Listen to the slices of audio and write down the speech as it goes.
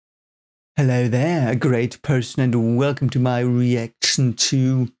Hello there, great person, and welcome to my reaction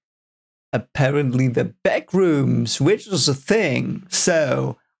to apparently the Backrooms, which is a thing.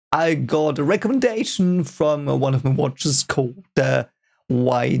 So I got a recommendation from one of my watchers called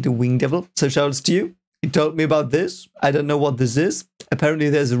Wide Wing Devil. So shoutouts to you. He told me about this. I don't know what this is. Apparently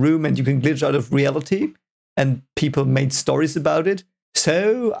there's a room and you can glitch out of reality, and people made stories about it.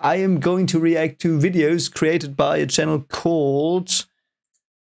 So I am going to react to videos created by a channel called...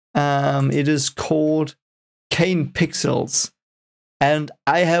 it is called Kane Pixels, and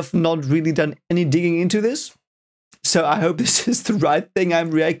I have not really done any digging into this, so I hope this is the right thing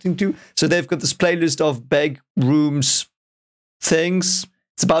I'm reacting to. So they've got this playlist of Backrooms things.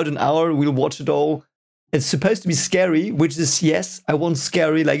 It's about an hour. We'll watch it all. It's supposed to be scary, which is, yes, I want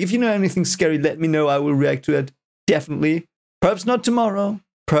scary. Like, if you know anything scary, let me know. I will react to it, definitely. Perhaps not tomorrow,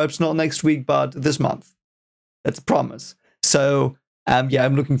 perhaps not next week, but this month. That's a promise. So... yeah,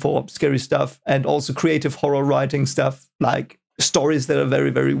 I'm looking for scary stuff and also creative horror writing stuff, like stories that are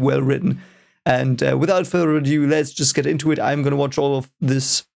very, very well written. And without further ado, let's just get into it. I'm going to watch all of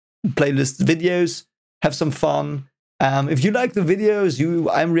this playlist videos, have some fun. If you like the videos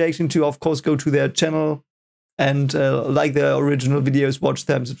I'm reacting to, of course, go to their channel and like their original videos, watch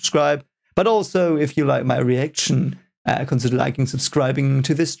them, subscribe. But also, if you like my reaction, consider liking, subscribing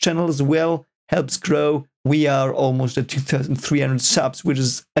to this channel as well. Helps grow. We are almost at 2,300 subs, which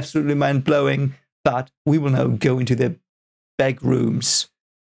is absolutely mind-blowing. But we will now go into the Backrooms.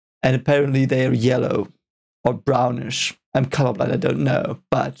 And apparently they are yellow or brownish. I'm colorblind, I don't know.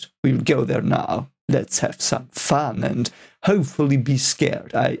 But we'll go there now. Let's have some fun and hopefully be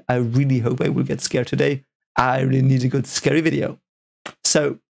scared. I really hope I will get scared today. I really need a good scary video.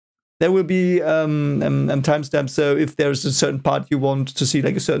 So there will be timestamps. So if there's a certain part you want to see,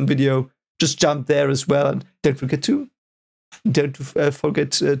 like a certain video, just jump there as well, and don't forget to like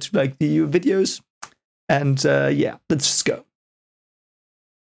the videos. And yeah, let's just go.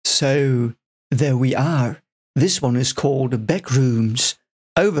 So there we are. This one is called Backrooms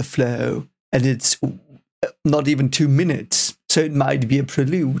Overflow, and it's not even 2 minutes, so it might be a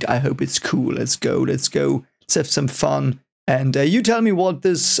prelude. I hope it's cool. Let's go. Let's go. Let's have some fun. And you tell me what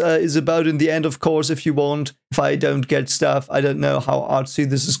this is about in the end, of course, if you want. If I don't get stuff, I don't know how artsy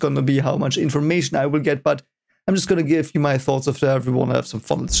this is going to be, how much information I will get, but I'm just going to give you my thoughts after everyone. Have some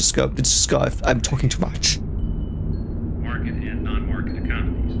fun. Let's just go. Let's just go. I'm talking too much. Market and non-market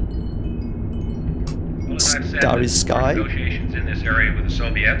economies. Well, as I've said, Starry Sky. Negotiations in this area with the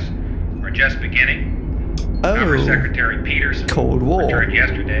Soviets are just beginning. Oh, Commerce Secretary Peterson Cold War. returned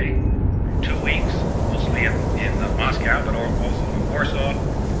yesterday, 2 weeks, mostly in Moscow, but also in Warsaw,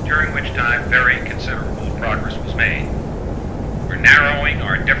 during which time very considerable progress was made. We're narrowing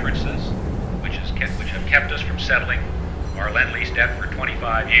our differences, which have kept us from settling our Lend-Lease debt for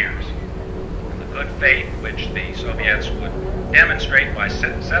 25 years. And the good faith which the Soviets would demonstrate by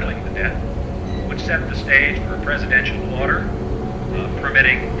settling the debt would set the stage for a presidential order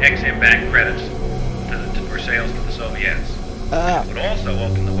permitting Exim Bank credits for sales to the Soviets. It would also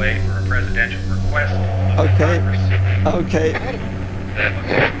open the way for a presidential request of Congress. Okay. Okay.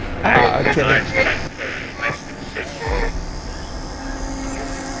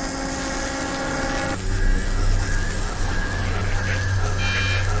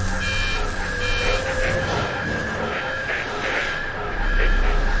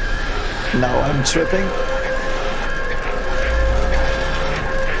 Now I'm tripping.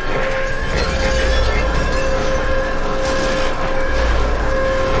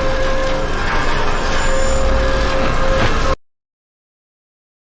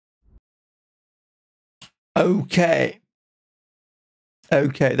 Okay.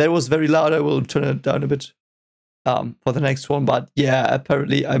 Okay, that was very loud. I will turn it down a bit for the next one. But yeah,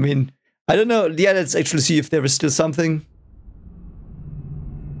 apparently, I mean, I don't know. Yeah, let's actually see if there is still something.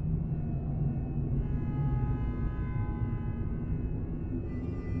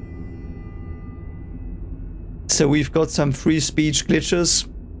 So we've got some free speech glitches.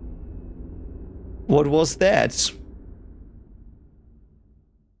 What was that?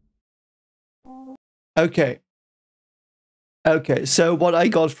 Okay. Okay, so what I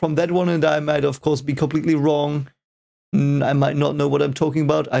got from that one, and I might of course be completely wrong. I might not know what I'm talking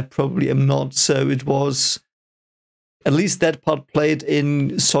about. I probably am not. So it was, at least that part played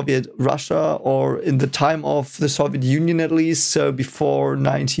in Soviet Russia, or in the time of the Soviet Union at least. So before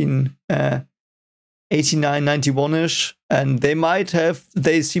 1989, 91-ish. And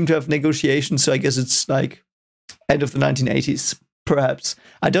they seem to have negotiations. So I guess it's like end of the 1980s. Perhaps.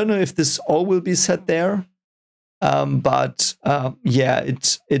 I don't know if this all will be set there, but yeah,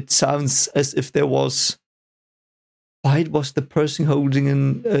 it sounds as if there was Why was the person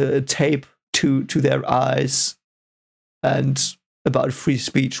holding a tape to their eyes and about free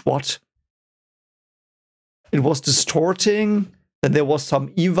speech? What? It was distorting. Then there was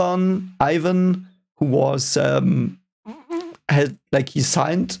some Ivan, who was had like he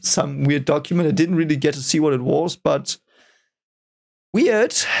signed some weird document. I didn't really get to see what it was, but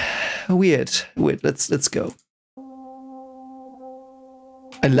weird. Let's go.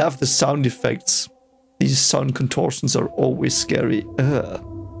 I love the sound effects. These sound contortions are always scary.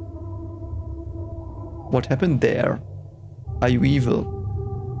 What happened there? Are you evil?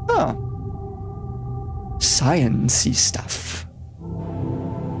 Ah. Science-y stuff.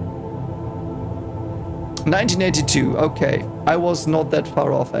 1982. Okay. I was not that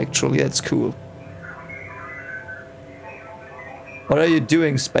far off, actually. That's cool. What are you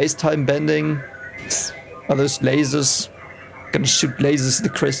doing? Space-time bending? Are those lasers? Gonna shoot lasers at the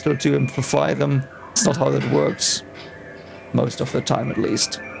crystal to amplify them? It's not how that works. Most of the time, at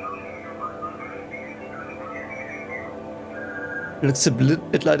least. It looks a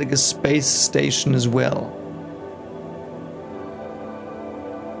bit like a space station as well.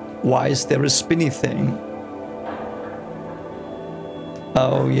 Why is there a spinny thing?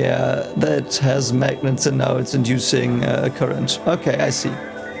 Oh yeah, that has magnets and now it's inducing a current. Okay, I see.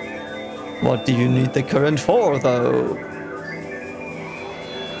 What do you need the current for, though?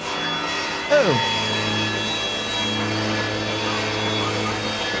 Oh.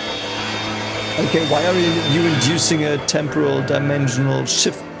 Okay, why are you inducing a temporal dimensional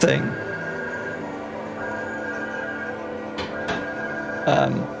shift thing?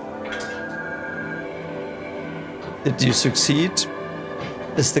 Did you succeed?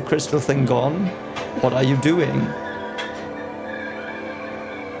 Is the crystal thing gone? What are you doing?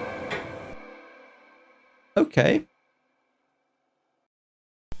 Okay.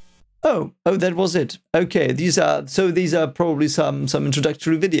 Oh, that was it. Okay, these are probably some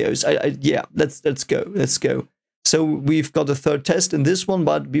introductory videos. Yeah, let's go. So we've got a third test in this one,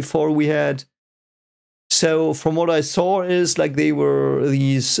 but before we had. So from what I saw is like they were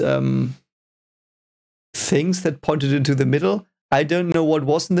these things that pointed into the middle. I don't know what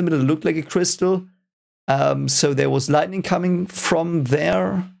was in the middle. It looked like a crystal. So there was lightning coming from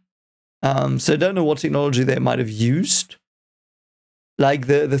there. So I don't know what technology they might have used. Like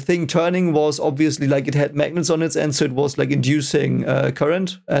the thing turning was obviously like it had magnets on its end, so it was like inducing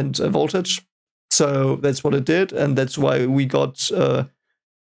current and voltage. So that's what it did, and that's why we got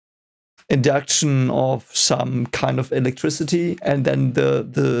induction of some kind of electricity, and then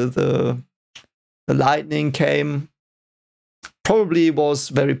the lightning came. Probably was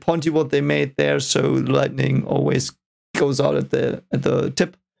very pointy what they made there, so lightning always goes out at the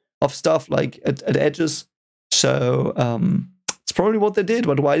tip of stuff, like at edges. So it's probably what they did,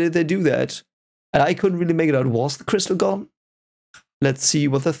 but why did they do that? And I couldn't really make it out. Was the crystal gone? Let's see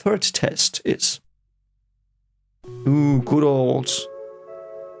what the third test is. Ooh, good old.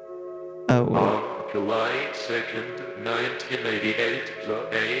 Oh. On July 2nd, 1988, the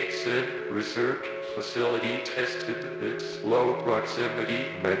ASIN Research Facility tested its low proximity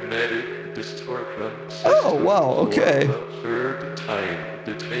magnetic distortion system. Oh, wow, okay. For the third time.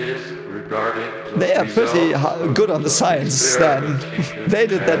 Details regarding they are pretty good on the science then. They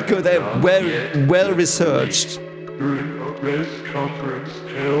did that good. They're well researched. During a press conference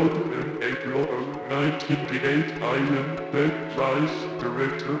held in April of 1988, Ivan Beck, Vice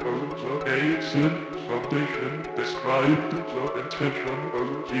Director of the ASIN Foundation, described the intention of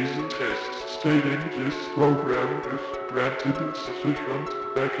these tests, stating this program, if granted sufficient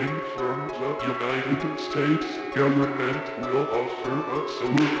backing from the United States government, will offer a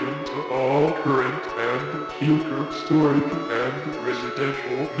solution to all current and future storage and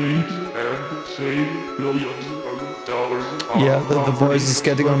residential needs and save billions of dollars. Yeah, the voice is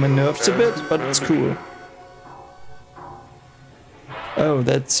getting on my nerves a bit, but it's cool. Oh,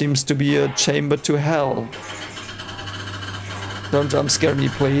 that seems to be a chamber to hell. Don't jump scare me,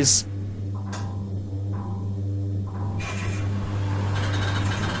 please.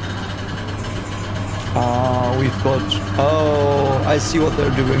 Ah, we've got... Oh, I see what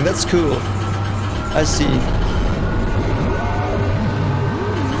they're doing. That's cool. I see.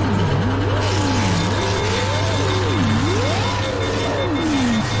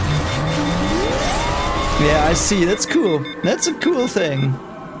 Yeah, I see. That's cool. That's a cool thing.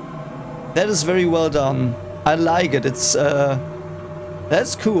 That is very well done. I like it. It's,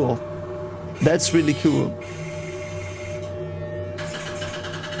 that's cool. That's really cool.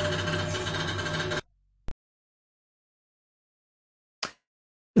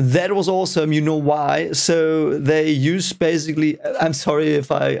 That was awesome. You know why? So they use basically... I'm sorry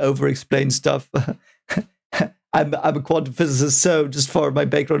if I over-explain stuff. I'm a quantum physicist, so just for my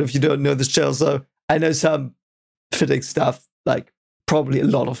background, if you don't know this channel, so I know some physics stuff, like probably a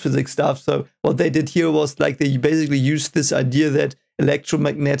lot of physics stuff. So what they did here was like they basically used this idea that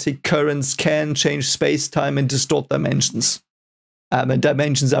electromagnetic currents can change space-time and distort dimensions. And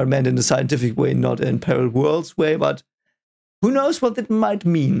dimensions are meant in a scientific way, not in parallel worlds way, but who knows what it might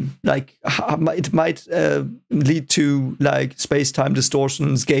mean? Like, it might lead to like space-time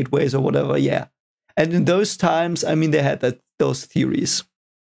distortions, gateways, or whatever. Yeah, and in those times, I mean, they had those theories.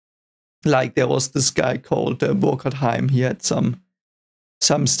 Like there was this guy called Burkhardt. He had some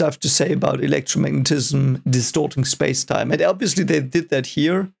stuff to say about electromagnetism distorting space-time, and obviously they did that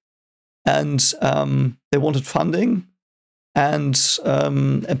here, and they wanted funding. And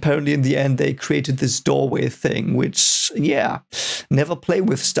apparently in the end, they created this doorway thing, which, yeah, never play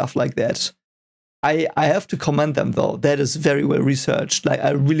with stuff like that. I have to commend them, though. That is very well researched. Like, I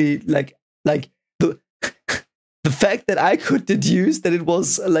really, like the fact that I could deduce that it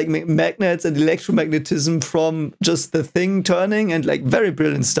was, like, magnets and electromagnetism from just the thing turning, and, like, very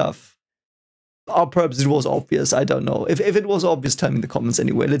brilliant stuff. Or perhaps it was obvious, I don't know. If it was obvious, tell me in the comments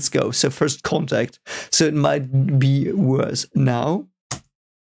anyway. Let's go. So first contact. So it might be worse now.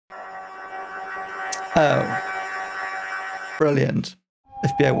 Oh. Brilliant.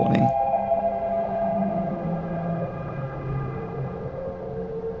 FBI warning.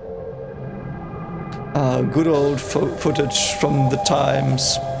 Good old footage from the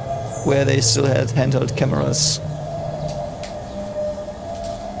times where they still had handheld cameras.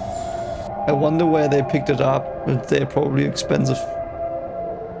 I wonder where they picked it up, but they're probably expensive.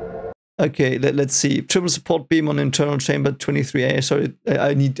 Okay, let's see. Triple support beam on internal chamber 23A. Sorry,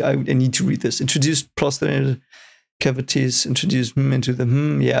 I need to read this. Introduce prostate cavities. Introduce into the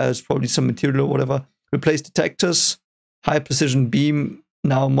yeah, there's probably some material or whatever. Replace detectors. High precision beam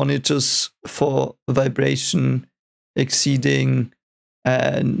now monitors for vibration exceeding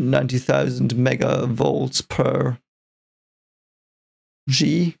 90,000 megavolts per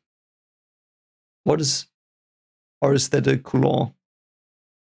G. What is, or is that a Coulomb?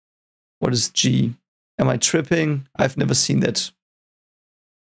 What is G? Am I tripping? I've never seen that.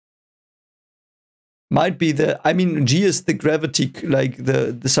 Might be the, I mean, G is the gravity, like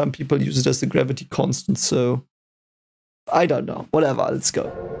the some people use it as the gravity constant, so I don't know. Whatever, let's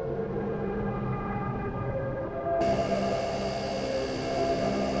go.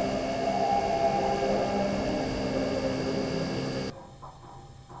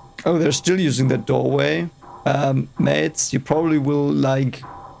 Oh, they're still using that doorway. Mates, you probably will, like,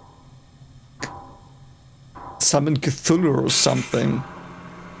 summon Cthulhu or something.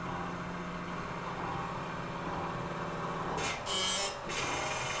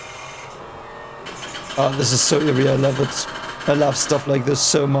 Oh, this is so eerie. I love it. I love stuff like this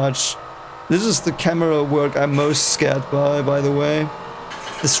so much. This is the camera work I'm most scared by the way.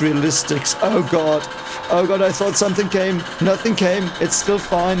 This realistics. Oh god. Oh god, I thought something came. Nothing came. It's still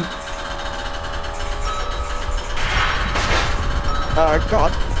fine. Oh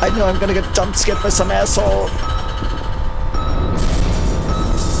god. I know I'm gonna get jump scared by some asshole.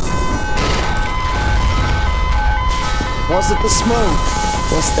 Was it the smoke?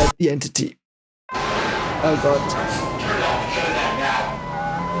 Was that the entity? Oh god.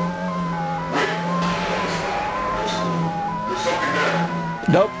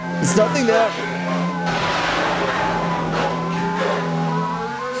 Nope, there's nothing there.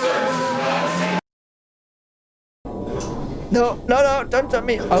 No, don't jump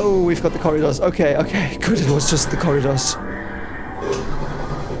me. Oh, we've got the corridors. Okay, good, it was just the corridors.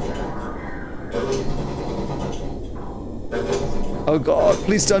 Oh god,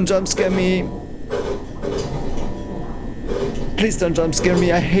 please don't jump scare me. Please don't jump scare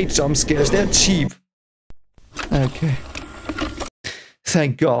me. I hate jump scares. They're cheap. Okay.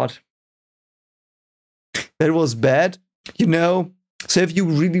 Thank God. That was bad. You know, so if you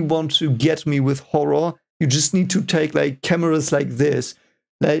really want to get me with horror, you just need to take like cameras like this.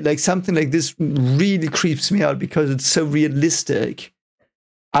 Like something like this really creeps me out because it's so realistic.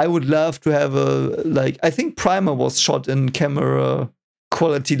 I would love to have a, like, I think Primal was shot in camera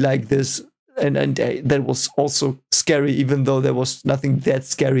quality like this. And that was also scary, even though there was nothing that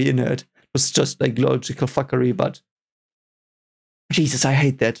scary in it. It was just like logical fuckery, but Jesus, I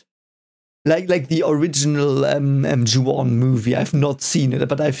hate that. Like the original Ju-On movie. I've not seen it,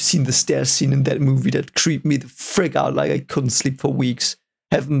 but I've seen the stairs scene in that movie that creeped me the frick out. Like I couldn't sleep for weeks.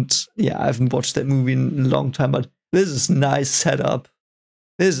 I haven't watched that movie in a long time, but this is nice setup.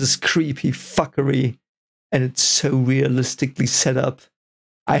 This is creepy fuckery, and it's so realistically set up.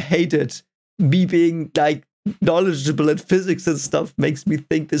 I hate it. Me being like knowledgeable in physics and stuff makes me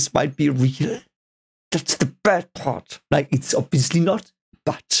think this might be real. That's the bad part. Like, it's obviously not,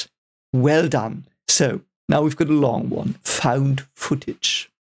 but well done. So, now we've got a long one. Found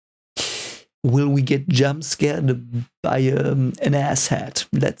footage. Will we get jump scared by an asshat?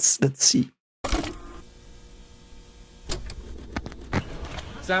 Let's see.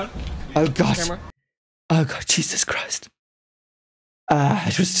 Sound? Oh god. Camera? Oh god, Jesus Christ.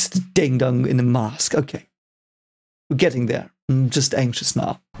 It was just a ding dong in a mask. Okay. We're getting there. I'm just anxious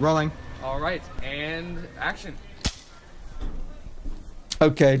now. Rolling. All right, and action.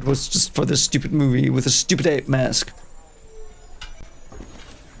 Okay, it was just for this stupid movie with a stupid ape mask.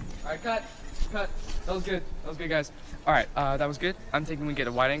 All right, cut. That was good. That was good, guys. All right, that was good. I'm thinking we get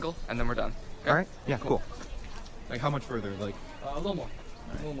a wide angle, and then we're done. Okay? All right. Yeah. Cool. Like how much further? Like A little more.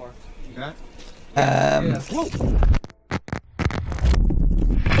 A little more. you got?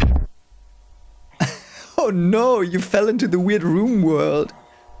 Oh no, you fell into the weird room world.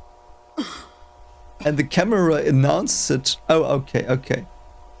 And the camera announced it. Oh, okay.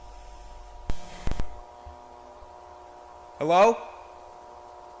 Hello?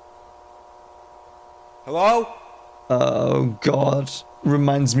 Hello? Oh god.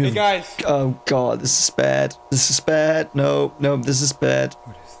 Reminds me Hey of... guys. Oh god, this is bad. This is bad. No, this is bad.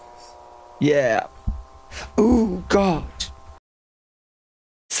 What is this? Yeah. Oh god.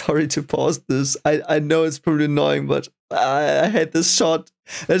 Sorry to pause this. I know it's probably annoying, but I had this shot.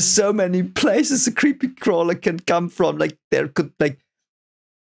 There's so many places a creepy crawler can come from. Like, there could, like...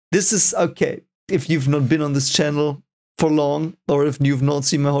 This is, okay. If you've not been on this channel for long, or if you've not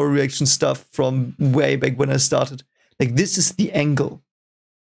seen my horror reaction stuff from way back when I started, like, this is the angle.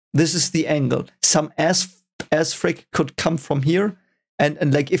 This is the angle. Some ass frick could come from here,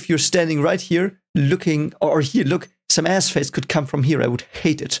 and like, if you're standing right here, looking, or here, look, some ass face could come from here. I would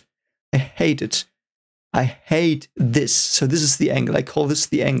hate it. I hate it. I hate this. So this is the angle. I call this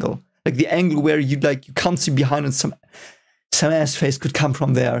the angle. Like, the angle where you can't see behind, and some ass face could come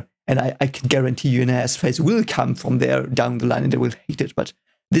from there. And I can guarantee you an ass face will come from there down the line, and I will hate it. But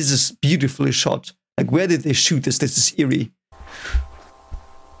this is beautifully shot. Like, where did they shoot this? This is eerie.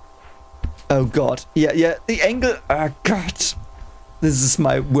 Oh god. Yeah, the angle. Oh god. This is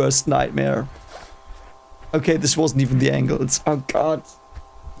my worst nightmare. Okay, this wasn't even the angle. It's, oh god.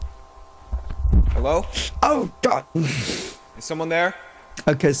 Hello? Oh god. Is someone there?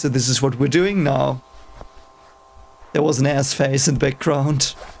 Okay, so this is what we're doing now. There was an ass face in the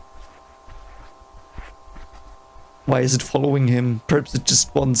background. Why is it following him? Perhaps it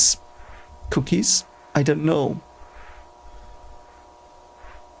just wants cookies? I don't know.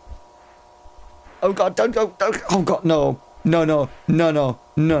 Oh god, don't go, don't, oh god, no. No.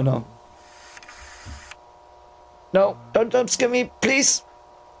 No, don't jump scare me, please.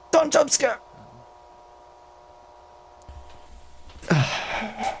 Don't jump scare.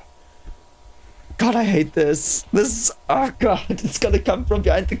 God, I hate this. This is, oh god, it's gonna come from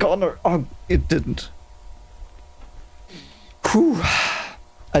behind the corner. Oh, it didn't. Whew.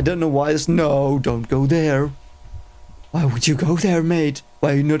 I don't know why this, no, don't go there. Why would you go there, mate?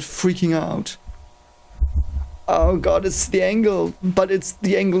 Why are you not freaking out? Oh god, it's the angle, but it's,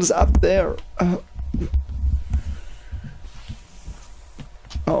 the angle is up there.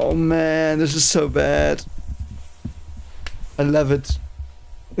 Oh man, this is so bad. I love it.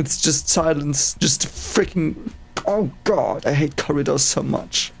 It's just silence, just freaking, oh god, I hate corridors so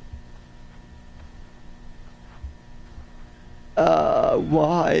much.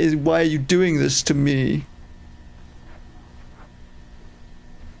 Why are you doing this to me?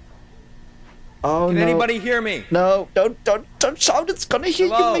 Oh Can no. anybody hear me? No, don't shout, it's gonna hear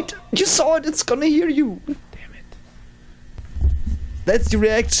Hello? you, mate. You saw it, it's gonna hear you. Damn it. That's the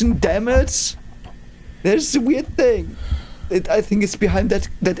reaction, damn it. There's a weird thing. I think it's behind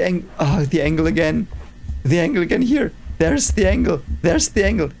that angle. Oh, the angle again. The angle again here. There's the angle. There's the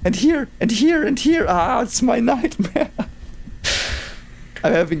angle. And here, and here, and here. Ah, it's my nightmare.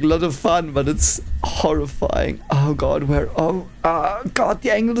 I'm having a lot of fun, but it's horrifying. Oh god, where? Oh, god,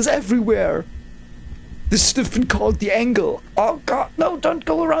 the angle is everywhere. This should have been called the angle. Oh god, no, don't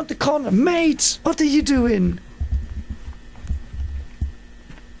go around the corner. Mate, what are you doing?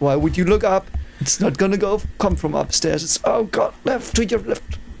 Why would you look up? It's not gonna come from upstairs. It's, oh god, left, to your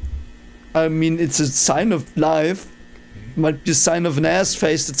left. I mean, it's a sign of life. Might be a sign of an ass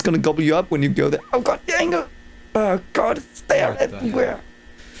face that's gonna gobble you up when you go there. Oh god, the angle! Oh god, it's there everywhere.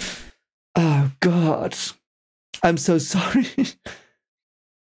 Oh god. I'm so sorry.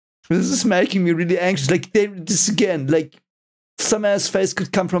 This is making me really anxious. Like, this again, like, some ass face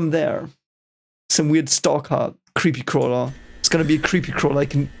could come from there. Some weird stalker, creepy crawler. It's gonna be a creepy crawler, I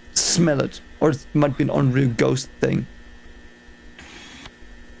can smell it. Or it might be an unreal ghost thing.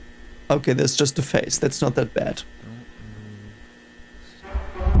 Okay, there's just a face. That's not that bad.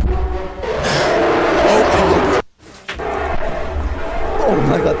 Oh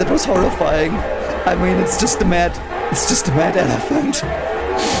my god, that was horrifying. I mean, it's just a mad elephant.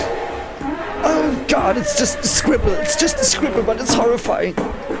 Oh god, it's just a scribble. It's just a scribble, but it's horrifying.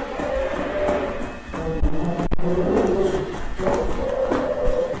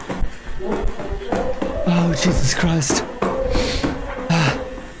 Oh, Jesus Christ.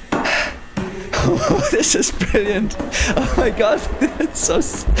 Oh, this is brilliant. Oh my god, it's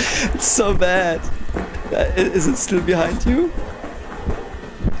so bad. Is it still behind you?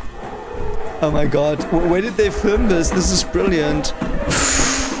 Oh my god, where did they film this? This is brilliant.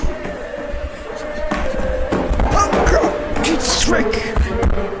 Oh god, Jesus Frick.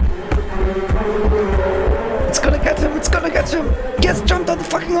 It's gonna get him, it's gonna get him. Yes, jumped on the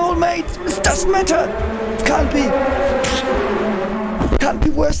fucking hole, mate. It doesn't matter. It can't be. Can't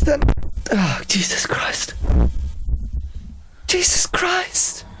be worse than... Oh, Jesus Christ. Jesus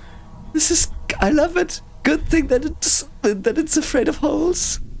Christ. This is... I love it. Good thing that it's afraid of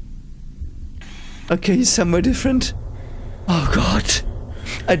holes. Okay, he's somewhere different. Oh god.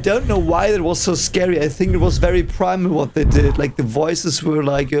 I don't know why that was so scary. I think it was very primal what they did. Like the voices were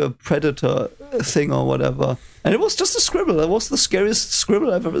like a predator thing or whatever. And it was just a scribble. That was the scariest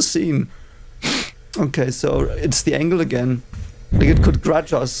scribble I've ever seen. Okay, so it's the angle again. Like it could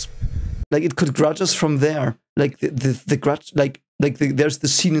grudge us. Like it could grudge us from there. Like the grudge, there's the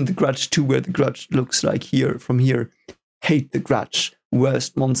scene in The Grudge 2 where the grudge looks like here, from here. Hate the grudge.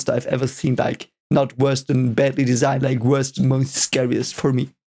 Worst monster I've ever seen. Like, not worst and badly designed, like worst and most scariest for me.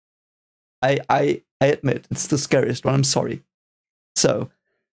 I admit, it's the scariest one, I'm sorry. So,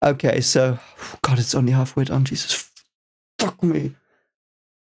 okay, so, god, it's only halfway done, Jesus, fuck me.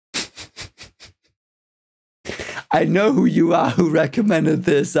 I know who you are who recommended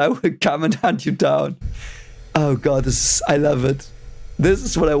this, I will come and hunt you down. Oh god, I love it. This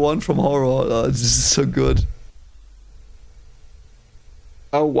is what I want from horror, oh, this is so good.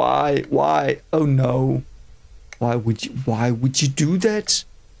 Oh, why? Why? Oh no. Why would you do that?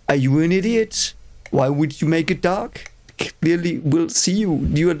 Are you an idiot? Why would you make it dark? Clearly we'll see you.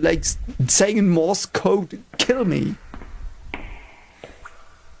 You're like saying in Morse code, kill me.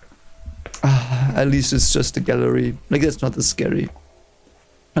 At least it's just a gallery. Like, that's not as scary.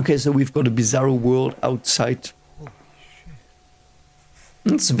 Okay, so we've got a bizarre world outside. Holy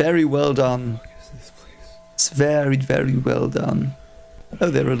shit. It's very well done. What is this place? It's very, very well done. Oh,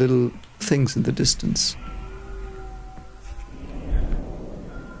 there are little things in the distance.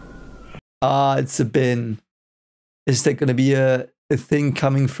 Ah, it's a bin. Is there gonna be a thing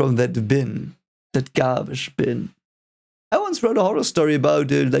coming from that bin? That garbage bin? I once wrote a horror story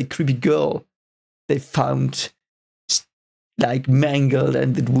about a like creepy girl they found like mangled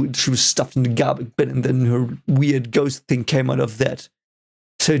and she was stuffed in the garbage bin, and then her weird ghost thing came out of that.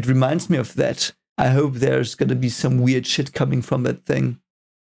 So it reminds me of that. I hope there's gonna be some weird shit coming from that thing.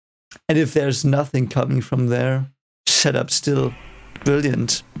 And if there's nothing coming from there, shut up still.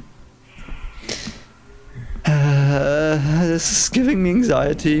 Brilliant. This is giving me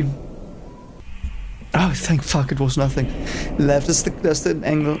anxiety. Oh, thank fuck, it was nothing. Left is that's the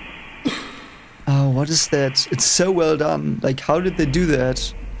angle. Oh, what is that? It's so well done. Like, how did they do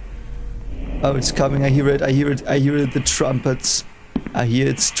that? Oh, it's coming. I hear it. I hear it. I hear it. The trumpets. I hear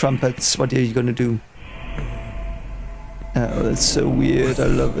its trumpets. What are you gonna do? Oh, that's so weird. I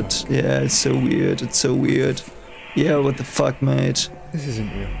love it. Yeah, it's so weird. It's so weird. Yeah, what the fuck, mate? This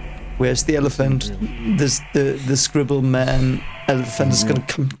isn't real. Where's the elephant? The scribble man elephant is gonna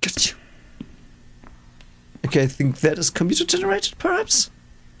come get you. Okay, I think that is computer generated, perhaps?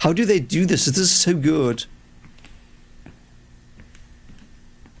 How do they do this? This is so good.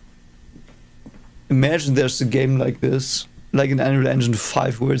 Imagine there's a game like this. Like an Unreal Engine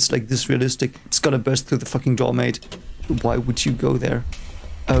 5 where it's like this realistic. It's gonna burst through the fucking door, mate. Why would you go there?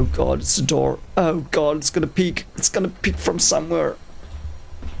 Oh god, it's a door. Oh god, it's gonna peek. It's gonna peek from somewhere.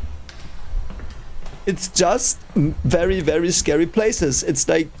 It's just very, very scary places. It's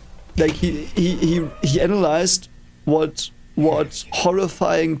like he analyzed what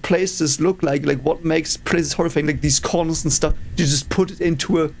horrifying places look like what makes places horrifying, like these corners and stuff. You just put it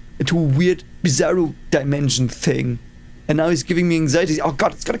into a weird, bizarro dimension thing. And now he's giving me anxiety. Oh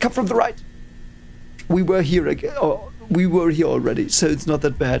god, it's gonna come from the right. We were here again. Oh, we were here already, so it's not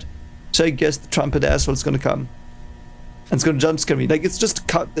that bad. So I guess the trumpet asshole's gonna come. And it's gonna jump scare me. Like, it's just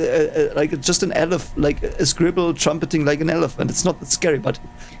like it's just an elephant, like a scribble trumpeting like an elephant. It's not that scary, but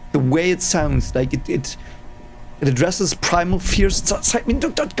the way it sounds, like it addresses primal fears inside me.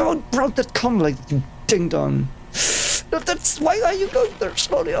 Don't go around that corner like you ding dong. That's why are you going there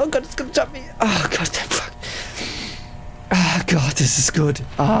slowly? Oh god, it's gonna jump me. Oh god, damn fuck. Ah god, this is good.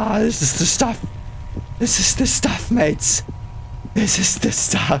 Ah, this is the stuff. This is the stuff, mates. This is the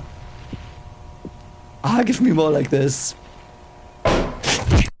stuff. Ah, give me more like this.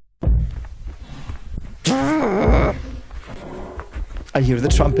 I hear the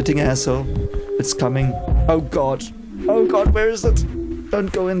trumpeting asshole. It's coming. Oh god. Oh god, where is it?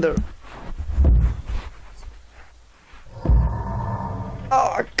 Don't go in there.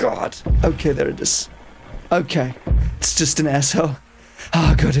 Oh god. Okay, there it is. Okay. It's just an asshole.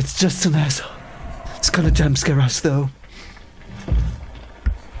 Oh god, it's just an asshole. It's gonna jump scare us though.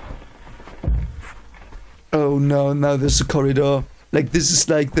 Oh no, now there's a corridor. Like this is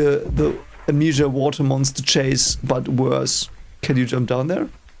like the Amnesia water monster chase, but worse. Can you jump down there?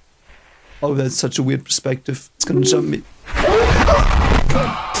 Oh, that's such a weird perspective. It's gonna jump me. I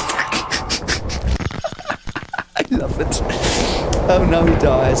love it. Oh, now he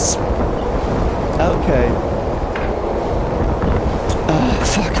dies. Okay.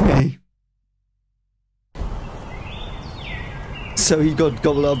 Fuck me. So he got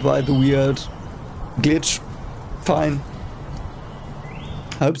gobbled up by the weird glitch. Fine.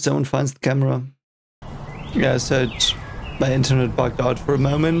 I hope someone finds the camera. Yeah, I said my internet bugged out for a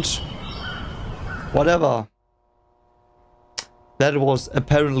moment. Whatever. That was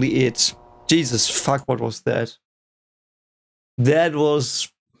apparently it. Jesus, fuck, what was that? That was...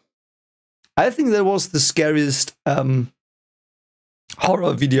 I think that was the scariest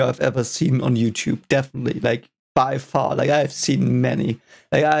horror video I've ever seen on YouTube. Definitely. Like, by far. Like, I've seen many.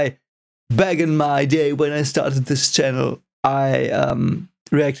 Like, back in my day when I started this channel, I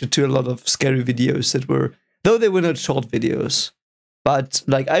reacted to a lot of scary videos that were... Though they were not short videos. But,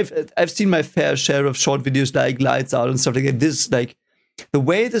 like, I've seen my fair share of short videos like Lights Out and stuff like that. This, like, the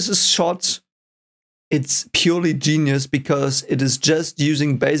way this is shot, it's purely genius because it is just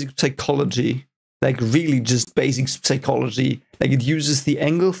using basic psychology. Like, really just basic psychology. Like, it uses the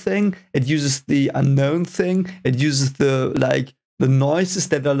angle thing, it uses the unknown thing, it uses the, like, the noises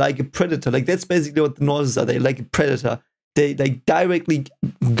that are like a predator. Like, that's basically what the noises are. They're like a predator. They, like, directly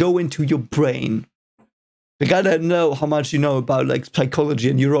go into your brain. Like, I don't know how much you know about, like, psychology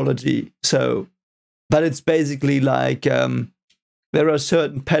and neurology, so... But it's basically like, there are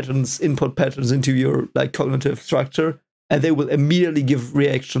certain patterns, input patterns into your, like, cognitive structure, and they will immediately give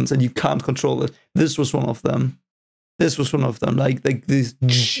reactions, and you can't control it. This was one of them. This was one of them. Like this...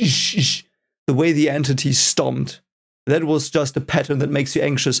 The way the entity stomped. That was just a pattern that makes you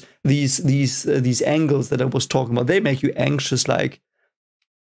anxious. These angles that I was talking about, they make you anxious, like...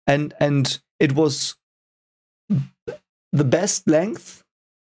 And it was... the best length.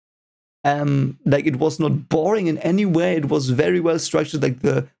 Like, it was not boring in any way. It was very well structured. Like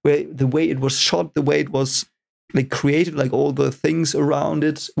the way it was shot, the way it was like created, like all the things around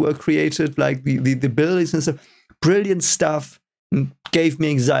it were created, like the buildings and stuff. Brilliant stuff. And gave me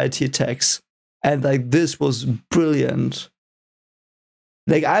anxiety attacks. And like this was brilliant.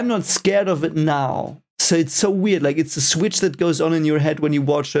 Like, I'm not scared of it now. So it's so weird. Like, it's a switch that goes on in your head when you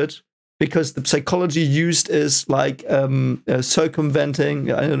watch it. Because the psychology used is like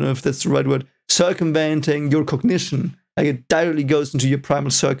circumventing, I don't know if that's the right word, circumventing your cognition. Like, it directly goes into your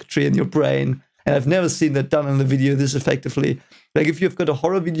primal circuitry in your brain. And I've never seen that done in the video this effectively. Like, if you've got a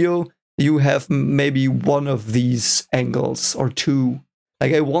horror video, you have maybe one of these angles or two.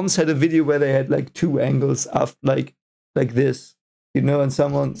 Like, I once had a video where they had like two angles of like this, you know, and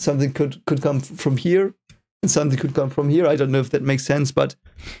something could come from here and something could come from here. I don't know if that makes sense, but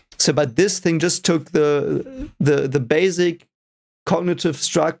this thing just took the basic cognitive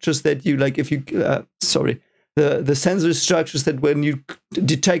structures that you like. If you the sensory structures that when you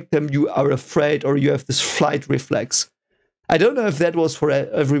detect them, you are afraid or you have this flight reflex. I don't know if that was for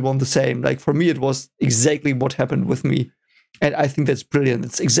everyone the same. Like, for me, it was exactly what happened with me, and I think that's brilliant.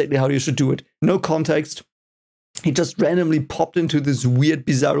 That's exactly how you should do it. No context. He just randomly popped into this weird,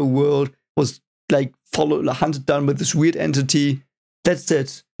 bizarre world. Was like hunted down by this weird entity. That's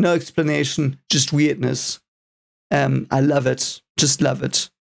it. No explanation, just weirdness. I love it. Just love it.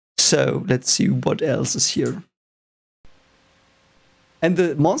 So, let's see what else is here. And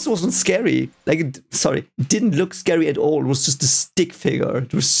the monster wasn't scary. Like, it didn't look scary at all. It was just a stick figure.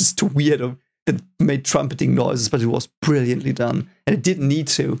 It was just weird. That made trumpeting noises, but it was brilliantly done. And it didn't need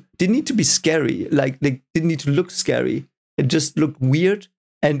to. It didn't need to be scary. Like, it didn't need to look scary. It just looked weird.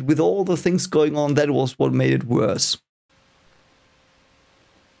 And with all the things going on, that was what made it worse.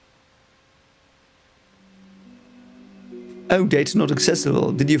 Oh, data not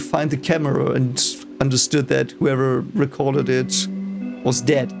accessible. Did you find the camera and understood that whoever recorded it was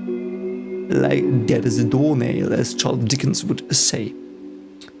dead? like dead as a doornail, as Charles Dickens would say.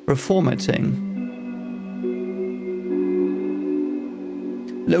 Reformatting.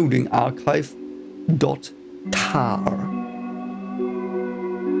 Loading archive.tar.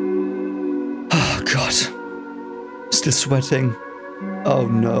 Oh god. Still sweating. Oh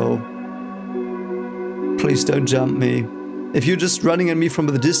no. Please don't jump me. If you're just running at me from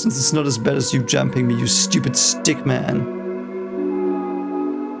the distance, it's not as bad as you jumping me, you stupid stick man.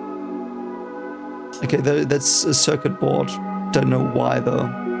 Okay, that's a circuit board. Don't know why though.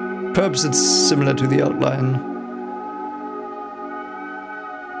 Perhaps it's similar to the outline.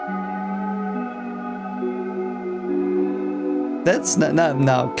 That's not,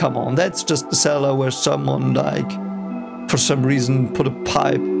 no, come on. That's just a cellar where someone, like, for some reason, put a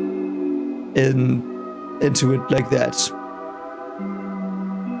pipe into it like that.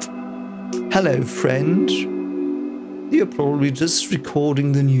 Hello, friend. You're probably just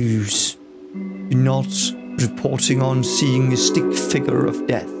recording the news. You're not reporting on seeing a stick figure of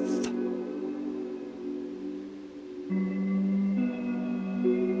death.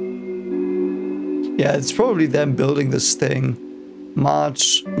 Yeah, it's probably them building this thing.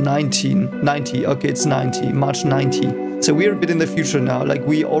 March 1990. Okay, it's 90. March 90. So we're a bit in the future now. Like,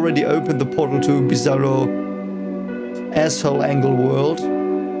 we already opened the portal to Bizarro asshole angle world.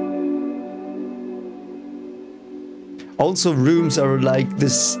 Also, rooms are like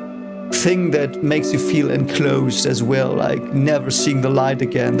this thing that makes you feel enclosed as well, like never seeing the light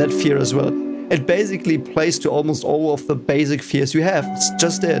again, that fear as well. It basically plays to almost all of the basic fears you have. It's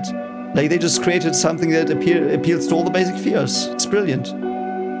just it. Like, they just created something that appeals to all the basic fears. It's brilliant.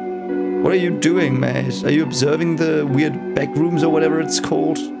 What are you doing, mate? Are you observing the weird backrooms or whatever it's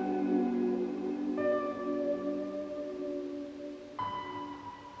called?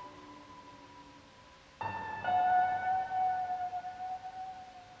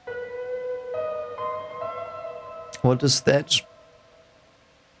 What is that?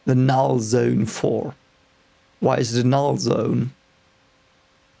 The null zone for? Why is it a null zone?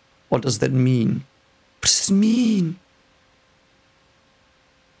 What does that mean? What does it mean?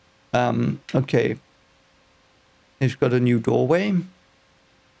 Okay. We've got a new doorway.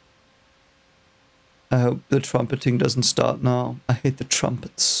 I hope the trumpeting doesn't start now. I hate the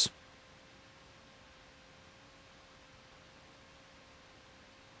trumpets.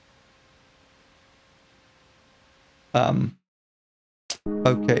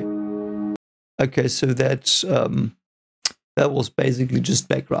 Okay. Okay, so that's that was basically just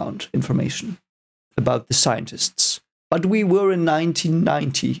background information about the scientists. But we were in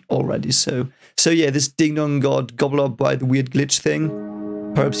 1990 already, so yeah, this ding dong got gobbled up by the weird glitch thing.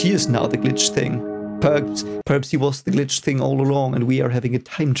 Perhaps he is now the glitch thing. Perhaps he was the glitch thing all along, and we are having a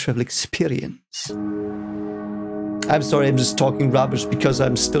time travel experience. I'm sorry, I'm just talking rubbish because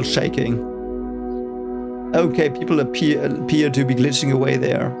I'm still shaking. Okay, people appear to be glitching away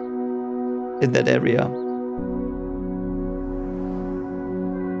there in that area.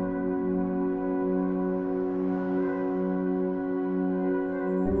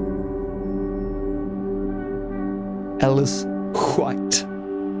 Alice White.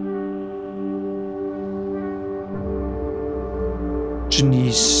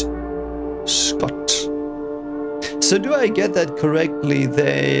 Janice Scott. So do I get that correctly?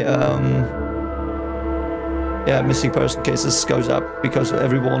 They, yeah, missing person cases goes up because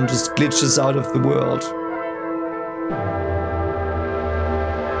everyone just glitches out of the world.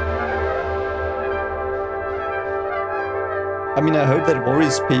 I mean, I hope that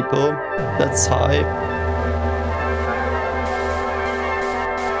worries people. That's high.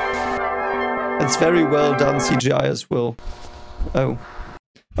 It's very well done CGI as well. Oh,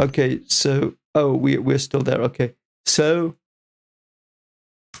 okay. So, oh, we're still there. Okay, so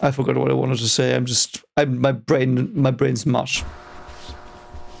I forgot what I wanted to say. My brain's mush.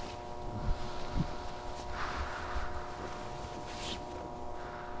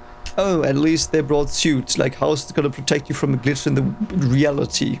 Oh, at least they brought suits. Like, how is it gonna protect you from a glitch in the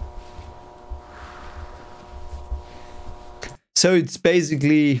reality? So it's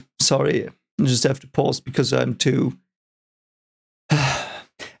basically, sorry, I just have to pause because I'm too.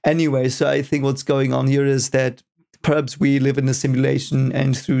 Anyway, so I think what's going on here is that perhaps we live in a simulation,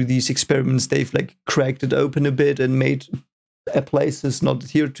 and through these experiments they've like cracked it open a bit and made places not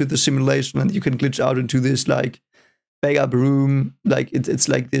adhere to the simulation, and you can glitch out into this like backup room. Like it's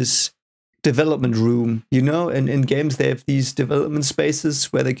like this development room, you know, and in games they have these development spaces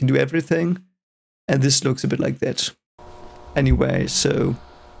where they can do everything, and this looks a bit like that. Anyway, so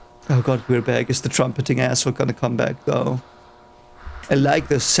oh god, we're back. Is the trumpeting asshole gonna come back though? I like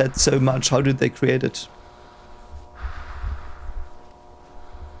this set so much. How did they create it?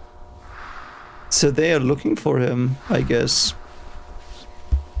 So they are looking for him, I guess.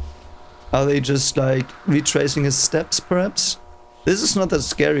 Are they just like retracing his steps, perhaps? This is not that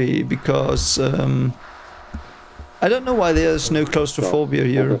scary because I don't know why there's no claustrophobia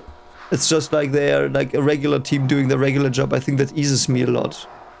here. It's just like they're like a regular team doing the regular job. I think that eases me a lot.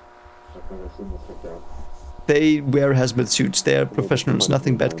 They wear hazmat suits. They're professionals.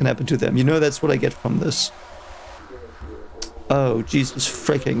 Nothing bad can happen to them. You know, that's what I get from this. Oh, Jesus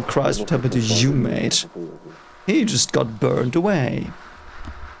freaking Christ, what happened to you, mate? He just got burned away.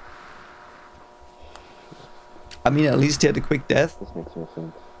 I mean, at least he had a quick death. This makes no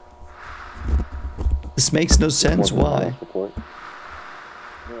sense. This makes no sense. Why?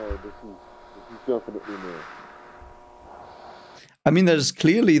 No, this is definitely no. I mean, that is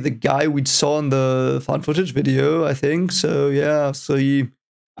clearly the guy we saw in the found footage video, I think. So, yeah, so he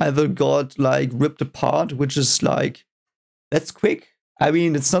either got, like, ripped apart, which is, like, that's quick. I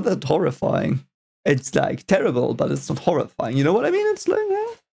mean, it's not that horrifying. It's, like, terrible, but it's not horrifying. You know what I mean? It's like,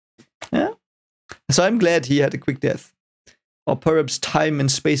 yeah. So I'm glad he had a quick death. Or perhaps time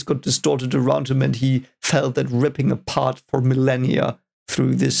and space got distorted around him and he felt that ripping apart for millennia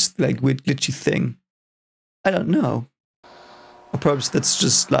through this, like, weird glitchy thing. I don't know. Or perhaps that's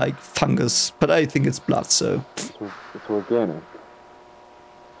just, like, fungus. But I think it's blood, so... It's organic.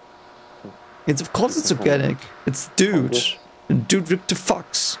 It's, of course it's organic. It's dude. And dude ripped the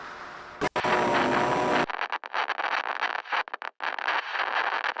fox.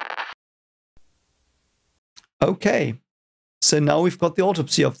 Okay. So now we've got the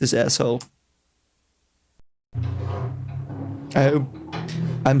autopsy of this asshole.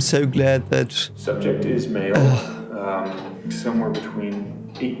 I'm so glad that... Subject is male, somewhere between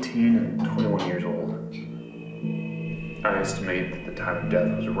 18 and 21 years old. I estimate that the time of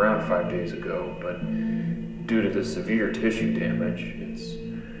death was around 5 days ago, but due to the severe tissue damage,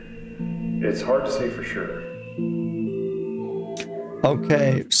 it's hard to say for sure.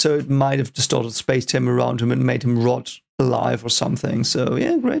 Okay, so it might have distorted space-time around him and made him rot alive or something. So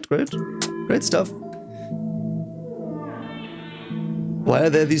yeah, great stuff. Why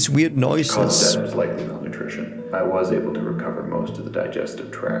are there these weird noises? Cause death was likely malnutrition. I was able to recover most of the digestive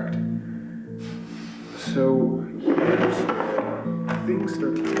tract. So things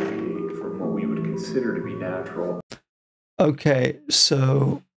start to deviate from what we would consider to be natural. Okay,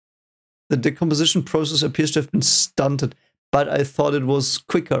 so the decomposition process appears to have been stunted, but I thought it was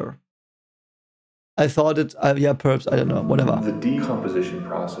quicker. I thought it, yeah, perhaps, I don't know, whatever. The decomposition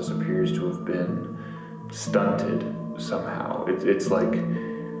process appears to have been stunted somehow. It's like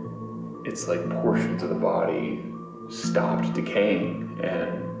portions of the body stopped decaying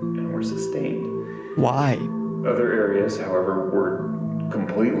and were sustained. Why? Other areas, however, were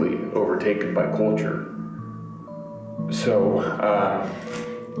completely overtaken by culture. So,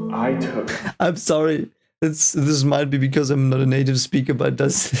 I took... I'm sorry. This might be because I'm not a native speaker, but it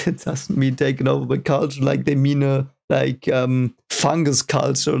doesn't mean taken over by culture. Like they mean a fungus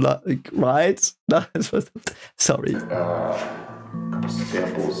culture, like, right? Sorry.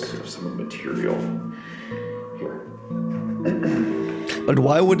 Samples of some material here. But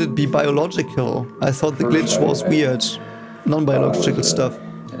why would it be biological? I thought the glitch was weird. Non-biological stuff.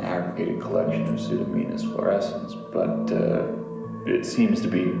 An aggregated collection of Pseudomonas fluorescens, but it seems to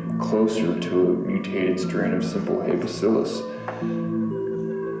be closer to a mutated strain of simple Hay bacillus,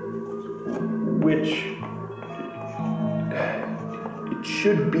 which it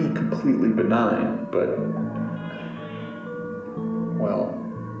should be completely benign, but well,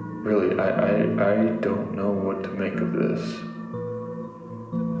 really, I don't know what to make of this.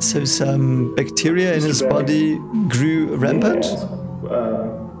 So some bacteria in his body grew rampant?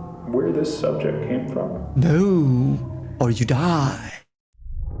 Where this subject came from? No, or you die.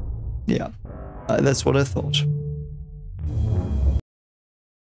 Yeah, that's what I thought.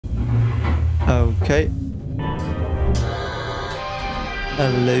 Okay.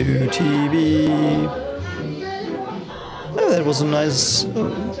 Hello, TV. Oh, that was a nice,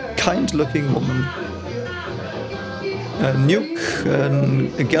 kind-looking woman. A nuke,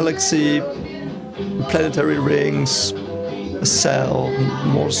 a galaxy, planetary rings, a cell,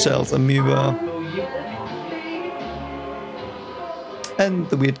 more cells, amoeba, and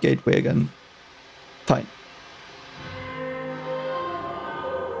the weird gateway again. Fine.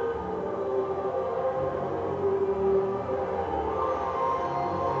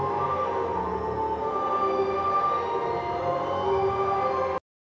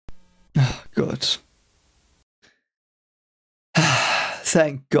 Oh, good.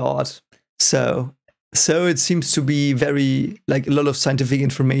 Thank God. So it seems to be very, like, a lot of scientific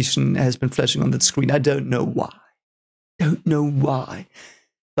information has been flashing on that screen. I don't know why.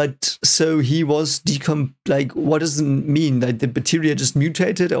 But But so he was like, what does it mean? Like the bacteria just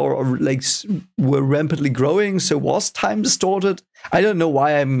mutated or like were rampantly growing, so was time distorted? I don't know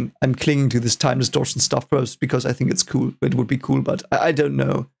why I'm clinging to this time distortion stuff first, because I think it's cool. It would be cool, but I don't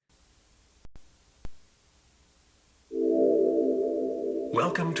know.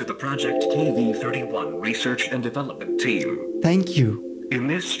 Welcome to the Project KV-31 Research and Development Team. Thank you. In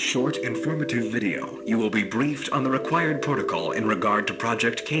this short, informative video, you will be briefed on the required protocol in regard to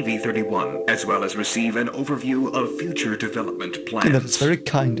Project KV-31, as well as receive an overview of future development plans. That is very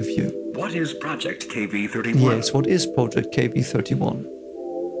kind of you. What is Project KV-31? Yes, what is Project KV-31?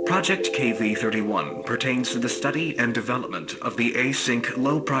 Project KV-31 pertains to the study and development of the async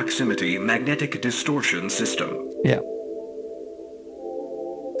low-proximity magnetic distortion system. Yeah.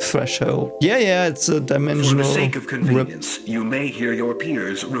 Threshold. Yeah, it's a dimensional. For the sake of convenience, you may hear your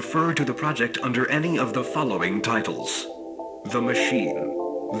peers refer to the project under any of the following titles: The Machine,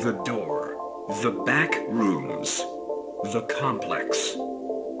 The Door, The Backrooms, The Complex,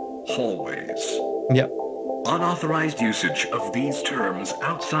 Hallways. Yeah. Unauthorized usage of these terms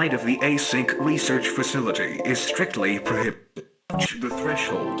outside of the async research facility is strictly prohibited. The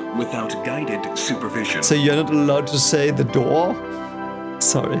threshold without guided supervision. So you're not allowed to say the door?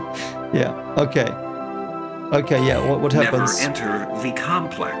 Sorry. Yeah. Okay. Okay, yeah, what happens? Never enter the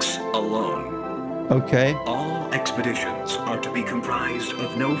complex alone. Okay. All expeditions are to be comprised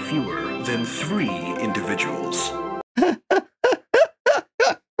of no fewer than 3 individuals.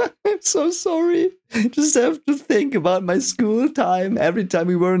 I'm so sorry. Just have to think about my school time. Every time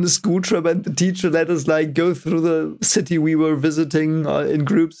we were on a school trip and the teacher let us like go through the city we were visiting in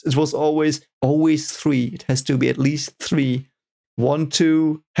groups, it was always 3. It has to be at least 3. 1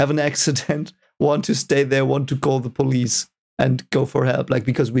 to have an accident, 1 to stay there, 1 to call the police and go for help, like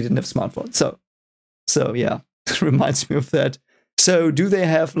because we didn't have smartphones. So yeah, it reminds me of that. So do they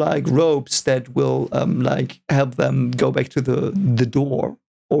have like ropes that will like help them go back to the door,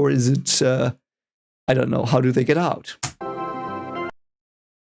 or is it I don't know, how do they get out?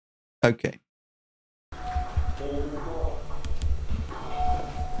 Okay.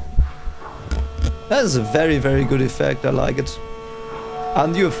 That is a very, very good effect. I like it.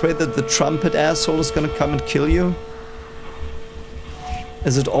 Aren't you afraid that the trumpet asshole is gonna come and kill you?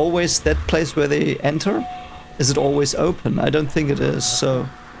 Is it always that place where they enter? Is it always open? I don't think it is, so...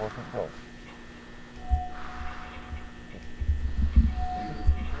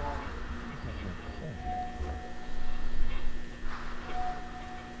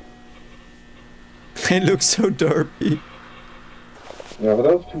 It looks so derpy. Yeah, but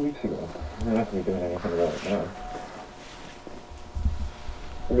that was 2 weeks ago. I'm not going to be doing anything about it now.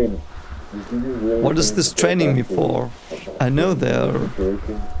 I mean, what is this training me for? I know they're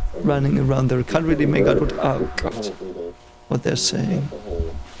running around there. Can't really make out what... Oh, God. What they're saying.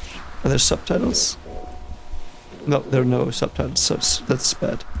 Are there subtitles? No, there are no subtitles, so that's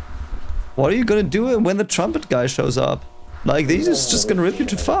bad. What are you gonna do when the trumpet guy shows up? Like, he's just gonna rip you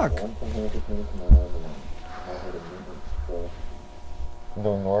to fuck.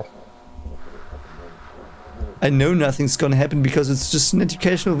 Going north. I know nothing's gonna happen because it's just an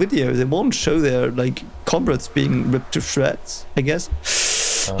educational video. They won't show their, like, comrades being ripped to shreds, I guess.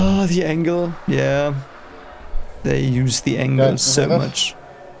 Oh, the angle. Yeah. They use the angle so much.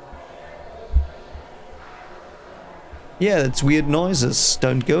 Yeah, that's weird noises.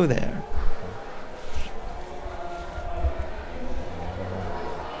 Don't go there.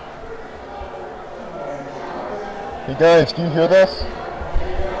 Hey guys, do you hear this?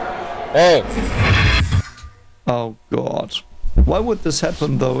 Hey! Oh god. Why would this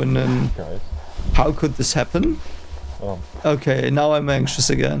happen though? And then how could this happen? Okay, now I'm anxious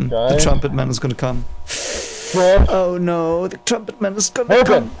again. The trumpet man is gonna come. Oh no, the trumpet man is gonna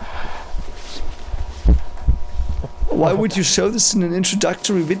come. Why would you show this in an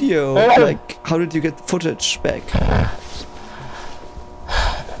introductory video? Like, how did you get the footage back?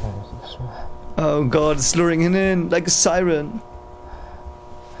 Oh god, it's luring him in like a siren.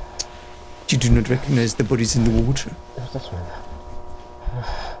 You do not recognize the bodies in the water.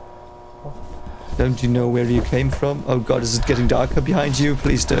 Don't you know where you came from? Oh god, is it getting darker behind you?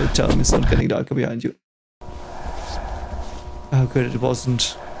 Please don't tell me it's not getting darker behind you. Oh good, it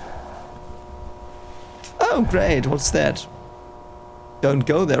wasn't. Oh great, what's that? Don't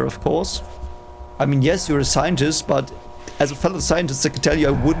go there, of course. I mean, yes, you're a scientist, but as a fellow scientist, I can tell you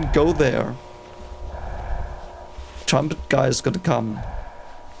I wouldn't go there. Trumpet guy is gonna come.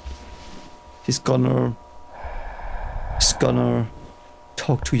 He's gonna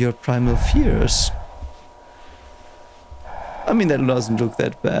talk to your primal fears. I mean, that doesn't look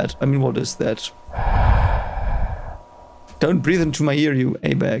that bad. I mean, what is that? Don't breathe into my ear, you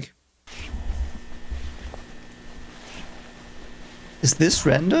A-bag. Is this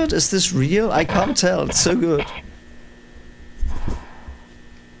rendered? Is this real? I can't tell. It's so good.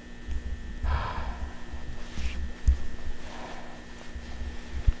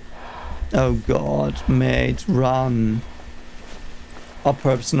 Oh god, mate, run. Or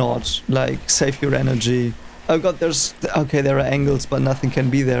perhaps not. Like, save your energy. Oh god, there's... Okay, there are angles, but nothing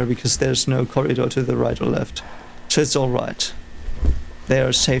can be there because there's no corridor to the right or left. So it's alright. They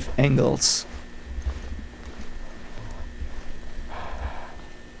are safe angles.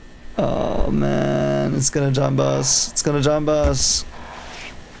 Oh man, it's gonna jump us. It's gonna jump us.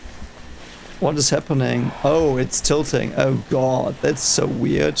 What is happening? Oh, it's tilting. Oh god, that's so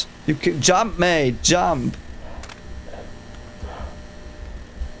weird. You can jump, mate, jump.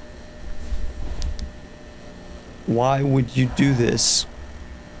 Why would you do this?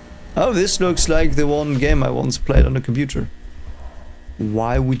 Oh, this looks like the one game I once played on the computer.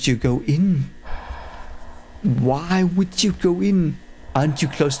 Why would you go in? Why would you go in? Aren't you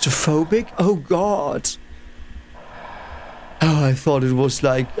claustrophobic? Oh god. Oh, I thought it was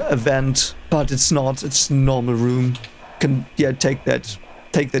like a vent, but it's not. It's a normal room. Can yeah, take that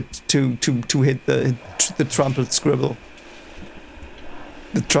to hit the trumpet scribble.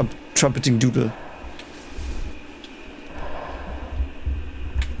 The trumpeting doodle.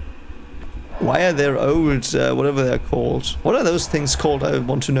 Why are there old, whatever they're called? What are those things called? I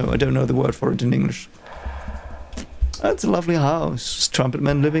want to know. I don't know the word for it in English. That's a lovely house. Is Trumpet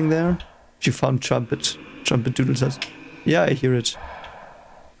Man living there? You found Trumpet Doodle says. Yeah, I hear it.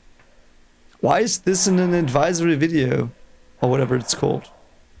 Why is this in an advisory video? Or whatever it's called.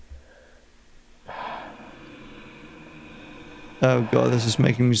 Oh god, this is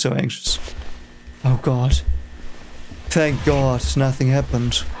making me so anxious. Oh god. Thank god, nothing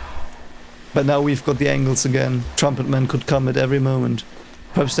happened. But now we've got the angles again. Trumpet Man could come at every moment.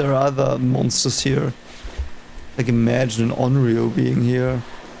 Perhaps there are other monsters here. Like imagine an Onryo being here.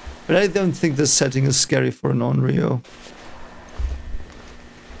 But I don't think this setting is scary for an Onryo.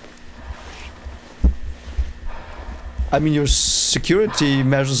 I mean, your security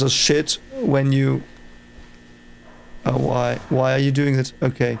measures are shit when you... Oh, why? Why are you doing that?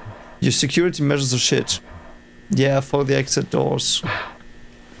 Okay. Your security measures are shit. Yeah, for the exit doors.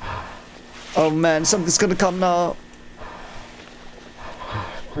 Oh man, something's gonna come now.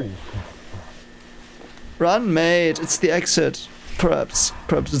 Run, mate. It's the exit. Perhaps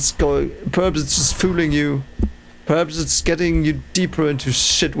it's going. Perhaps it's just fooling you. Perhaps it's getting you deeper into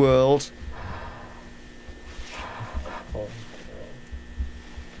shit world.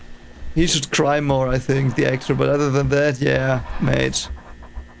 He should cry more, I think, the actor. But other than that, yeah, mate.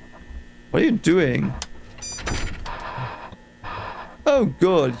 What are you doing? Oh,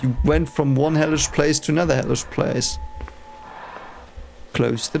 good. You went from one hellish place to another hellish place.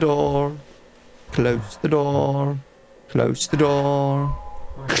 Close the door. Close the door. Close the door.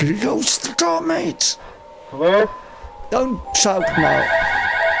 Close the door, mate. Hello? Don't shout now.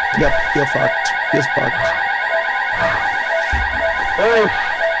 Yep, you're fucked. You're fucked. Hey!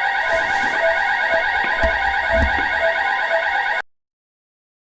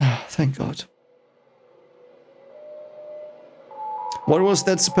 Thank God. What was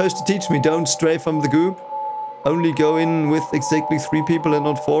that supposed to teach me? Don't stray from the group. Only go in with exactly 3 people and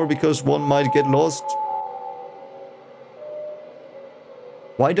not 4 because one might get lost.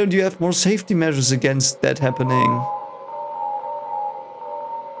 Why don't you have more safety measures against that happening?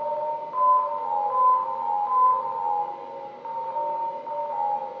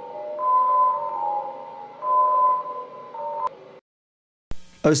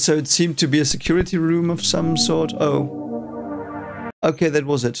 Oh, so it seemed to be a security room of some sort. Oh. Okay, that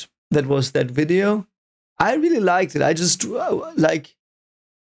was it. That was that video. I really liked it. I just, like,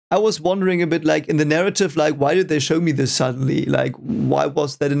 I was wondering a bit, like, in the narrative, like, why did they show me this suddenly? Like, why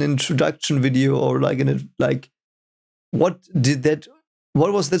was that an introduction video or, like, what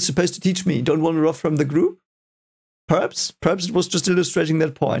was that supposed to teach me? Don't wander off from the group? Perhaps it was just illustrating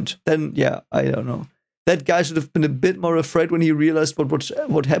that point. Then, yeah, I don't know. That guy should have been a bit more afraid when he realized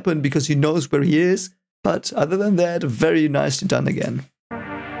what happened because he knows where he is. But other than that, very nicely done again.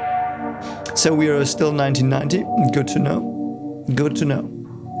 So we are still 1990. Good to know. Good to know.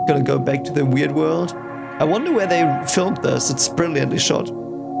 Gonna go back to the weird world. I wonder where they filmed this. It's brilliantly shot.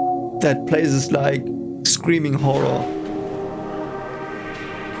 That place is like screaming horror.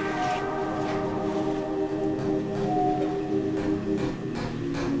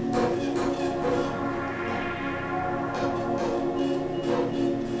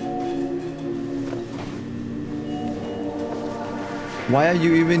 Why are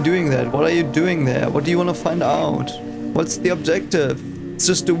you even doing that? What are you doing there? What do you want to find out? What's the objective? It's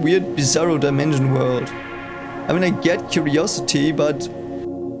just a weird, bizarro dimension world. I mean, I get curiosity, but...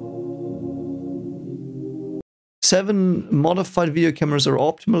 7 modified video cameras are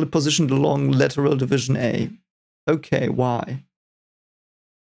optimally positioned along lateral division A. Okay, why?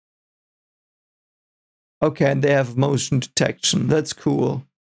 Okay, and they have motion detection. That's cool.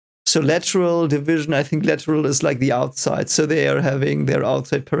 So lateral division, I think lateral is like the outside. So they are having their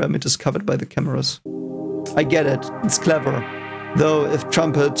outside parameters covered by the cameras. I get it. It's clever. Though if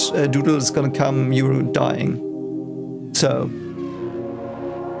Trumpet Doodle is gonna come, you're dying. So...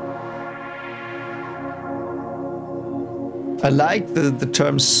 I like the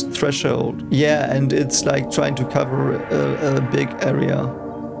terms threshold. Yeah, and it's like trying to cover a big area.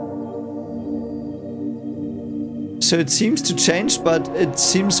 So it seems to change, but it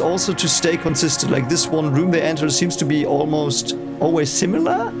seems also to stay consistent. Like this one room they enter seems to be almost always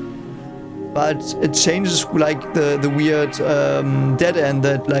similar, but it changes, like the weird dead end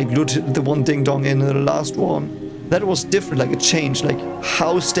that like lit the one ding dong in the last one. That was different, like it changed. Like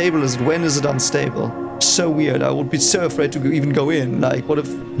how stable is it? When is it unstable? So weird. I would be so afraid to even go in. Like what if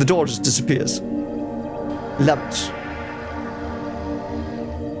the door just disappears? Love it.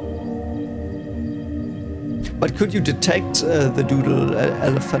 But could you detect the doodle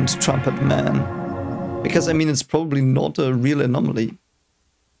elephant trumpet man? Because I mean, it's probably not a real anomaly.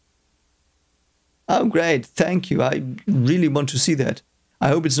 Oh great, thank you. I really want to see that. I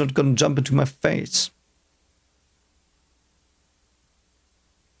hope it's not gonna jump into my face.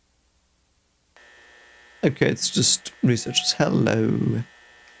 Okay, it's just researchers. Hello.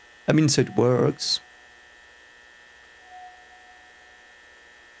 I mean, so it works.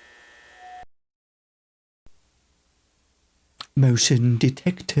 Motion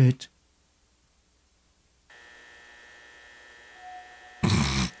detected.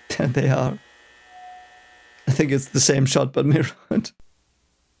 There they are. I think it's the same shot but mirrored. And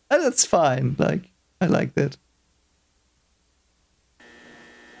that's fine. Like, I like that.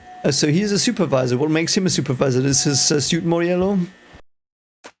 So he's a supervisor. What makes him a supervisor? Is his suit more yellow?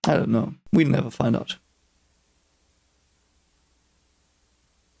 I don't know. We'll never find out.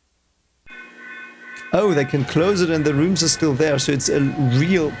 Oh, they can close it and the rooms are still there, so it's a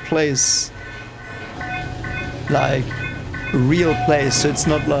real place. Like, real place, so it's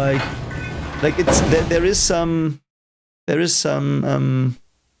not like it's, there is some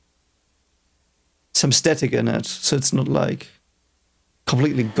static in it, so it's not like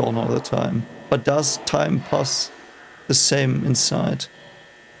completely gone all the time. But does time pass the same inside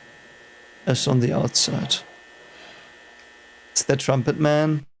as on the outside? It's that trumpet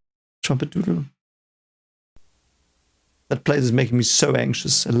man, trumpet doodle. That place is making me so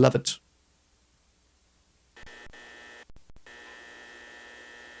anxious. I love it.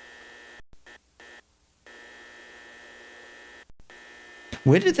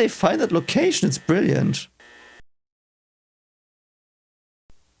 Where did they find that location? It's brilliant.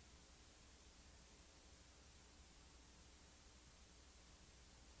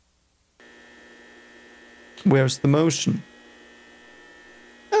 Where's the motion?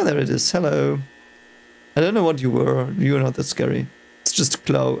 Oh, there it is. Hello. I don't know what you were. You're not that scary. It's just a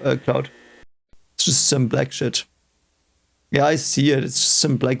cloud. It's just some black shit. Yeah, I see it. It's just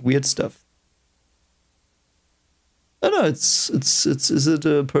some black weird stuff. Oh no, is it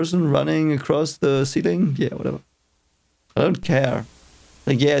a person running across the ceiling? Yeah, whatever. I don't care.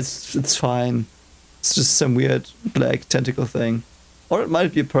 Like, yeah, it's fine. It's just some weird black tentacle thing. Or it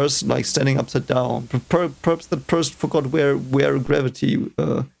might be a person like standing upside down. Perhaps that person forgot where gravity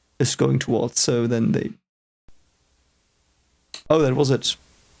is going towards, so then they... Oh, that was it.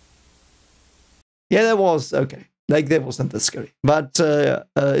 Yeah, that was okay. Like, that wasn't that scary, but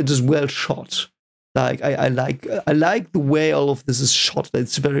it is well shot. Like, I like the way all of this is shot.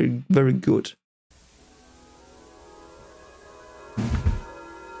 It's very, very good.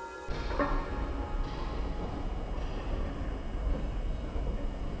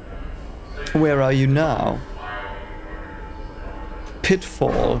 Where are you now?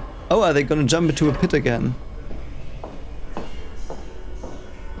 Pitfall. Oh, are they gonna jump into a pit again?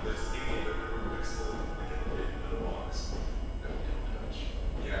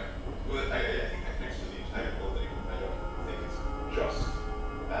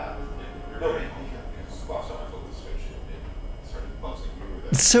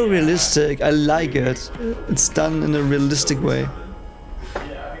 It's so realistic. I like it. It's done in a realistic way.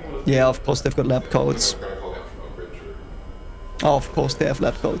 Yeah, of course they've got lab coats. Oh, of course they have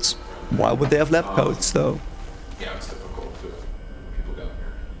lab coats. Why would they have lab coats, though? Yeah, it's difficult to people down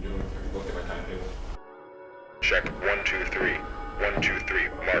here. You look at my timetable. Check 1, 2, 3. 1, 2, 3.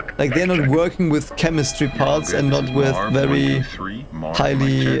 Like they're not working with chemistry parts and not with very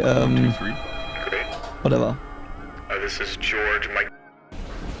highly whatever. This is George. Mike.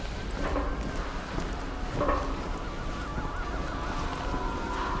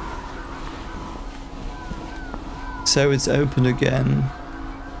 So it's open again.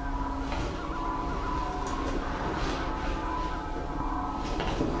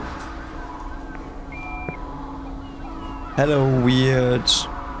 Hello, weird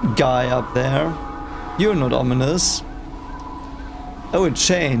guy up there. You're not ominous. Oh, it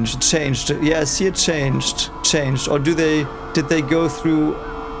changed. It changed. Yeah, I see it changed. Changed. Or did they go through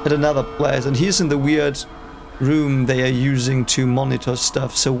at another place? And he's in the weird room they are using to monitor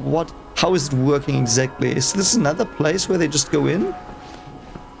stuff. So what? How is it working exactly? Is this another place where they just go in?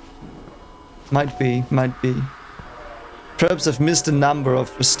 Might be. Might be. Perhaps I've missed a number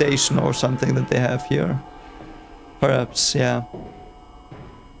of a station or something that they have here. Perhaps, yeah.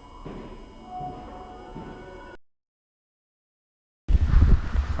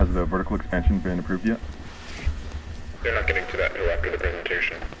 Has the vertical expansion been approved yet? They're not getting to that until after the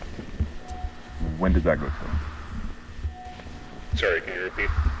presentation. When does that go through? Sorry, can you repeat?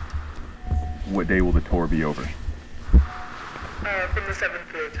 What day will the tour be over? From the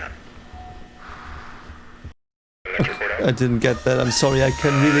 7th to the 10th. I didn't get that. I'm sorry. I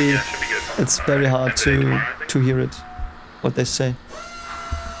can really... It's very hard to hear it. What they say.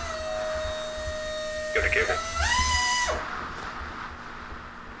 Get the cable.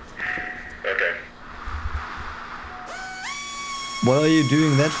 Okay. What are you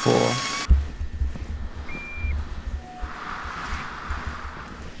doing that for?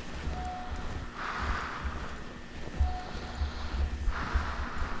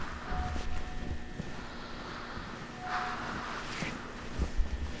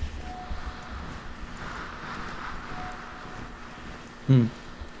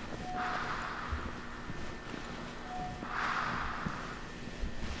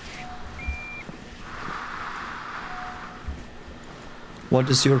 What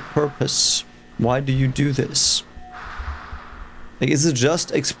is your purpose? Why do you do this? Like, is it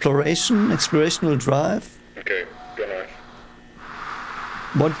just exploration? Explorational drive? Okay, go on.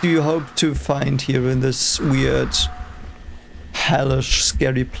 What do you hope to find here in this weird, hellish,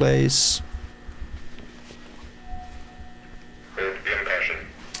 scary place?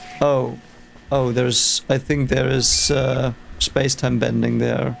 Oh, there's, I think there is space-time bending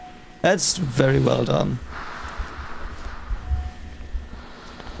there. That's very well done.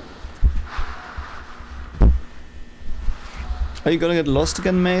 Are you gonna get lost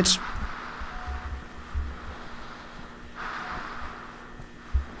again, mate?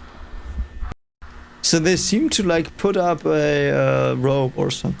 So they seem to like put up a rope or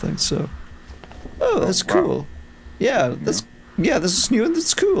something, so... Oh, that's cool. Yeah, that's... Yeah, this is new and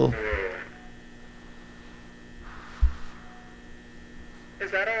that's cool. Is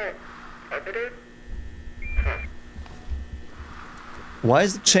that all carpeted? Huh. Why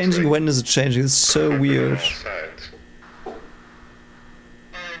is it changing? When is it changing? It's so weird.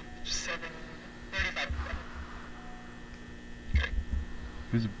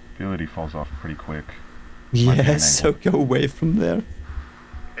 Visibility falls off pretty quick. Yeah, so go away from there.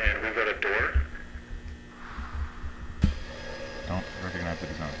 And we've got a door. Don't recognize the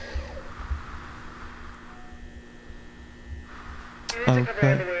design.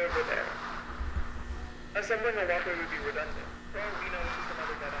 Okay. Assembling a walkway would be redundant.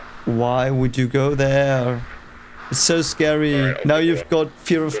 Why would you go there? It's so scary. Now you've got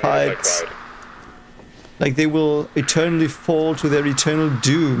fear of heights. Like they will eternally fall to their eternal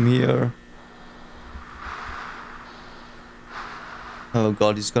doom here. Oh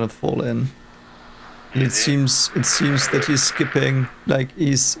god, he's gonna fall in. And it seems that he's skipping. Like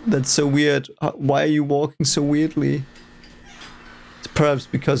that's so weird. Why are you walking so weirdly? It's perhaps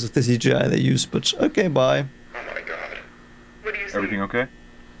because of the CGI they use, but okay, bye. Oh my god. What do you see? Everything okay?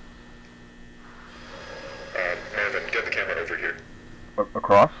 Marvin, get the camera over here.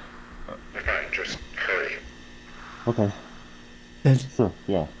 Across? Fine, just hurry. Okay. Sure,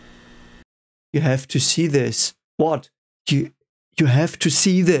 yeah. You have to see this. What? You have to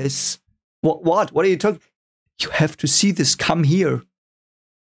see this. What? What are you talking? You have to see this. Come here.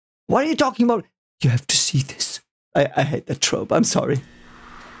 What are you talking about? You have to see this. I hate that trope. I'm sorry.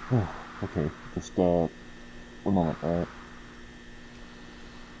 Oh, okay. Just, 1 moment, alright.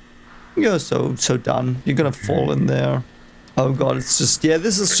 You're so done. You're gonna fall in there. Oh god, it's just... Yeah,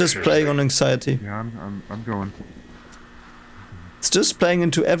 this is just playing on anxiety. Yeah, I'm going. It's just playing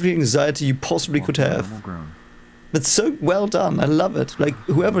into every anxiety you possibly could have. That's so well done. I love it. Like,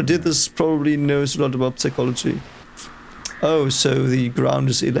 whoever did this probably knows a lot about psychology. Oh, so the ground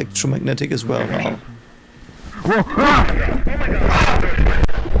is electromagnetic as well now.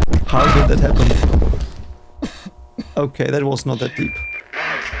 How did that happen? Okay, that was not that deep.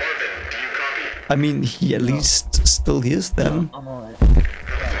 I mean, he at least still hears them. I'm alright.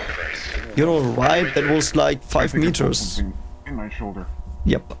 You're alright, that was like 5 meters. In my shoulder.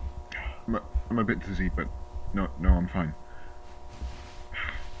 Yep. I'm a bit dizzy, but no, I'm fine.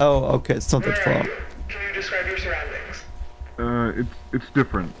 Oh, okay, it's not that far. Can you describe your surroundings? It's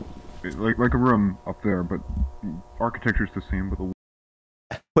different. Like a room up there, but the architecture's the same, but the...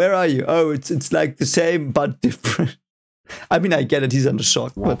 Where are you? Oh, it's like the same, but different. I mean, I get it, he's under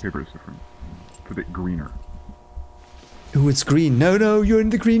shock, but... wallpaper is different. It's a bit greener. Oh, it's green. No, you're in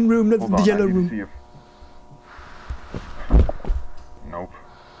the green room, not the yellow room. See if... Nope.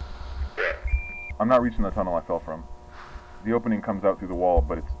 I'm not reaching the tunnel I fell from. The opening comes out through the wall,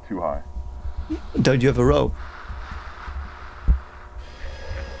 but it's too high. Don't you have a rope?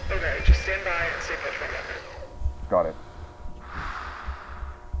 Okay, just stand by and stay put for a moment. Got it.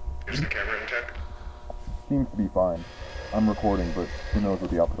 Is the camera intact? Seems to be fine. I'm recording, but who knows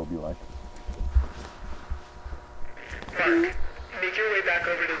what the output will be like. Mark, make your way back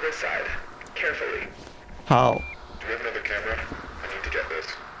over to this side. Carefully. How? Do we have another camera? I need to get this.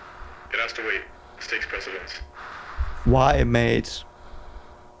 It has to wait. This takes precedence. Why, mate?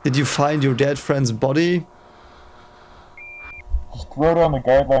 Did you find your dead friend's body? Just throw down the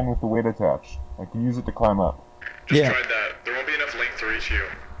guideline with the weight attached. I can use it to climb up. Just tried that. There won't be enough length to reach you.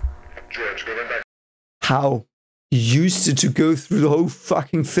 George, go run back. How? You used it to go through the whole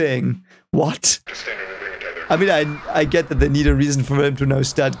fucking thing. What? Just stand over and bring it tether. I mean, I get that they need a reason for them to now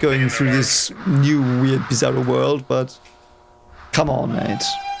start going through this new, weird, bizarre world, but... Come on, mate.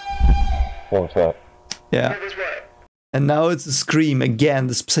 What was that? Yeah. What was what? And now it's a scream again,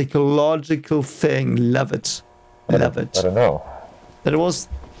 this psychological thing. Love it. Love it. I don't know. There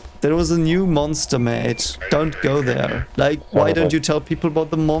was a new monster, mate. Don't go there. Like, why don't you tell people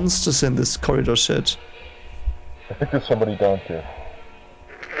about the monsters in this corridor shit? I think there's somebody down here.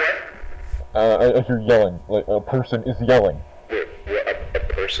 What? I hear yelling. Like, a person is yelling. Wait, a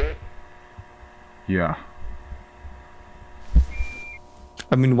person? Yeah.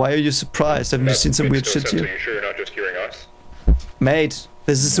 I mean, why are you surprised? Haven't you seen some weird shit here? Are you sure you're not just hearing us? Mate,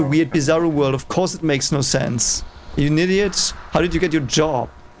 this is a weird, bizarre world. Of course it makes no sense. Are you an idiot? How did you get your job?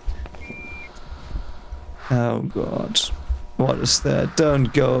 Oh god. What is that?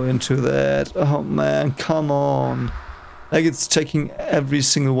 Don't go into that. Oh man, come on. Like, it's checking every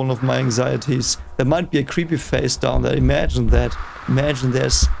single one of my anxieties. There might be a creepy face down there. Imagine that. Imagine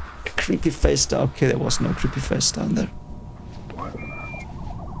there's a creepy face down. Okay, there was no creepy face down there.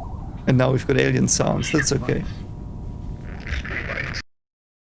 And now we've got alien sounds. That's okay.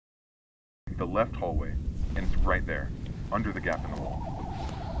 The left hallway, and it's right there, under the gap in the wall.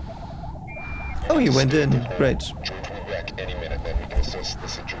 Oh, he went in. Great. George will be back any minute, then we can assess the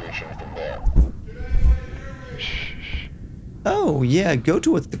situation from there. Oh, yeah, go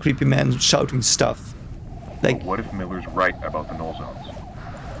towards the creepy man shouting stuff. Like, but what if Miller's right about the null zones?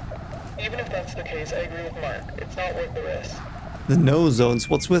 Even if that's the case, I agree with Mark. It's not worth the risk. the no zones,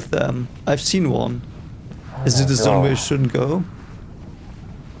 what's with them? I've seen one. Is it a zone where you shouldn't go?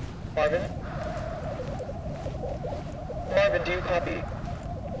 Marvin? Marvin, do you copy?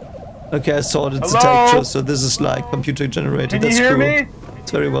 Okay, I saw it. It's a Hello? texture, so this is like computer generated. Can you That's hear cool. me?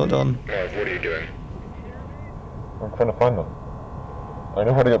 It's very well done. Marv, what are you doing? I'm trying to find them. I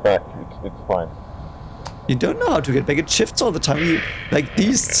know how to get back. It's fine. You don't know how to get back. It shifts all the time. You, like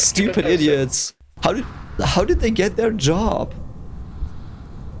these stupid idiots. How did they get their job?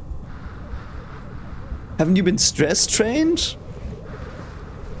 Haven't you been stress trained?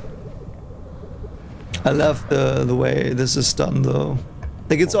 I love the way this is done though.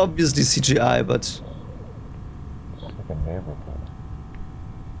 Like it's obviously CGI, but It's like a neighborhood.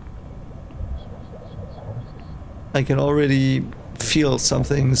 I can already feel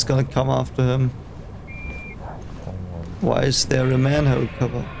something's gonna come after him. Why is there a manhole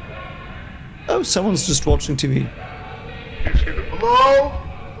cover? Oh, someone's just watching TV. Hello?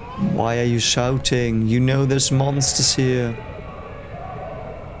 Why are you shouting? You know there's monsters here.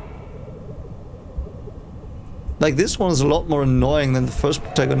 Like this one is a lot more annoying than the first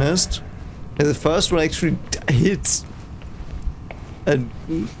protagonist. And the first one actually hits. And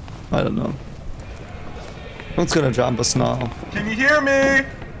I don't know. What's gonna jump us now? Can you hear me?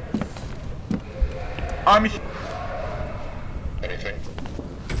 I'm anything.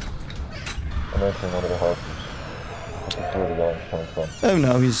 I'm entering one of the houses. This is where the yelling's coming from. Oh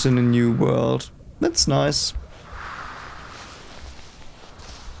no, he's in a new world. That's nice.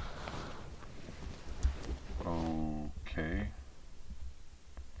 Okay.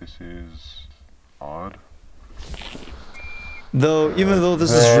 This is odd. Though, even though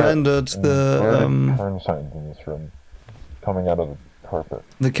this is rendered, the turn signs in this room coming out of the carpet.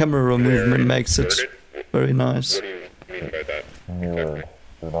 The camera movement makes it very nice. What do you mean by that? Mirrored.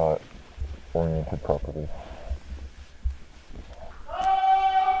 They're not oriented properly.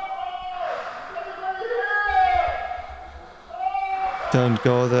 Don't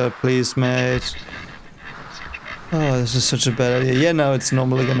go there, please, mate. Oh, this is such a bad idea. Yeah, now it's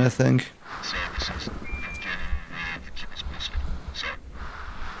normal again, I think.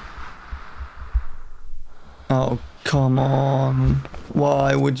 Oh, come on.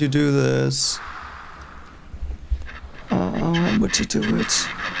 Why would you do this? Oh, why would you do it?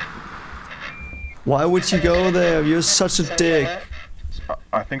 Why would you go there? You're such a dick.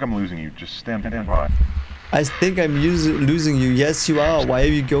 I think I'm losing you. Just stand by. I think I'm losing you. Yes, you are. Why are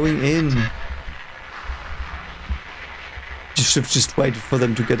you going in? You should have just waited for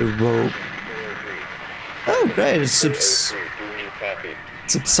them to get a rope. Oh, great. It's a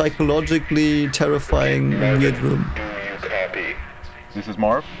psychologically terrifying weird room. Do you copy? This is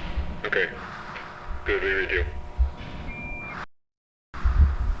Marv. Okay. Good, we read you. Oh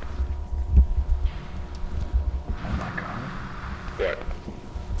my god. What?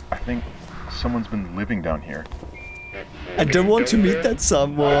 I think someone's been living down here. I don't want to meet that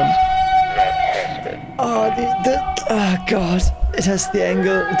someone. Oh, oh god. It has the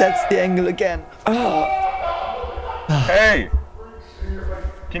angle. That's the angle again. Oh. Hey!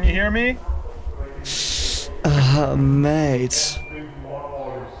 Can you hear me? Mate.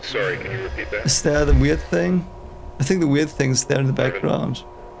 Sorry, can you repeat that? Is there the weird thing? I think the weird thing's there in the background.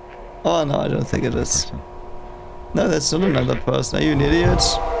 Oh no, I don't think it is. No, that's not another person. Are you an idiot?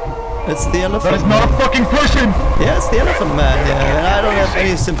 It's the elephant. That is not a fucking person! Yeah, it's the elephant man, yeah, and I don't have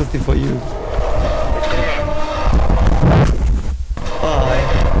any sympathy for you. Bye.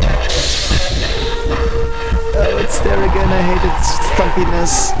 Oh, it's there again. I hate its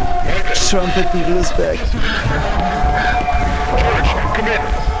thumpiness. Trumpet needle is back. George, come in.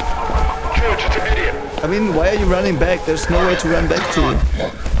 George, it's immediate. I mean, why are you running back? There's no way to run back to.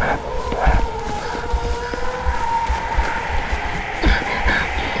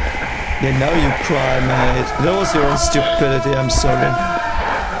 Yeah, now you cry, mate. That was your own stupidity, I'm sorry.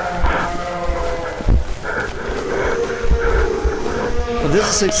 Well, this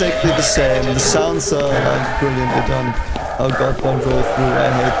is exactly the same. The sounds are like brilliantly done. Oh god, don't roll through, I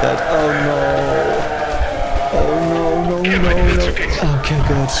hate that. Oh no. Oh no, no, no, no. Okay,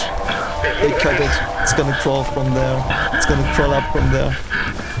 good. They cut it. It's gonna crawl from there. It's gonna crawl up from there.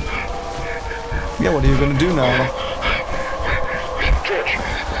 Yeah, what are you gonna do now?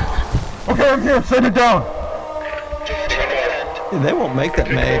 Okay, I'm here. Send it down. Yeah, they won't make that,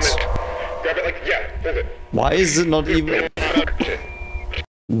 mate. Grab it like, yeah, hold it. Why is it not even...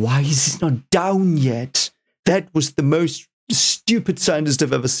 Why is it not down yet? That was the most stupid scientist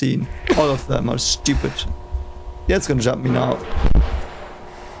I've ever seen. All of them are stupid. Yeah, it's gonna jump me now.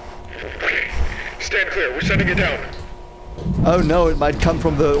 Stand clear, we're sending it down. Oh no, it might come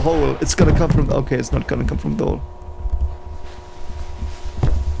from the hole. It's gonna come from... Okay, it's not gonna come from the hole.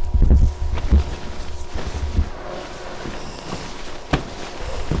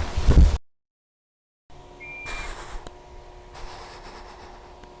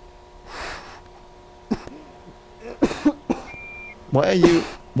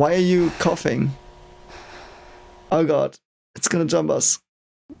 Why are you coughing? Oh god, it's gonna jump us.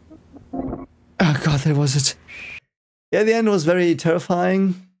 Oh god, that was it. Yeah, the end was very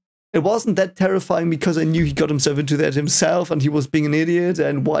terrifying. It wasn't that terrifying because I knew he got himself into that himself and he was being an idiot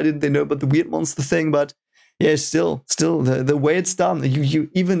and why didn't they know about the weird monster thing, but yeah, still, the way it's done, you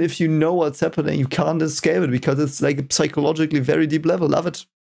even if you know what's happening, you can't escape it because it's like a psychologically very deep level. Love it.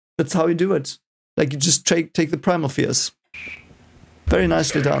 That's how you do it. Like you just take the primal fears. Very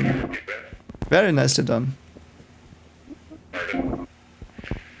nicely done. Very nicely done.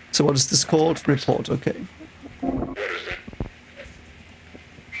 So what is this called? Report, okay.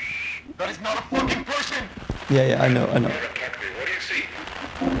 That is not a fucking person! Yeah, I know. What do you see?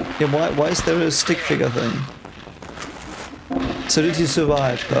 Yeah, why is there a stick figure thing? So did he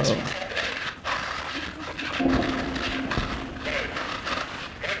survive though?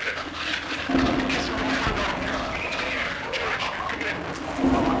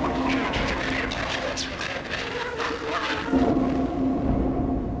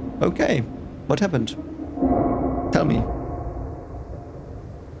 Okay, what happened? Tell me.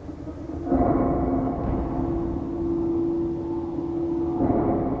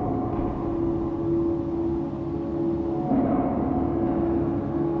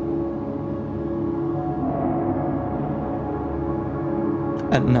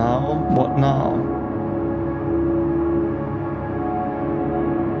 And now, what now?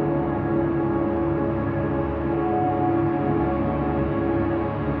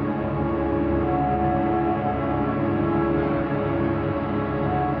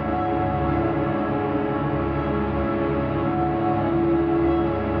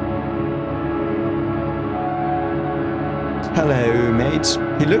 Hello, mate.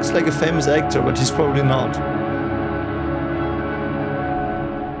 He looks like a famous actor, but he's probably not.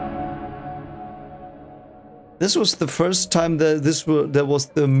 This was the first time that there was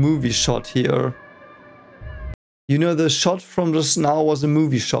the movie shot here. You know, the shot from just now was a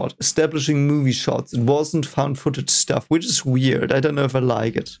movie shot, establishing movie shots. It wasn't found footage stuff, which is weird. I don't know if I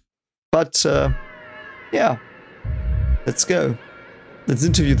like it. But, yeah. Let's go. Let's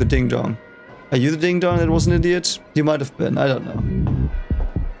interview the Ding Dong. Are you the Ding Dong that was an idiot? You might have been, I don't know.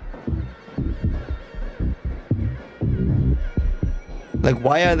 Like,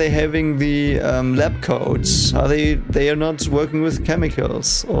 why are they having the lab coats? Are they are not working with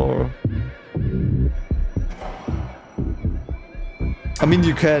chemicals, or... I mean,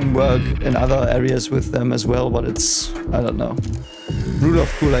 you can work in other areas with them as well, but it's... I don't know. Rule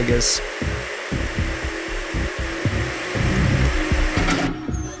of cool, I guess.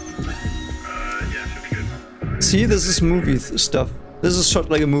 See, this is movie stuff. This is shot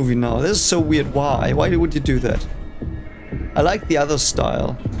like a movie now. This is so weird. Why? Why would you do that? I like the other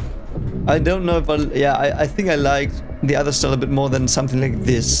style. I don't know if I think I liked the other style a bit more than something like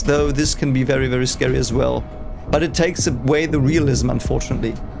this. Though this can be very, very scary as well. But it takes away the realism,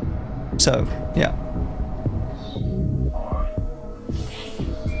 unfortunately. So, yeah.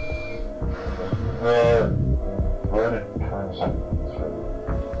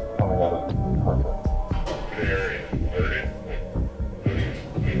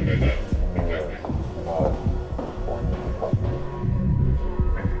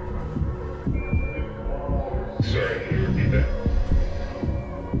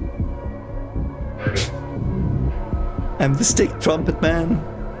 I'm the stick trumpet man.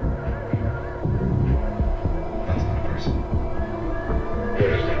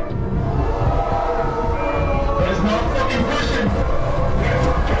 That's not fucking person!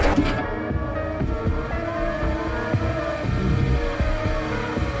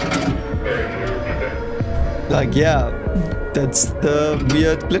 Like, yeah, that's the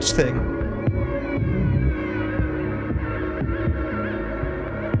weird glitch thing.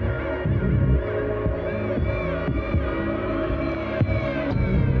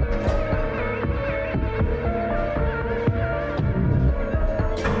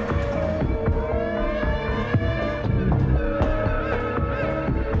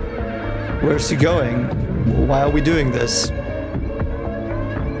 Where's he going? Why are we doing this?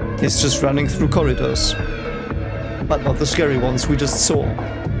 He's just running through corridors. But not the scary ones we just saw.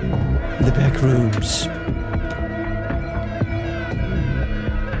 The back rooms.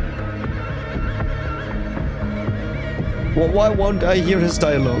 Well, why won't I hear his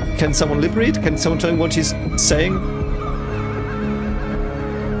dialogue? Can someone lip read? Can someone tell me what he's saying?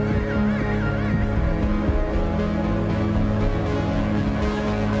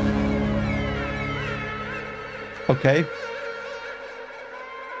 Okay.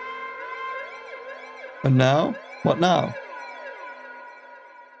 And now? What now?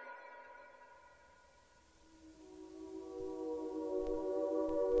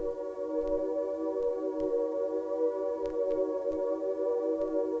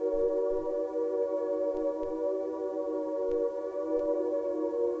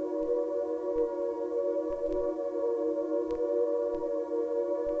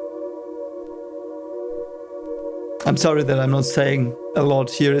 I'm sorry that I'm not saying a lot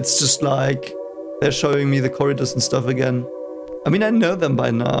here, it's just like they're showing me the corridors and stuff again. I mean, I know them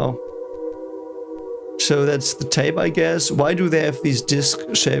by now. So that's the tape, I guess. Why do they have these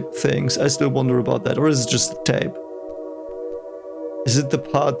disc-shaped things? I still wonder about that. Or is it just the tape? Is it the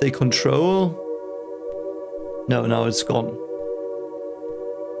part they control? No, now it's gone.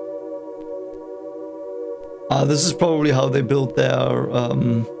 This is probably how they built their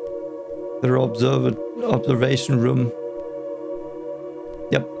observation room.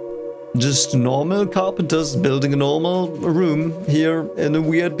 Yep. Just normal carpenters building a normal room here in a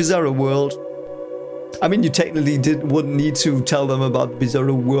weird bizarro world. I mean, you technically wouldn't need to tell them about the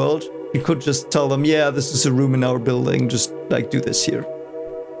bizarro world. You could just tell them, yeah, this is a room in our building, just like do this here.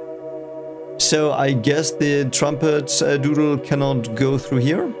 So I guess the trumpet doodle cannot go through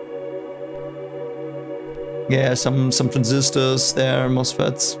here. Yeah, some transistors there,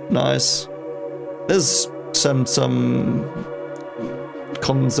 MOSFETs, nice. There's some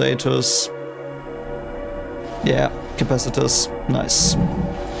condensators. Yeah. capacitors. Nice.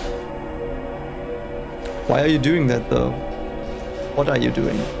 Why are you doing that though? What are you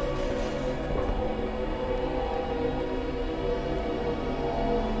doing?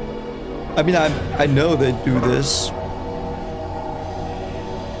 I mean, I know they do this.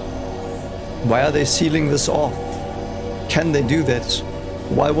 Why are they sealing this off? Can they do that?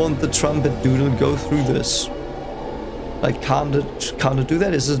 Why won't the trumpet doodle go through this? Like, can't it do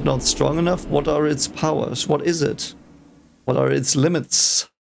that? Is it not strong enough? What are its powers? What is it? What are its limits?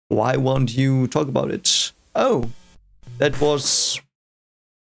 Why won't you talk about it? Oh, that was...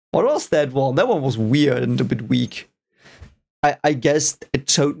 What was that one? That one was weird and a bit weak. I guess it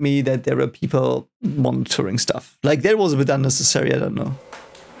showed me that there are people monitoring stuff. Like, that was a bit unnecessary, I don't know.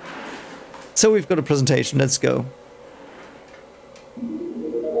 So we've got a presentation, let's go.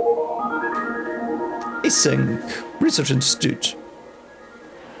 Async Research Institute.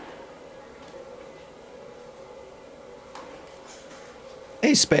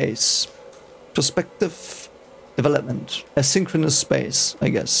 A-space. Perspective development. Asynchronous space, I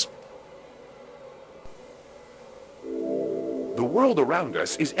guess. The world around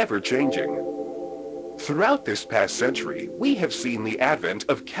us is ever-changing. Throughout this past century, we have seen the advent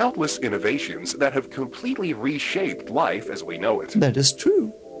of countless innovations that have completely reshaped life as we know it. That is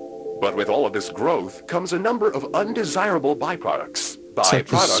true. But with all of this growth comes a number of undesirable byproducts.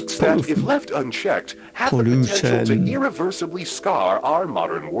 Byproducts that, if left unchecked, have the potential to irreversibly scar our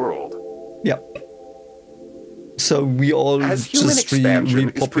modern world. Yep. So we all just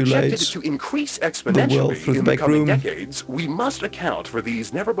repopulate to increase exponentially in the coming decades. We must account for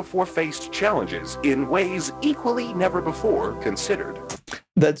these never-before-faced challenges in ways equally never-before considered.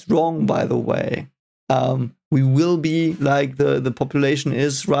 That's wrong, by the way. We will be like the population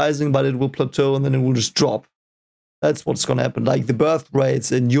is rising, but it will plateau and then it will just drop. That's what's gonna happen. Like the birth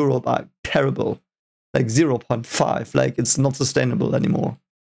rates in Europe are terrible, like 0.5. Like it's not sustainable anymore.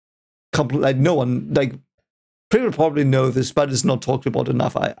 Like no one like. People probably know this, but it's not talked about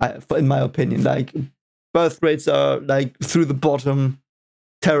enough. In my opinion, like birth rates are like through the bottom,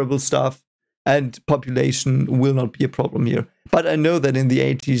 terrible stuff, and population will not be a problem here. But I know that in the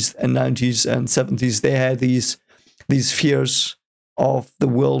 80s and 90s and 70s, they had these fears of the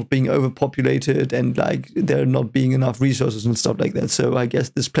world being overpopulated and like there not being enough resources and stuff like that. So I guess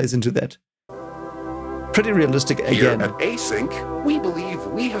this plays into that. Pretty realistic again. Here at Async, we believe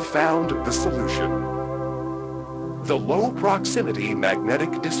we have found the solution. The Low Proximity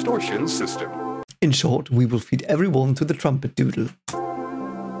Magnetic Distortion System. In short, we will feed everyone to the trumpet doodle.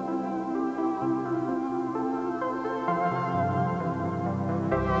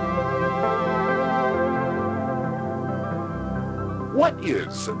 What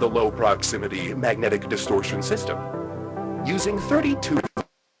is the Low Proximity Magnetic Distortion System? Using 32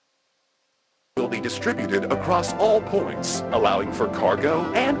 will be distributed across all points, allowing for cargo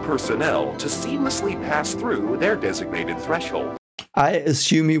and personnel to seamlessly pass through their designated threshold. I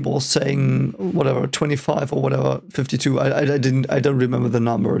assume he was saying whatever 25 or whatever 52. I don't remember the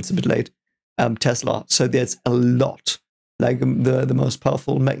number. It's a bit late. Tesla. So that's a lot. Like the most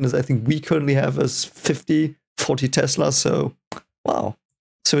powerful magnets I think we currently have is 40 Tesla. So wow.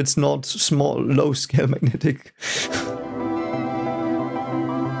 So it's not small, low scale magnetic.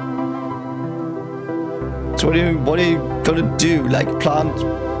 So what are you gonna do? Like plant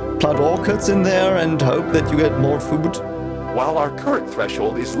orchids in there and hope that you get more food? While our current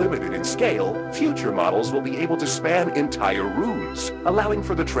threshold is limited in scale, future models will be able to span entire rooms, allowing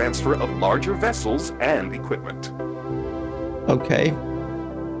for the transfer of larger vessels and equipment. Okay.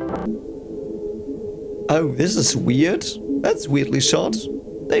 Oh, this is weird. That's weirdly shot.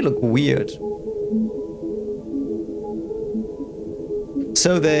 They look weird.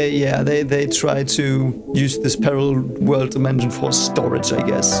 So they try to use this parallel world dimension for storage, I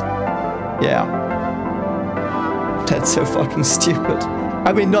guess. Yeah. That's so fucking stupid.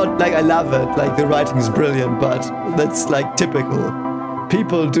 I mean, not like I love it, like the writing is brilliant, but that's like typical.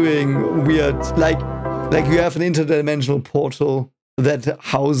 People doing weird, like you have an interdimensional portal that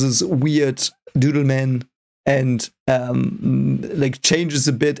houses weird doodlemen and like changes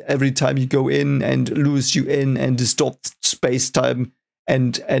a bit every time you go in and lures you in and distorts space-time.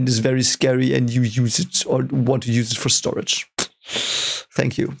 And is very scary, and you use it or want to use it for storage.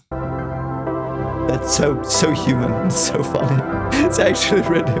 Thank you. That's so human. It's so funny. It's actually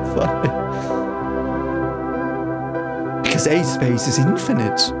really funny. Because A-space is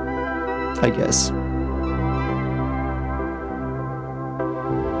infinite, I guess.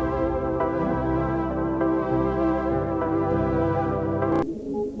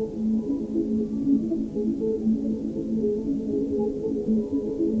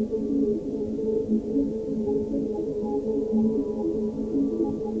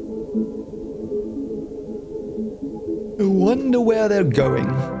 I wonder where they're going.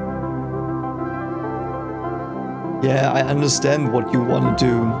 Yeah, I understand what you want to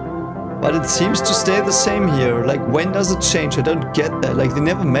do. But it seems to stay the same here. Like, when does it change? I don't get that. Like, they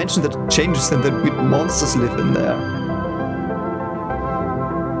never mentioned that it changes and that weird monsters live in there.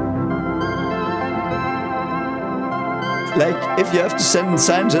 Like, if you have to send in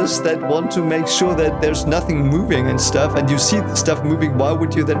scientists that want to make sure that there's nothing moving and stuff, and you see the stuff moving, why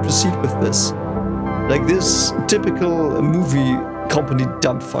would you then proceed with this? Like, this typical movie company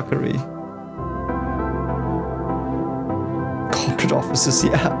dumb fuckery. Corporate offices,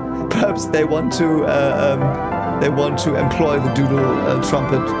 yeah. Perhaps they want to employ the doodle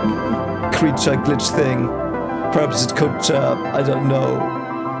trumpet creature glitch thing. Perhaps it could, I don't know,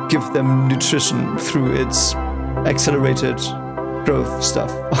 give them nutrition through its accelerated growth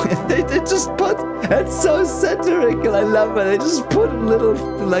stuff. they just put, it's so satirical, I love it. They just put a little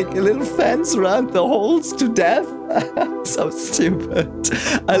fence around the holes to death. So stupid.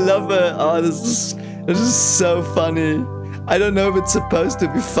 I love it. Oh, this is so funny. I don't know if it's supposed to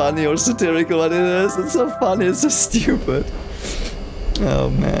be funny or satirical, but it is. It's so funny, it's so stupid.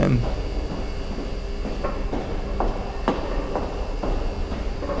 Oh man.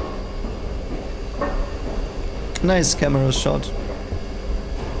 Nice camera shot.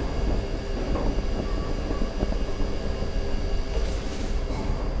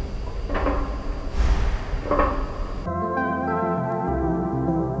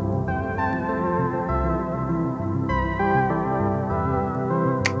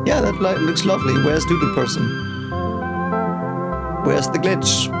 Yeah, that looks lovely. Where's Doodle Person? Where's the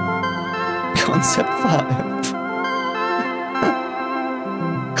glitch? Concept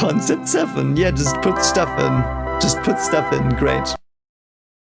 5. Concept 7. Yeah, just put stuff in. Just put stuff in. Great.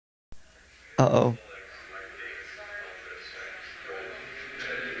 Uh-oh.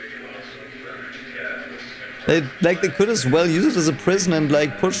 They could as well use it as a prison and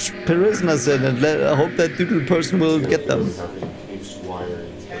like push prisoners in and I hope that Doodle Person will get them.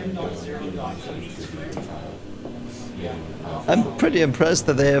 I'm pretty impressed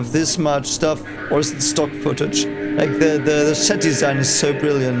that they have this much stuff, or is it stock footage? Like the set design is so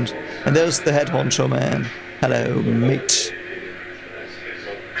brilliant. And there's the head honcho man. Hello, mate.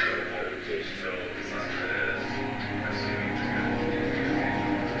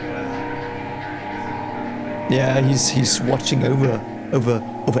 Yeah, he's watching over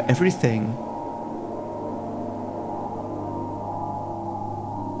everything.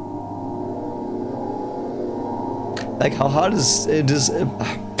 Like, how hard is it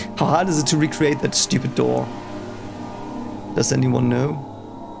to recreate that stupid door? Does anyone know?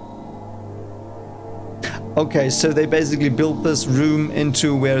 Okay, so they basically built this room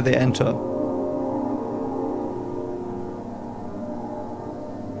into where they enter.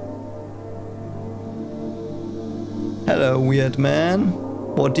 Hello, weird man.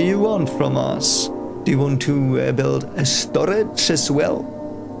 What do you want from us? Do you want to build a storage as well?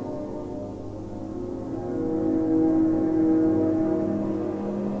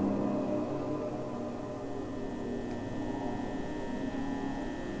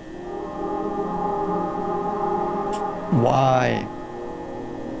 Why?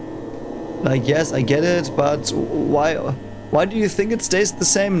 Like, yes, I get it, but why do you think it stays the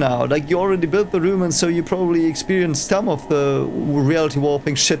same now? Like, you already built the room and so you probably experienced some of the reality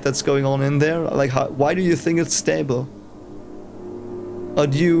warping shit that's going on in there. Like, why do you think it's stable? Or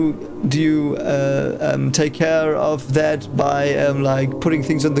do you take care of that by like putting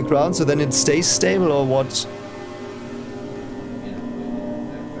things on the ground so then it stays stable, or what?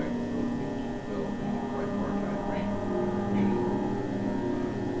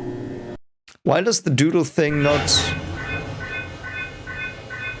 Why does the doodle thing not...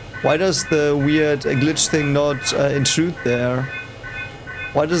 Why does the weird glitch thing not intrude there?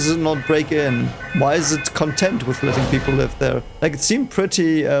 Why does it not break in? Why is it content with letting people live there? Like, it seemed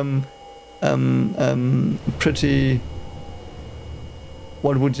pretty, pretty...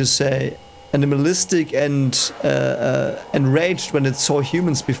 What would you say? Animalistic and enraged when it saw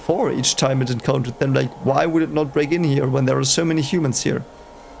humans before each time it encountered them. Like, why would it not break in here when there are so many humans here?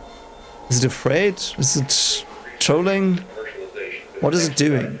 Is it afraid? Is it trolling? What is it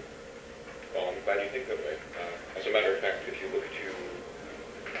doing? Well, I'm glad you think that way. As a matter of fact, if you look to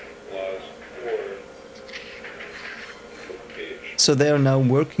laws 4 page... So they are now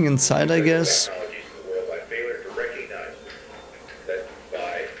working inside, I guess?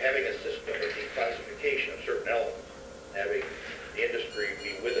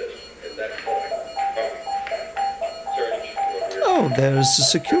 Oh, there's a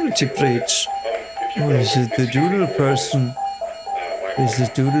security breach. Or is it the doodle person? Is the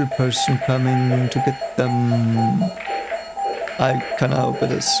doodle person coming to get them? I kind of hope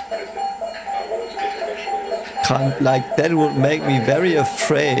it is. Can't, like, that would make me very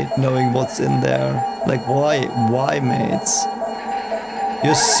afraid knowing what's in there. Like, why, mates?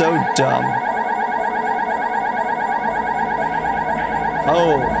 You're so dumb.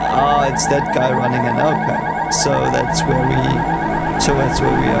 Oh, it's that guy running in. Okay, so that's where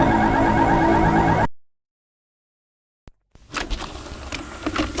we are.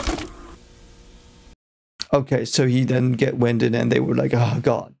 Okay, so he then went in and they were like, oh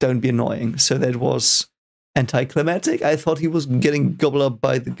god, don't be annoying. So that was anticlimactic. I thought he was getting gobbled up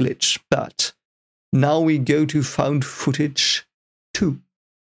by the glitch, but now we go to found footage 2.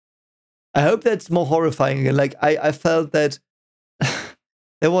 I hope that's more horrifying again. Like, I felt that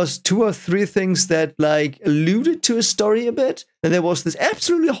there was 2 or 3 things that like alluded to a story a bit. And there was this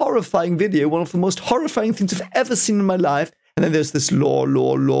absolutely horrifying video, one of the most horrifying things I've ever seen in my life. And then there's this lore.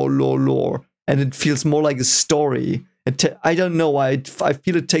 And it feels more like a story. I don't know why. I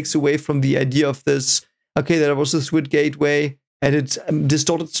feel it takes away from the idea of this. Okay, there was this weird gateway, and it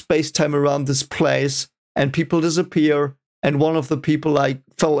distorted space-time around this place, and people disappear, and one of the people like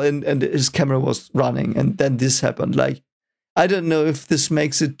fell in, and his camera was running, and then this happened. Like, I don't know if this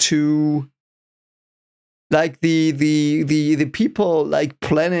makes it too. Like the people like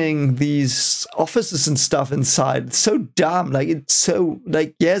planning these offices and stuff inside. It's so dumb. Like, it's so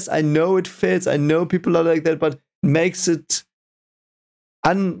like, yes, I know it fits. I know people are like that, but it makes it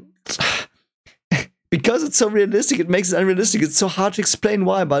because it's so realistic, it makes it unrealistic. It's so hard to explain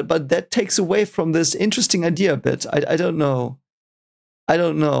why, but that takes away from this interesting idea a bit. I don't know.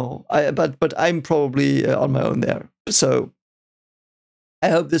 But I'm probably on my own there. So I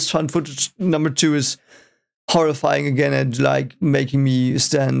hope this found footage number 2 is horrifying again and like making me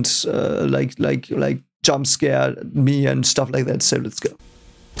stand like jump scare me and stuff like that. So let's go.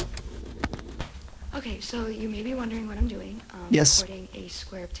 Okay, so you may be wondering what I'm doing. Yes. Recording a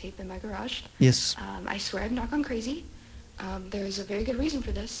square of tape in my garage. Yes. I swear I've not gone crazy. There's a very good reason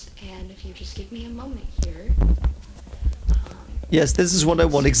for this, and if you just give me a moment here. Yes, this is what I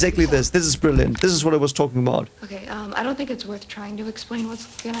want. Exactly this. This is brilliant. This is what I was talking about. Okay, I don't think it's worth trying to explain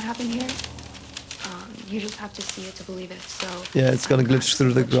what's gonna happen here. You just have to see it to believe it. So yeah, it's gonna glitch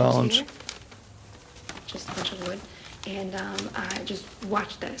through the ground. Here. Just a bunch of wood, and just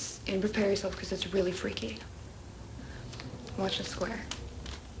watch this and prepare yourself because it's really freaky. Watch the square.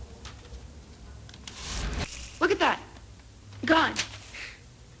 Look at that. Gone.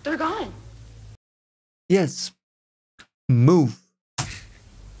 They're gone. Yes. Move.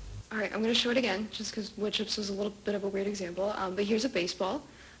 All right, I'm gonna show it again, just because wood chips was a little bit of a weird example. But here's a baseball.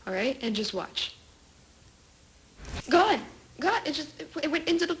 All right, and just watch. Gone. It went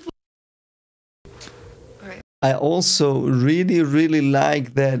into the floor. All right. I also really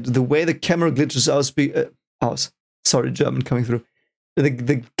like that the way the camera glitches out. Sorry, German coming through.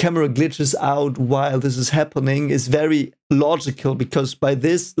 The camera glitches out while this is happening is very logical, because by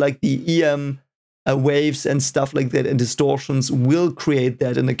this, like the EM waves and stuff like that and distortions will create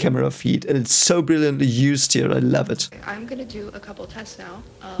that in the camera feed, and it's so brilliantly used here. I love it. I'm gonna do a couple tests now.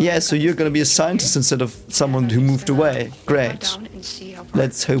 Yeah, so you're gonna be a scientist instead of someone who moved away. Great.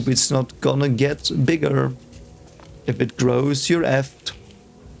 Let's hope it's not gonna get bigger. If it grows, you're effed.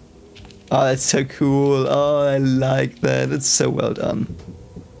 Oh, that's so cool. Oh, I like that. It's so well done.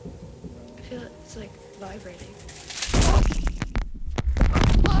 I feel it's like vibrating.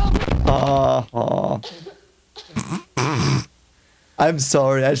 I'm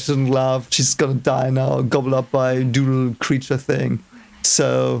sorry, I shouldn't laugh. She's gonna die now, gobbled up by a doodle creature thing.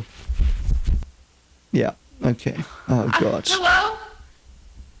 So, yeah, okay. Oh god. Hello?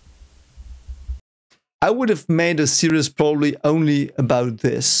 I would have made a series probably only about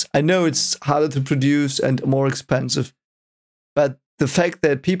this. I know it's harder to produce and more expensive, but the fact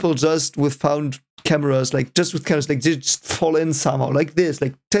that people just with found cameras, like they just fall in somehow, like this,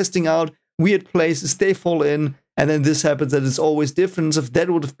 like testing out weird places, they fall in, and then this happens, and it's always different. If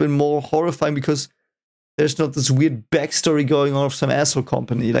that would have been more horrifying, because there's not this weird backstory going on of some asshole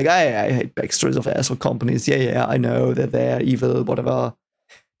company. Like, I hate backstories of asshole companies. Yeah, I know that they're evil, whatever,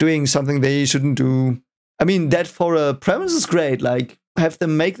 doing something they shouldn't do. I mean, that for a premise is great, like, have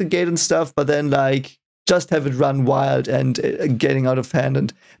them make the gate and stuff, but then, like, just have it run wild and getting out of hand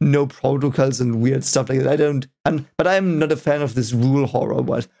and no protocols and weird stuff like that. But I'm not a fan of this rule horror.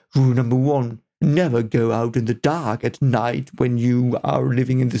 But rule number 1, never go out in the dark at night when you are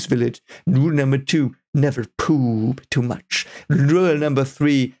living in this village. Rule number 2, never poop too much. Rule number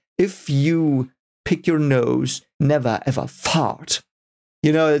 3, if you pick your nose, never ever fart.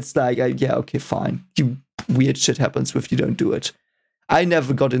 You know, it's like, yeah, okay, fine. Weird shit happens if you don't do it. I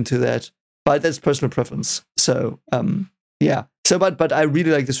never got into that, but that's personal preference. So, Yeah. So, but I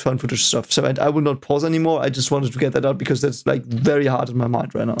really like this found footage stuff. So, and I will not pause anymore. I just wanted to get that out because that's like very hard in my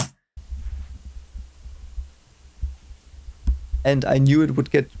mind right now. And I knew it would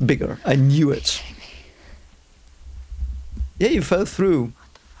get bigger. I knew it. Yeah, you fell through.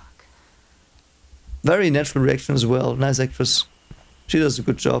 What the fuck? Very natural reaction as well. Nice actress. She does a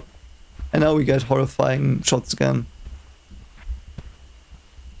good job. And now we get horrifying shots again.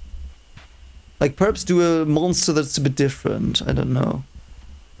 Like, perhaps do a monster that's a bit different. I don't know.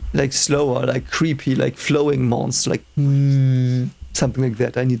 Like slower, like creepy, like flowing monster. Like, something like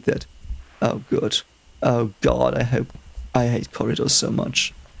that. I need that. Oh, good. Oh, God, I hate corridors so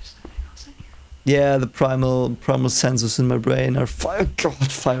much. Yeah, the primal sensors in my brain are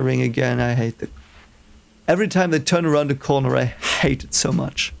firing again. I hate it. Every time they turn around the corner, I hate it so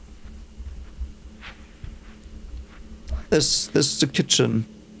much. This is the kitchen.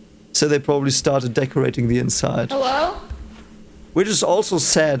 So they probably started decorating the inside. Hello? Which is also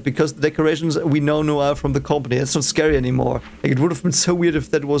sad, because the decorations we know are from the company. It's not scary anymore. Like, it would have been so weird if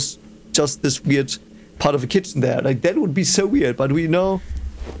that was just this weird part of a kitchen there. Like, that would be so weird, but we know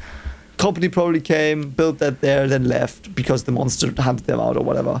company probably came, built that there, then left because the monster hunted them out or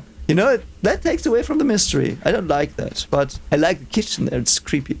whatever. You know, that takes away from the mystery. I don't like that, but I like the kitchen there. It's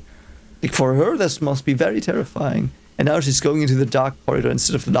creepy. Like, for her, this must be very terrifying. And now she's going into the dark corridor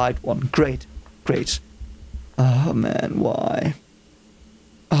instead of the light one. Great. Great. Oh, man, why?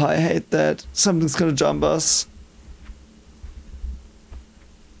 Oh, I hate that. Something's gonna jump us.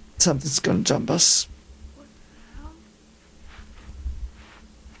 Something's gonna jump us.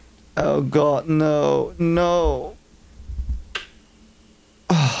 Oh, God, no. No.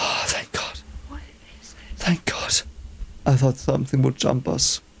 Oh, thank God. What is it? Thank God. I thought something would jump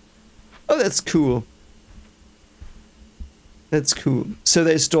us. Oh, that's cool. That's cool. So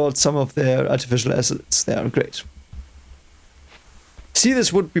they stored some of their artificial assets there. Great. See,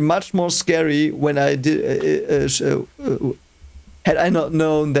 this would be much more scary when I did. Had I not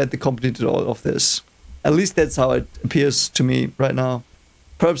known that the company did all of this. At least that's how it appears to me right now.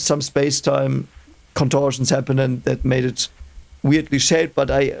 Perhaps some space-time contortions happened and that made it weirdly shaped, but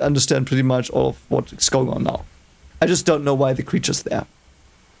I understand pretty much all of what is going on now. I just don't know why the creature's there.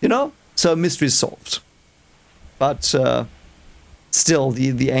 You know? So mystery is solved. But still,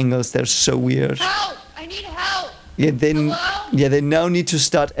 the angles, they're so weird. Help! I need help! Yeah, they now need to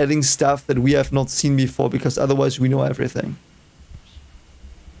start adding stuff that we have not seen before, because otherwise we know everything.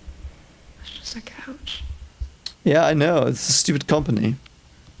 It's just a couch. Yeah, I know. It's a stupid company.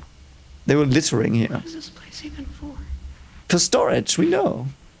 They were littering here. What is this place even for? For storage, we know.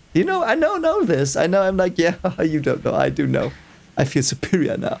 You know, I know this. I know, I'm like, yeah, you don't know. I do know. I feel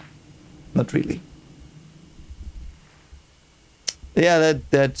superior now. Not really. Yeah,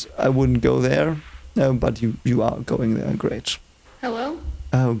 that I wouldn't go there. No, but you are going there. Great. Hello?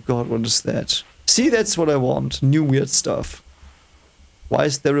 Oh, God, what is that? See, that's what I want. New weird stuff. Why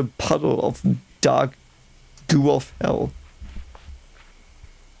is there a puddle of dark goo of hell?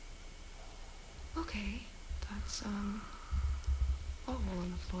 Okay, that's, a hole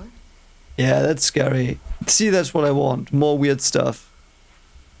on the floor. Yeah, that's scary. See, that's what I want. More weird stuff.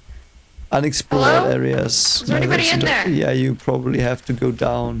 Unexplored areas. Is there anybody in there? Yeah, you probably have to go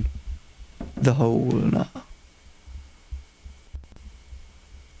down the hole now.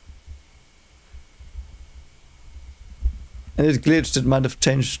 And it glitched. It might have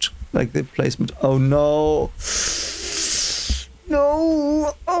changed, like, the placement. Oh, no.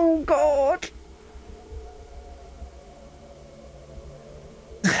 No. Oh, God.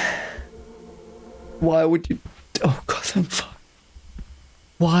 Why would you... Oh, God, thank fuck.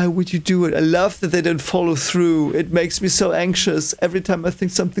 Why would you do it? I love that they don't follow through. It makes me so anxious. Every time I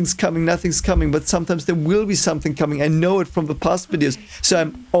think something's coming, nothing's coming. But sometimes there will be something coming. I know it from the past videos. So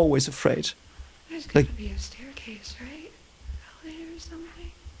I'm always afraid. There's gotta be a staircase, right? Elevator or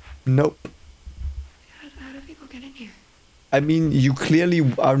something? Nope. How do people get in here? I mean, you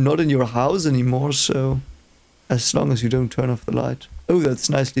clearly are not in your house anymore, so... As long as you don't turn off the light. Oh, that's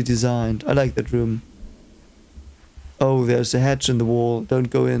nicely designed. I like that room. Oh, there's a hatch in the wall. Don't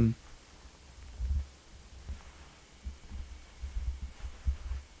go in.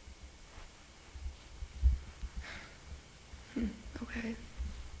 Okay.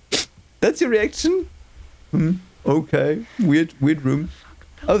 That's your reaction? Okay. Weird room.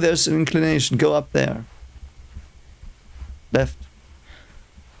 Oh, there's an inclination. Go up there. Left.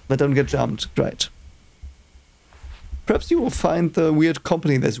 But don't get jumped. Right. Perhaps you will find the weird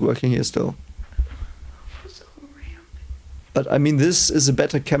company that's working here still. But I mean, this is a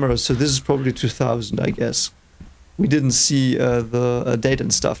better camera, so this is probably 2000, I guess. We didn't see the date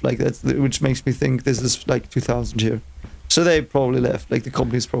and stuff like that, which makes me think this is like 2000 here. So they probably left, like the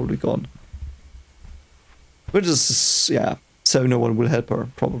company's probably gone. Which is, yeah, so no one will help her,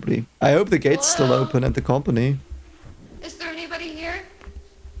 probably. I hope the gate's still open at the company. Is there anybody here?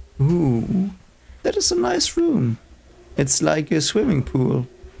 Ooh, that is a nice room. It's like a swimming pool.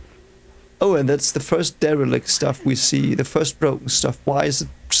 Oh, and that's the first derelict stuff we see, the first broken stuff. Why is it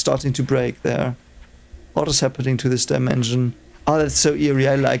starting to break there? What is happening to this dimension? Oh, that's so eerie.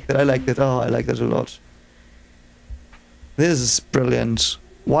 I like that. I like that. Oh, I like that a lot. This is brilliant.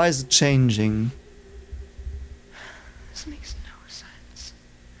 Why is it changing? This makes no sense.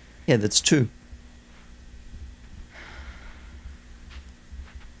 Yeah, that's true.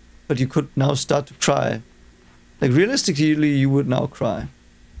 But you could now start to cry. Like, realistically, you would now cry.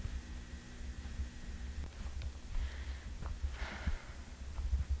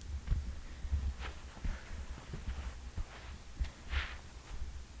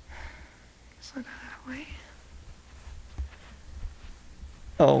 Let's go that way.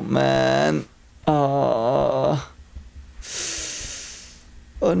 Oh, man.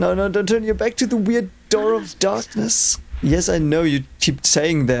 Oh, no, no, don't turn your back to the weird door of darkness. Yes, I know you keep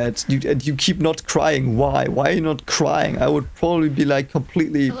saying that. And you keep not crying. Why? Why are you not crying? I would probably be like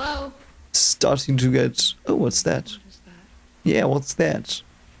completely starting to get... Oh, what's that? What is that? Yeah, what's that?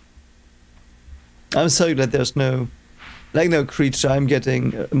 I'm so glad there's no... Like no creature. I'm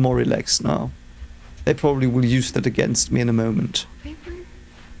getting more relaxed now. They probably will use that against me in a moment. Paper?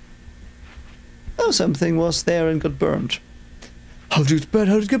 Oh, something was there and got burned. How did it burn?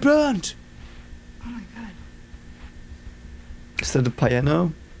 How did it get burned? Oh my god. Is that a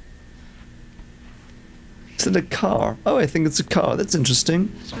piano? Is that a car? Oh, I think it's a car. That's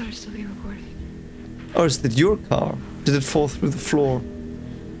interesting. This better still be recording. Or is that your car? Did it fall through the floor?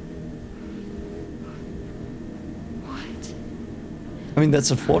 What? I mean, that's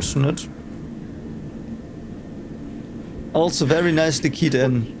unfortunate. Also very nicely keyed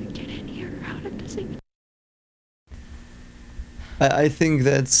in. Even get in here. How did this even... I think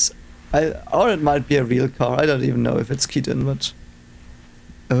that's... or it might be a real car. I don't even know if it's keyed in, but...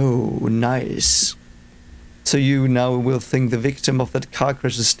 Oh, nice. So you now will think the victim of that car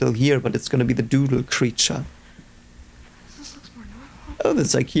crash is still here, but it's gonna be the doodle creature. This looks more normal. Oh,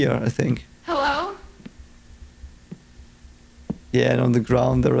 that's like here, I think. Hello? Yeah, and on the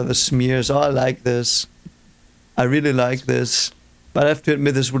ground there are the smears. Oh, I like this. I really like this. But I have to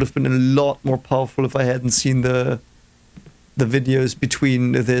admit, this would have been a lot more powerful if I hadn't seen the videos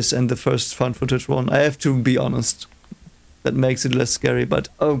between this and the first found footage one. I have to be honest. That makes it less scary, but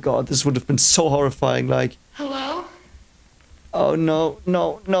oh god, this would have been so horrifying, like... Hello? Oh no,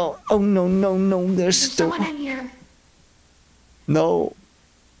 no, no, oh no, no, no, there's still... someone in here. No.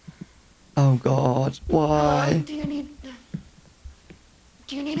 Oh god, why? Hello?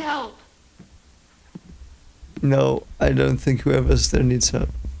 Do you need help? No, I don't think whoever's there needs help.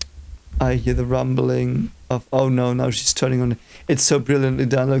 I hear the rumbling of... Oh no, now she's turning on... It's so brilliantly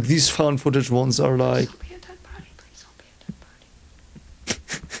done. Like, these found footage ones are like... Please don't be a dead body. Please don't be a dead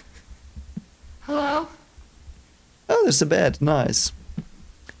body. Hello? Oh, there's a bed. Nice.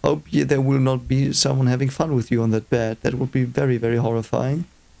 Hope there will not be someone having fun with you on that bed. That would be very, very horrifying.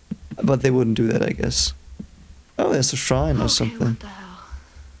 But they wouldn't do that, I guess. Oh, there's a shrine or something. What the hell?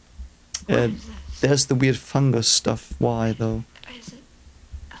 Yeah, What is this? there's the weird fungus stuff. Why, though? Is it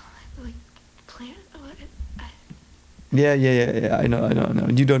like plant? Yeah. I know.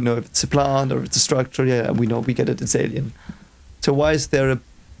 You don't know if it's a plant or if it's a structure. Yeah, we know. We get it. It's alien. So why is there a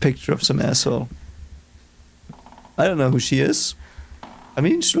picture of some asshole? I don't know who she is. I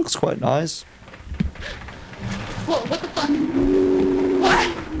mean, she looks quite nice. Whoa, what the fuck? What?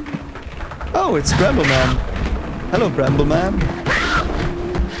 Oh, it's Bramble Man. Hello, Bramble Man.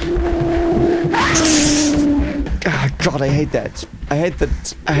 Ah, God, I hate that. I hate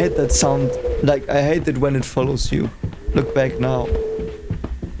that sound. Like, I hate it when it follows you. Look back now.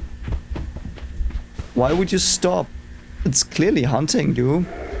 Why would you stop? It's clearly hunting you.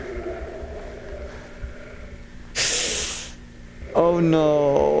 Oh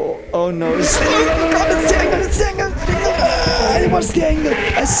no. Oh no. It's the angle. It was the angle.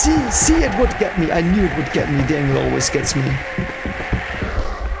 I see it would get me. I knew it would get me. The angle always gets me.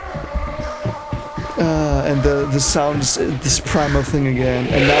 And the sound is this primal thing again.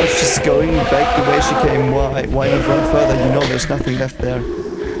 And now she's going back the way she came. Why? Why not run further? You know there's nothing left there.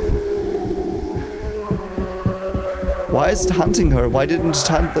 Why is it hunting her? Why didn't it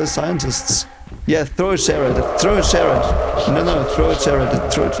hunt the scientists? Yeah, throw a chair at it. Throw a chair at it. No, throw a chair at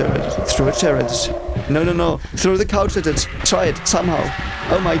it. Throw a chair at it. Throw a chair at it. No. Throw the couch at it. Try it, somehow.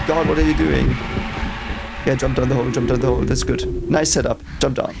 Oh my god, what are you doing? Yeah, jump down the hole. That's good. Nice setup.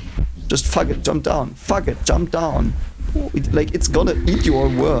 Jump down. Just fuck it, jump down. Fuck it, jump down. like it's gonna eat you or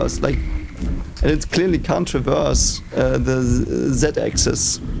worse. Like, and it clearly can't traverse the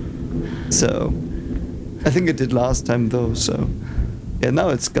Z-axis. So I think it did last time though. So yeah, now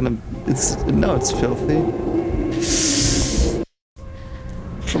it's filthy.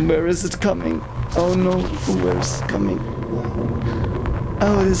 From where is it coming? Oh no, from where is it coming?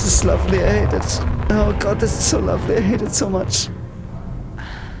 Oh, this is lovely, I hate it. Oh god, this is so lovely, I hate it so much.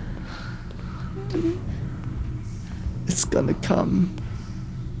 It's gonna come.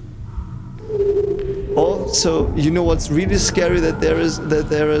 Also, you know what's really scary? That there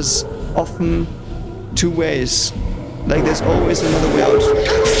is often two ways. Like there's always another way out.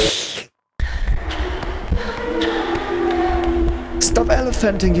 Stop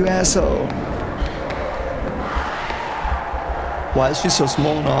elephanting, you asshole! Why is she so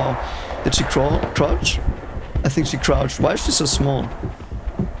small now? Did she crouch? I think she crouched. Why is she so small?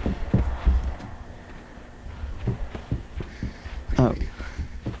 Oh.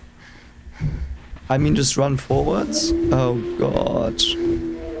 I mean, just run forwards? Oh god.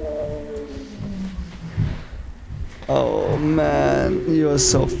 Oh man, you are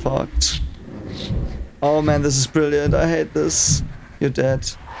so fucked. Oh man, this is brilliant. I hate this. You're dead.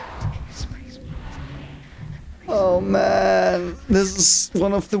 Oh man, this is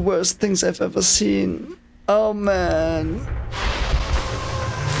one of the worst things I've ever seen. Oh man.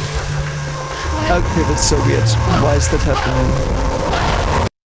 Okay, that's so weird. Why is that happening?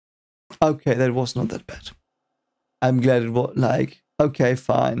 Okay, that was not that bad. I'm glad it was like, okay,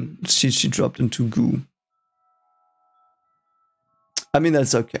 fine. She dropped into goo. I mean,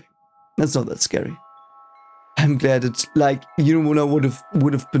 that's okay. That's not that scary. I'm glad it's like, you know, would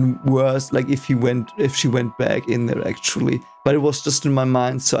have been worse like if she went back in there actually. But it was just in my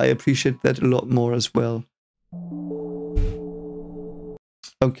mind, so I appreciate that a lot more as well.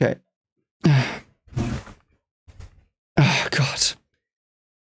 Okay. Oh god.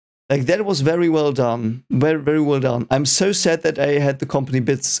 Like that was very well done. Very well done. I'm so sad that I had the company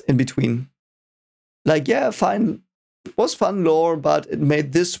bits in between. Like, yeah, fine. It was fun lore, but it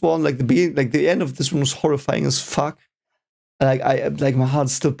made this one like the end of this one was horrifying as fuck. Like my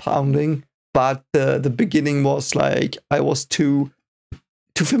heart's still pounding, but the beginning was like I was too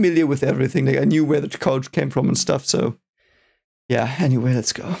familiar with everything. Like I knew where the couch came from and stuff. So yeah. Anyway,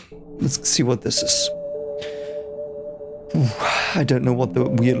 let's go. Let's see what this is. Ooh, I don't know what the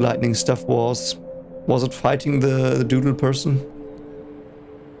weird lightning stuff was. Was it fighting the doodle person?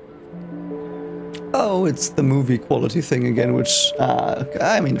 Oh, it's the movie quality thing again, which,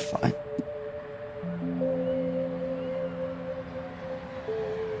 I mean, fine.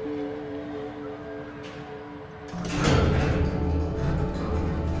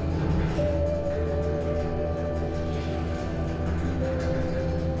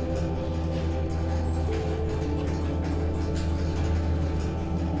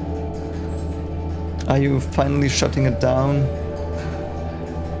 Are you finally shutting it down?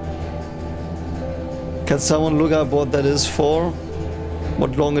 Can someone look up what that is for?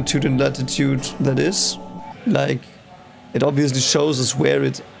 What longitude and latitude that is? Like, it obviously shows us where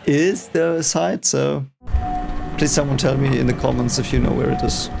it is, the site, so please someone tell me in the comments if you know where it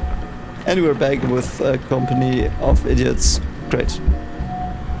is. And we're back with a company of idiots. Great.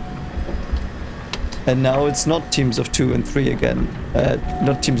 And now it's not teams of 2 and 3 again.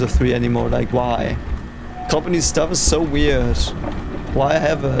 Not teams of 3 anymore, like why? Company stuff is so weird. Why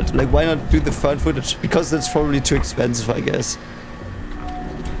have it? Like, why not do the found footage? Because that's probably too expensive, I guess.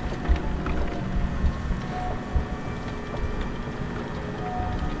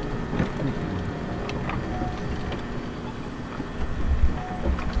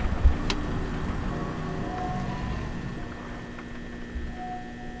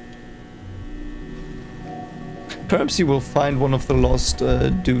 Perhaps you will find one of the lost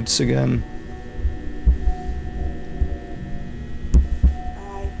dudes again.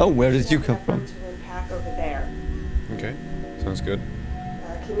 Oh, where did you come from? Over there. Okay, sounds good.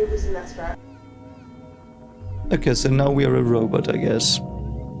 Can you loosen that strap? Okay, so now we are a robot, I guess.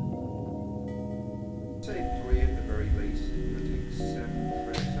 Say 3 at the very least. I think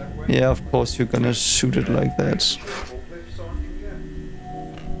 7 trips that way. Yeah, of course you're gonna shoot it like that.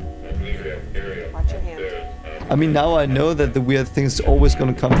 Watch your hand. I mean, now I know that the weird thing's always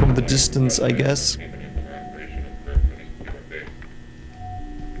gonna come from the distance, I guess.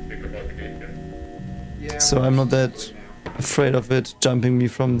 So I'm not that afraid of it jumping me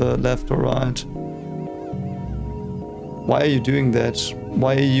from the left or right. Why are you doing that?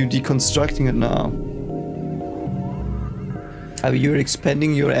 Why are you deconstructing it now? Are you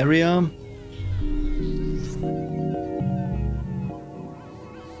expanding your area?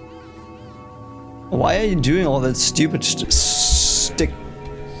 Why are you doing all that stupid stick?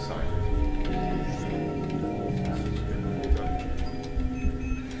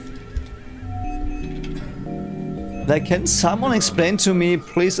 Like, can someone explain to me,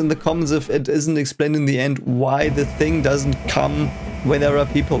 please, in the comments, if it isn't explained in the end, why the thing doesn't come when there are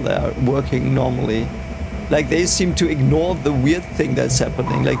people there working normally? Like, they seem to ignore the weird thing that's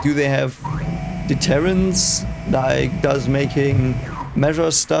happening. Like, do they have deterrence? Like, does making measure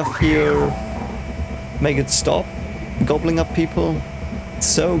stuff here make it stop gobbling up people? It's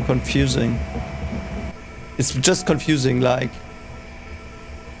so confusing. It's just confusing, like...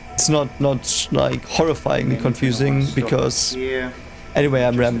 It's not like horrifyingly confusing because... Anyway,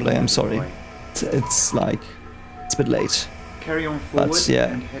 I'm rambling, I'm sorry. It's like... It's a bit late. Carry on forward but, yeah.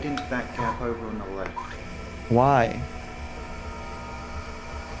 and head into that gap over on the left. Why?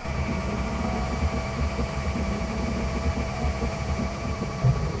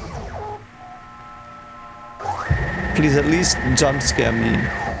 Please at least jump scare me.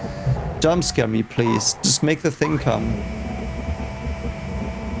 Jump scare me, please. Just make the thing come.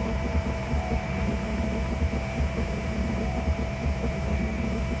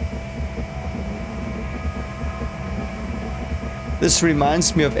 This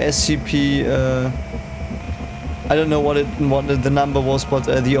reminds me of SCP, I don't know what the number was, but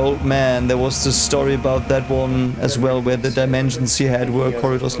The Old Man. There was this story about that one as well, where the dimensions he had were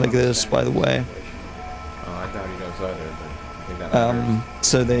corridors like this, by the way. Oh, I doubt he knows either, but I think that matters.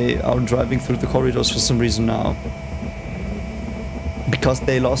 So they are driving through the corridors for some reason now. Because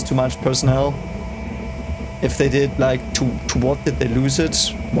they lost too much personnel. If they did, like, to what did they lose it?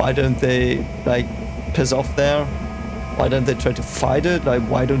 Why don't they, like, piss off there? Why don't they try to fight it? Like,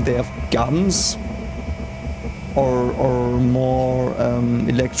 why don't they have guns? Or more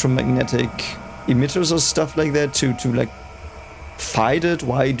electromagnetic emitters or stuff like that to like fight it?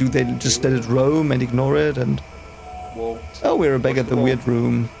 Why do they just let it roam and ignore it? And oh, we're back at the weird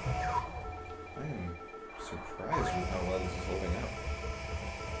room. I'm surprised with how well this is holding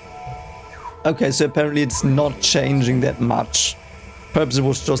up. Okay, so apparently it's not changing that much. Perhaps it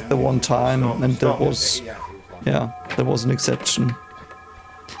was just the one time, and that was... Yeah, there was an exception.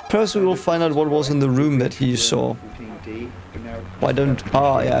 Perhaps we will find out what was in the room that he saw. Why don't...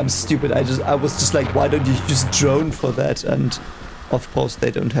 Ah, yeah, I'm stupid. I was just like, why don't you use drone for that? And of course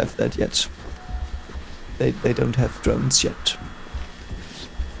they don't have that yet. They don't have drones yet.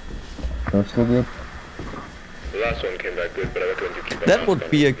 That's still good. The last one came back good, but I recommend you keep That would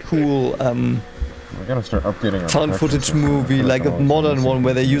be a cool... We gotta start updating our found footage movie, like a modern one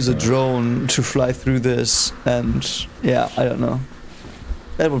where they use a drone to fly through this, and yeah, I don't know.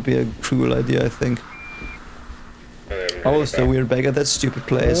 That would be a cool idea, I think. Oh, so we're back at that stupid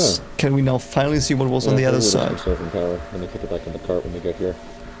place. Yeah. Can we now finally see what was on the other side? Power, and they put it back in the cart when they get here.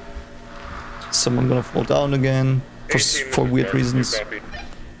 Someone gonna fall down again for weird reasons.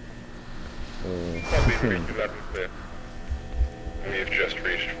 We've just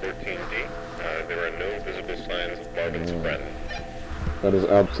reached 14D. There are no visible signs of Marvin's friend. That is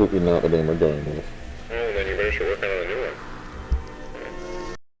absolutely not the name we're going with. Oh, then you better start working on a new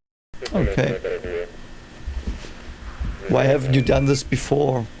one. Okay. Why haven't you done this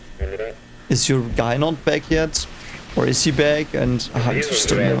before? Is your guy not back yet? Or is he back? And I just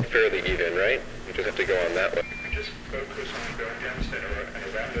don't know. Fairly even, right? You just have to go on that way. Just focus on going down the center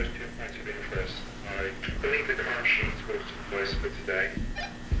and around those 2 points of interest. I believe the car sheets will suffice for today.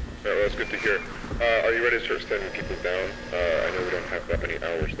 Well, that's good to hear. Are you ready to start sending people down? I know we don't have that many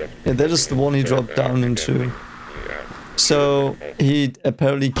hours left. Yeah, that is the one he dropped down into. So he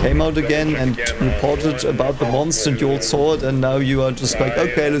apparently came out again and reported about the monster, and you all saw it, and now you are just like,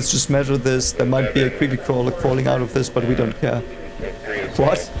 okay, let's just measure this. There might be a creepy crawler crawling out of this, but we don't care.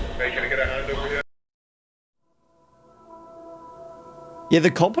 What? Yeah, the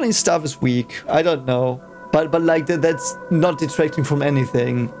company stuff is weak. I don't know. But like, that's not detracting from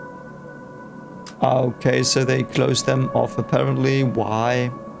anything. Okay, so they closed them off apparently. Why?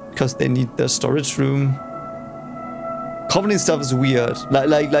 Because they need their storage room. Company stuff is weird.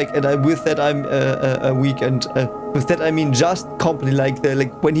 Like, and with that I'm weak, and with that I mean just company. Like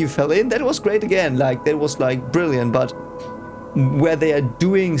when he fell in, that was great again. Like that was like brilliant. But where they are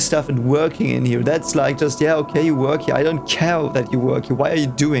doing stuff and working in here, that's like just, yeah, okay, you work here. I don't care that you work here. Why are you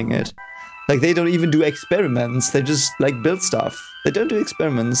doing it? Like they don't even do experiments. They just like build stuff. They don't do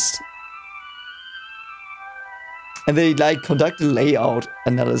experiments. And they like conduct a layout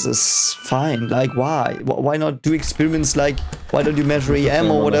analysis. Fine. Like why? Why not do experiments? Like why don't you measure EM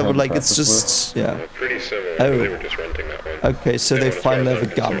or whatever? Like it's just, yeah. Pretty similar. Oh. They were just renting that one. Okay, so they finally have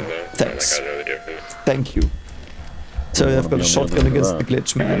a gun. Thanks. Thank you. So they've got a shotgun against the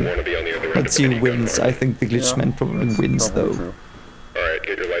glitch man. I want to be on the other Let's see who wins. I think the glitchman probably wins though. Alright,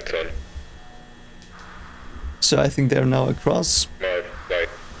 get your lights on. So I think they're now across. Marv, light.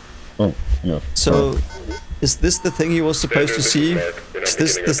 Oh, yeah. So, is this the thing you were supposed to see? Is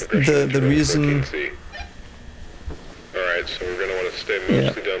this the reason? Alright, so we're gonna want to stay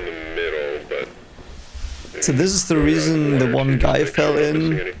mostly down the middle, but... So this is the reason the one guy fell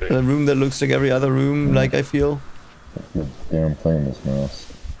in a room that looks like every other room, like I feel. You're damn playing this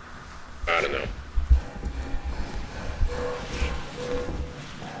mouse. I don't know.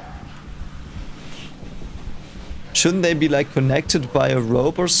 Shouldn't they be like connected by a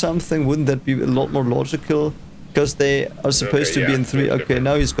rope or something? Wouldn't that be a lot more logical? Because they are supposed to be in three. Okay,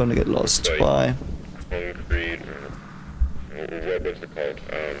 now he's gonna get lost. Bye. Concrete, what was it called?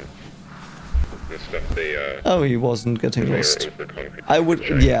 The stuff they, Oh, he wasn't getting lost. I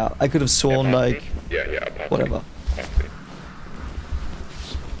would, yeah, I could have sworn like, whatever.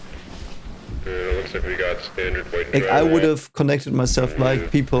 Looks like we got standard white. Like I would have connected myself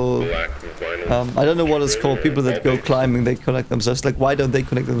like people. I don't know what it's called. People that go climbing, they connect themselves. Like why don't they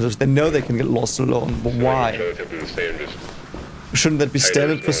connect themselves? They know they can get lost alone, but why? Shouldn't that be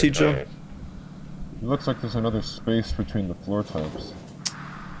standard procedure? It looks like there's another space between the floor types.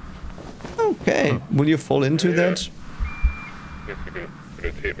 Okay, will you fall into that? If you can put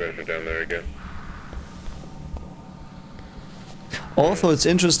a tape measure down there again. Also, it's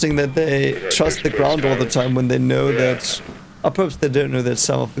interesting that they trust the ground all the time when they know that... Or perhaps they don't know that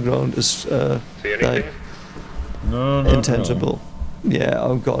some of the ground is, like... intangible. Yeah,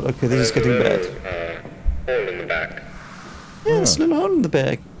 oh god, okay, this is getting bad. Hole in the back. Yeah, there's a little hole in the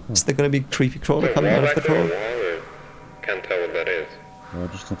back. Is there gonna be a creepy crawler coming out of the hole? Can't tell what that is. Yeah,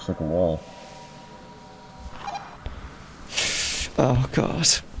 it just looks like a wall. Oh god.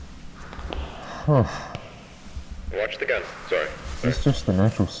 Huh. Watch the gun. Sorry. Is this just the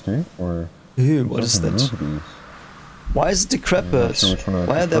natural state, or... Ew, what is that? Why is it decrepit? Sure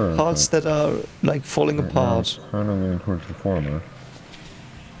Why are there parts that are, like, falling apart? Kind of leaning towards the former.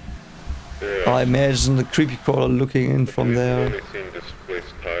 I imagine the creepy crawler looking in from there.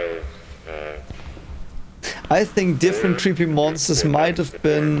 I think different creepy monsters might have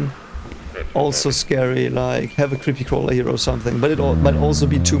been also scary, like have a creepy crawler here or something, but it might also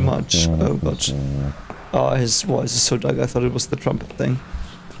be too much. Oh god. Oh, his voice is so dark, I thought it was the trumpet thing.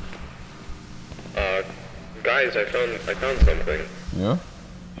 Guys, I found something. Yeah?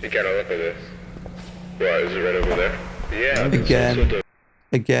 You gotta look at this. What, is it right over there? Yeah.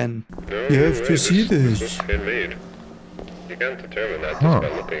 Again. You have to see this. Handmade. You can't determine that just by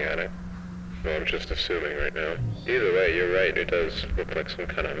looking at it. No, I'm just assuming right now. Either way, you're right, it does look like some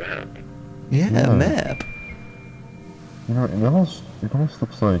kind of map. Yeah, a map. You know, it almost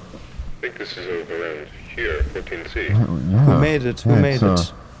looks like... I think this is over around here, 14C. Yeah. Who made it? Who made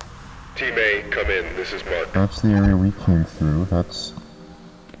it? Team A, come in, this is Mark. That's the area we came through, that's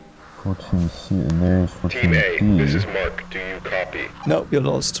 14C, and there's 14D. Team A, this is Mark, do you copy? Nope, you're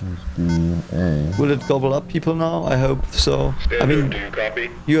lost. B and A. Will it gobble up people now? I hope so. Standard, I mean, do you copy?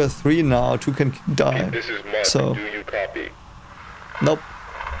 You are 3 now, 2 can die. This is Mark, so. do you copy? Nope.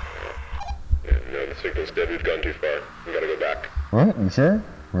 Yeah, no, the signal's dead, we've gone too far. We gotta go back. What? You sure?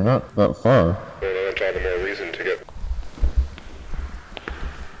 We're not that far. Well, that's all the more reason to get...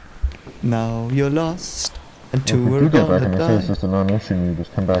 Now you're lost, and Well, two if we are do get back gonna in the die. face, it's a non-issue, and you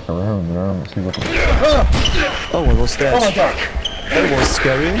just come back around, and I don't see what the... Oh, what was that? Oh my god! That was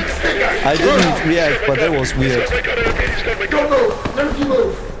scary. I didn't react, but that was weird. Don't move! None of you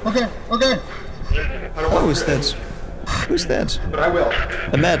move! Okay, okay! Oh, who's that? Who's that? But I will.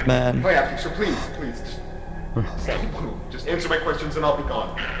 A madman. If I have to, so please, just move. Just answer my questions and I'll be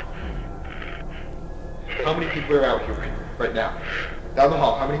gone. How many people are out here right now? Down the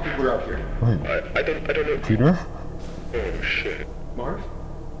hall, how many people are out here? Wait. I don't know. Peter? Oh, shit. Marv?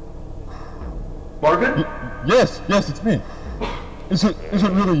 Marvin? Yes, it's me. Is it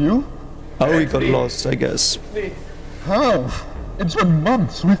really you? Oh, he got lost, I guess. How? It's been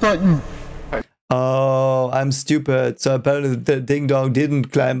months. We thought you... Oh, I'm stupid. So apparently the ding dong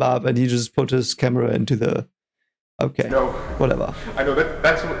didn't climb up and he just put his camera into the... Okay, no. Whatever. I know,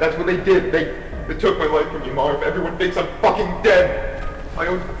 that's what they did. They took my life from me, Marv. Everyone thinks I'm fucking dead. My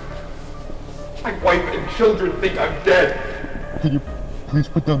wife and children think I'm dead. Can you please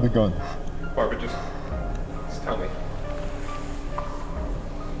put down the gun? Barbara, just tell me.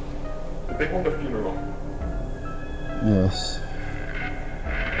 Did they hold a funeral? Yes.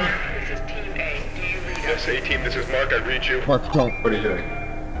 This is Team A. Do you read us? Yes, A-Team, this is Mark. I read you. Mark, don't. What are you doing?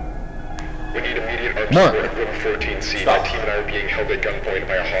 We need immediate armed support at room 14C. My team and I are being held at gunpoint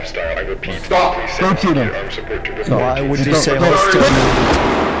by a hostile. I repeat, Stop. Please Don't send shoot him. immediate armed support to room 14C. Why would you say hostile?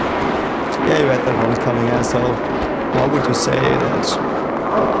 you had that one coming, asshole. Why would you say that?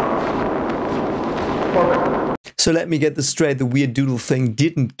 So let me get this straight. The weird doodle thing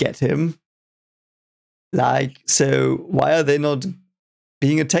didn't get him. Like, so why are they not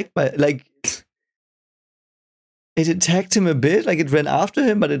being attacked by, like, it attacked him a bit, like it ran after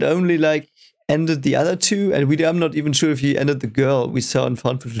him, but it only like ended the other two, and I'm not even sure if he ended the girl we saw in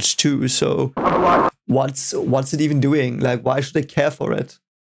found footage too, so what's it even doing? Like, why should I care for it?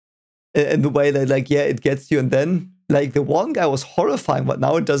 In the way that, like, yeah, it gets you, and then, like, the one guy was horrifying, but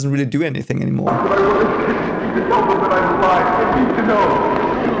now it doesn't really do anything anymore.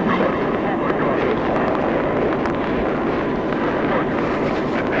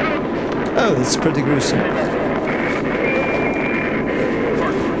 Oh, that's pretty gruesome.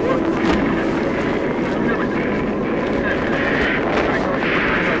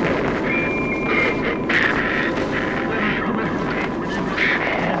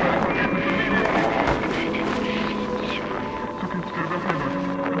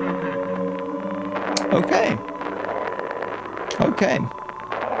 Okay. Okay.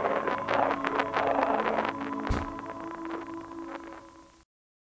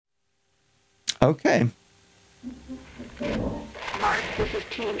 Okay. Mark, this is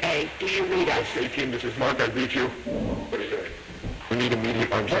Team A. Do you read us? Hey, Team, this is Mark. I read you. What is it? We need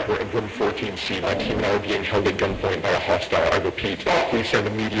immediate armed support in room 14C. My team and I are being held at gunpoint by a hostile. I repeat, please send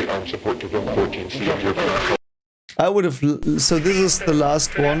immediate armed support to room 14C of your plan. I would have... So this is the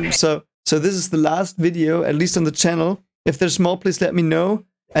last one. So this is the last video, at least on the channel. If there's more, please let me know.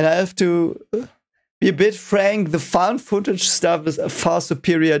 And I have to be a bit frank. The found footage stuff is far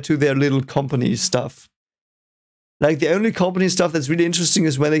superior to their little company stuff. Like, the only company stuff that's really interesting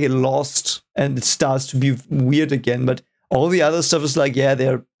is when they get lost and it starts to be weird again. But all the other stuff is like, yeah,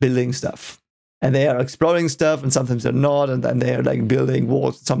 they're building stuff. And they are exploring stuff, and sometimes they're not. And then they're like building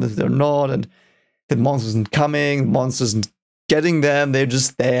walls, and sometimes they're not. And the monster isn't coming, the monster isn't getting them, they're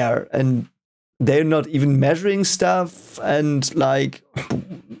just there. And they're not even measuring stuff, and like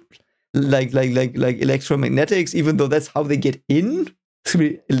electromagnetics, even though that's how they get in,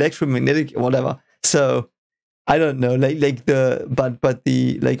 through electromagnetic, whatever. So I don't know, but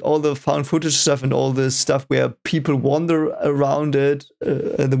the all the found footage stuff and all this stuff where people wander around it,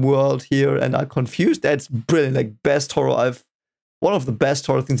 the world here, and are confused. That's brilliant. Like, best horror one of the best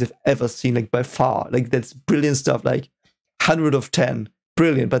horror things I've ever seen, like, by far. Like, that's brilliant stuff. Like, 100 of 10.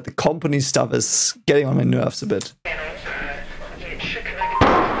 Brilliant. But the company stuff is getting on my nerves a bit.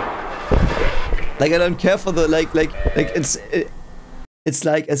 Like, I don't care for the it's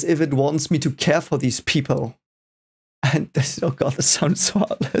like as if it wants me to care for these people. And oh god, that sounds so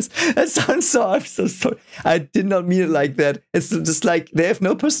heartless. That sounds so, I'm so sorry. I did not mean it like that. It's just like, they have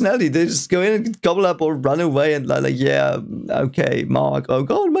no personality. They just go in and gobble up or run away and like, yeah, okay, Mark, oh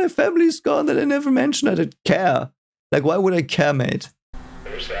god, my family's gone, that I never mentioned. I didn't care. Like, why would I care, mate?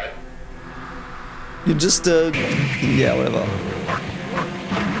 Who's that? You just, yeah, whatever.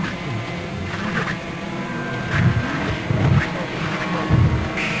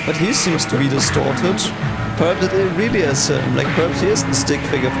 But he seems to be distorted. Perhaps it really is him. Like, perhaps he is the stick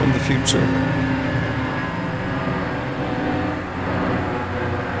figure from the future.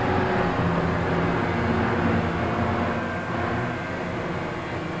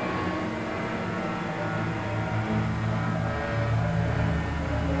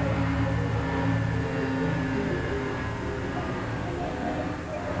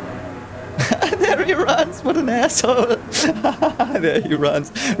 There he runs, what an asshole. There he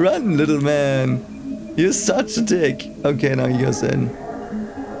runs. Run, little man. You're such a dick. Okay, now he goes in.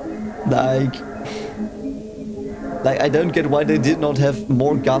 Like, I don't get why they did not have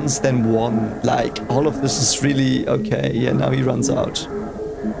more guns than one. Like, all of this is really okay. Yeah, now he runs out.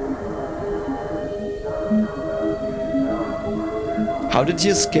 How did he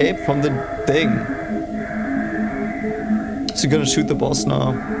escape from the thing? Is he gonna shoot the boss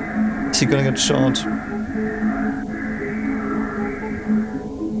now? Is he gonna get shot?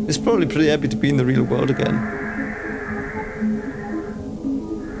 He's probably pretty happy to be in the real world again.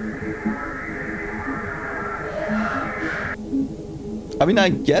 I mean, I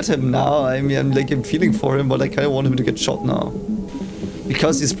get him now. I mean, I'm feeling for him, but I kind of want him to get shot now.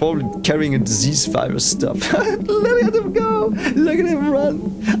 Because he's probably carrying a disease virus stuff. Look at him go! Look at him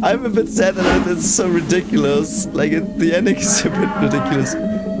run! I'm a bit sad that it's so ridiculous. Like, the ending is a bit ridiculous.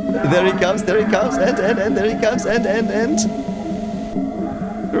 There he comes, and there he comes, and.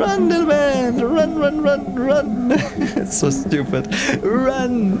 Run, little man! Run! It's so stupid.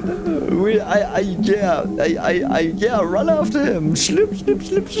 Run! Yeah, run after him! Slip.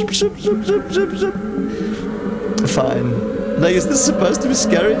 Fine. Like, is this supposed to be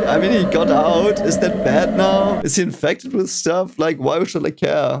scary? I mean, he got out. Is that bad now? Is he infected with stuff? Like, why should I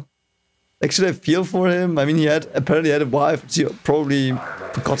care? Like, should I feel for him? I mean, he apparently had a wife. She probably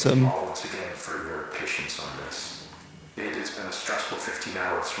forgot him. Once again for your patience on this. It has been a stressful 15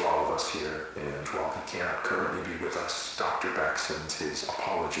 hours for all of us here, and while he cannot currently be with us, Dr. Beck sends his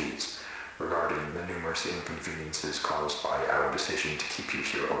apologies regarding the numerous inconveniences caused by our decision to keep you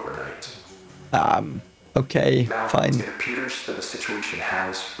here overnight. Okay, now, fine. It appears that the situation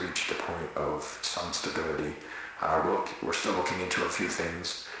has reached a point of some stability. We're still looking into a few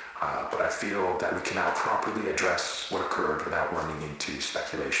things, but I feel that we can now properly address what occurred without running into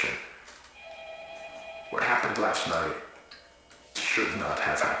speculation. What happened last night should not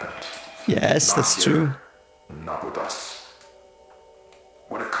have happened. Yes, Not that's here, true. Not with us.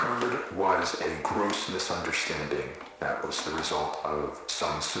 What occurred was a gross misunderstanding that was the result of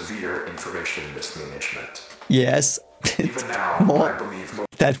some severe information mismanagement. Yes. Even now, I believe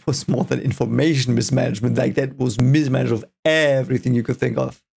that was more than information mismanagement. Like, that was mismanagement of everything you could think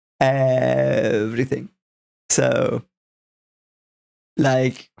of. Everything. So,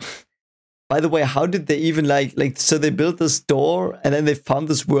 like, by the way, how did they even so they built this door and then they found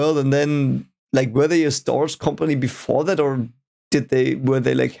this world, and then, like, were they a storage company before that, or were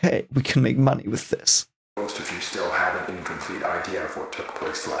they like, hey, we can make money with this? most of you still have an incomplete idea of what took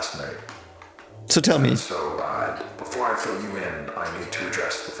place last night. So tell me. So, before I fill you in, I need to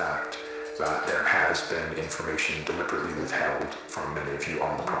address the fact that there has been information deliberately withheld from many of you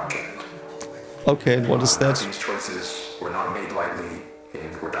on the project. Okay, and what is that? These choices were not made lightly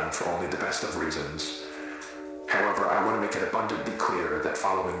and were done for only the best of reasons. However, I want to make it abundantly clear that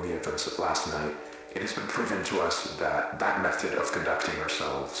following the events of last night, it has been proven to us that that method of conducting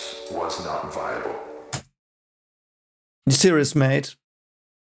ourselves was not viable. You serious, mate?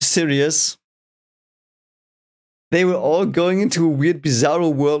 Serious? They were all going into a weird,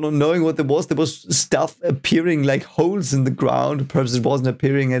 bizarro world, not knowing what there was. There was stuff appearing like holes in the ground. Perhaps it wasn't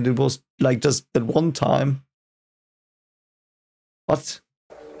appearing, and it was like just that one time. What?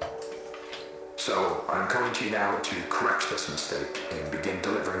 So, I'm coming to you now to correct this mistake and begin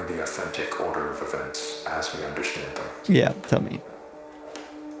delivering the authentic order of events as we understand them. Yeah, tell me.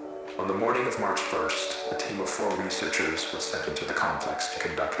 On the morning of March 1st, a team of 4 researchers was sent into the complex to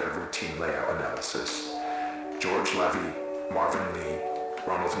conduct a routine layout analysis. George Levy, Marvin Lee,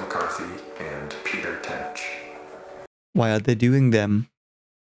 Ronald McCarthy, and Peter Tench. Why are they doing them?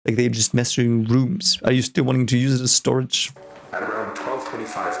 Like, they're just measuring rooms. Are you still wanting to use it as storage? At around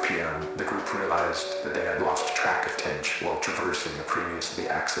 12:25 p.m., the group realized that they had lost track of Tench while traversing a previously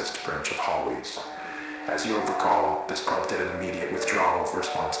accessed branch of hallways. As you'll recall, this prompted an immediate withdrawal of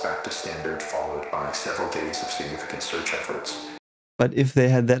response back to standard, followed by several days of significant search efforts. But if they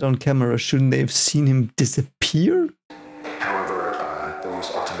had that on camera, shouldn't they have seen him disappear? However,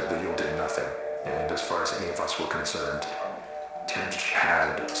 those ultimately yielded nothing, and as far as any of us were concerned, Tench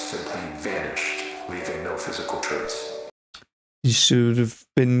had simply vanished, leaving no physical trace. He should have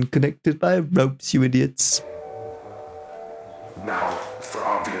been connected by ropes, you idiots. Now, for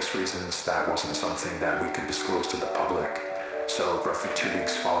obvious reasons, that wasn't something that we could disclose to the public. So, roughly 2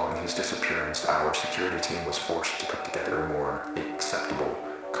 weeks following his disappearance, our security team was forced to put together a more acceptable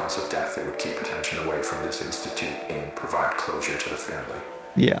cause of death that would keep attention away from this institute and provide closure to the family.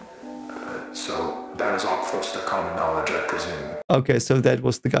 Yeah. So, that is all close to common knowledge, I presume. Okay, so that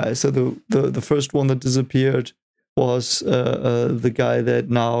was the guy. So the first one that disappeared was the guy that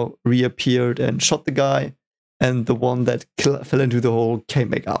now reappeared and shot the guy, and the one that fell into the hole came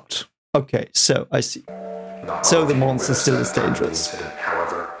back out. Okay, so I see. So the monster still is dangerous.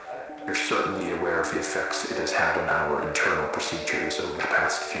 However, you're certainly aware of the effects it has had on our internal procedures over the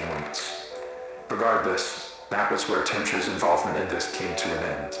past few months. Regardless, that was where Tench's involvement in this came to an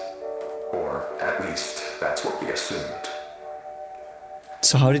end. Or, at least, that's what we assumed.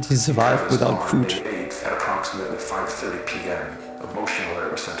 So how did he survive without food? On May 8th, at approximately 5:30 p.m., a motion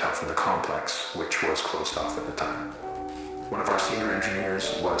alert was sent out from the complex, which was closed off at the time. One of our senior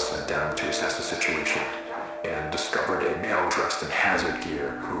engineers was sent down to assess the situation and discovered a male dressed in hazard gear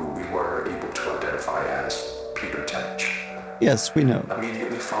who we were able to identify as Peter Tench. Yes, we know.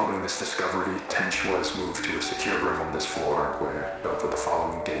 Immediately following this discovery, Tench was moved to a secure room on this floor where, over the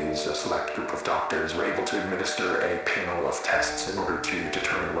following days, a select group of doctors were able to administer a panel of tests in order to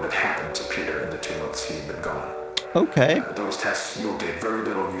determine what had happened to Peter in the 2 months he had been gone. Okay. Those tests yielded very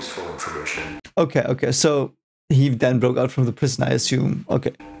little useful information. Okay, so he then broke out from the prison, I assume.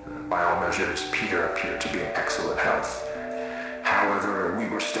 Okay. By all measures, Peter appeared to be in excellent health. However, we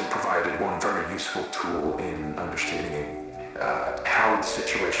were still provided one very useful tool in understanding how the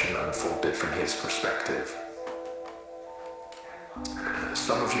situation unfolded from his perspective.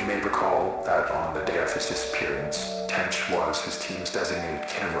 Some of you may recall that on the day of his disappearance, Tench was his team's designated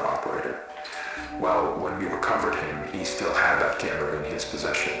camera operator. Well, when we recovered him, he still had that camera in his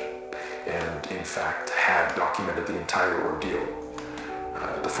possession, and in fact had documented the entire ordeal.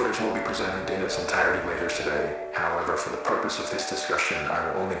 The footage will be presented in its entirety later today. However, for the purpose of this discussion,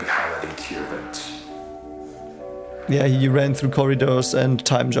 I will only be highlighting key events. Yeah, he ran through corridors and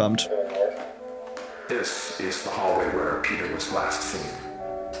time jumped. This is the hallway where Peter was last seen.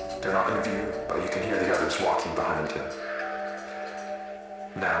 They're not in view, but you can hear the others walking behind him.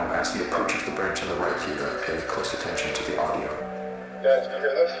 Now, as he approaches the branch on the right here, pay close attention to the audio. Guys, can you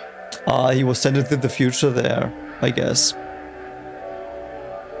hear this? He was sent into the future there, I guess.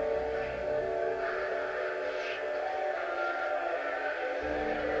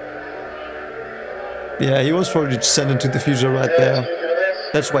 Yeah, he was probably sent into the future right there.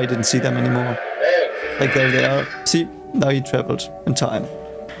 That's why he didn't see them anymore. Like, there they are. See, now he traveled in time.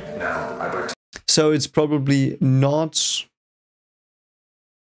 So it's probably not...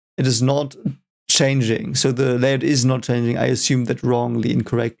 It is not changing. So the layout is not changing. I assumed that wrongly,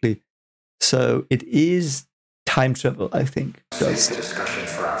 incorrectly. So it is time travel, I think. Save the discussion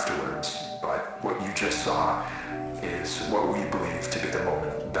for afterwards, but what you just saw is what we believe to be the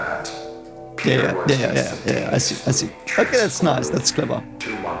moment that Peter yeah, I see. Okay, that's nice, that's clever.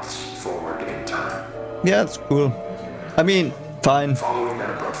 2 months forward in time. Yeah, that's cool. I mean, fine. Following that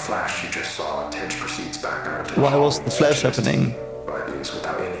abrupt flash you just saw, Tench proceeds back out to Why was the flash happening? But it is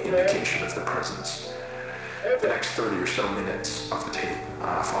without any indication of the presence. The next 30 or so minutes of the tape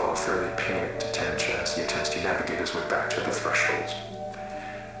follow a fairly panicked Tench as he attempts to navigate his way back to the threshold.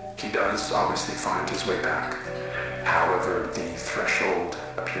 He does obviously find his way back. However, the threshold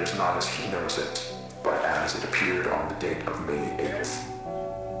appears not as he knows it, but as it appeared on the date of May 8th.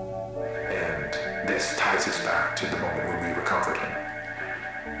 And this ties us back to the moment when we recovered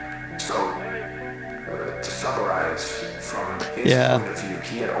him. So, to summarize, from his point of view,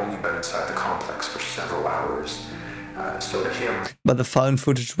 he had only been inside the complex for several hours. So to him... But the found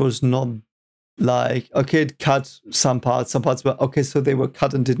footage was not like, okay, it cut some parts were, okay, so they were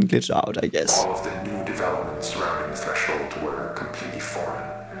cut and didn't glitch out, I guess. All of the new developments surrounding the threshold were completely foreign.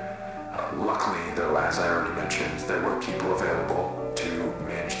 Luckily, though, as I already mentioned, there were people available to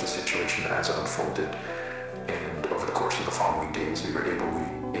manage the situation as it unfolded. And over the course of the following days, we were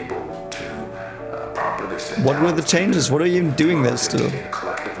able to properly sit down. What were the changes? What are you doing this to? Gain a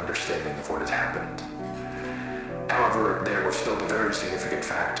collective understanding of what had happened. However, there was still the very significant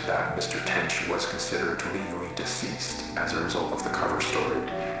fact that Mr. Tench was considered legally deceased as a result of the cover story,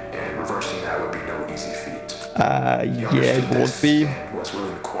 and reversing that would be no easy feat. Yeah, it would be. And was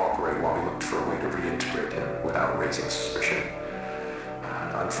willing to cooperate while we looked for a way to reintegrate him without raising suspicion.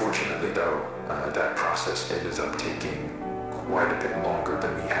 Unfortunately, though, that process ended up taking quite a bit longer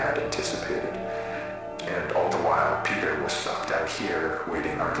than we had anticipated. And all the while, Peter was sucked out here,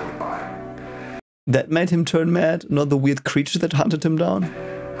 waiting idly by. That made him turn mad, not the weird creature that hunted him down.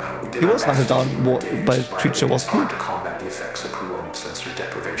 He was hunted down by a creature, wasn't he? To combat the effects of prolonged sensory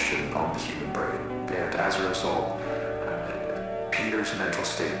deprivation on the human brain, and as a result, Peter's mental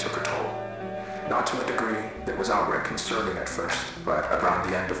state took a toll. Not to a degree that was outright concerning at first, but around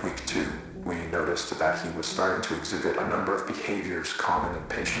the end of week 2, we noticed that he was starting to exhibit a number of behaviors common in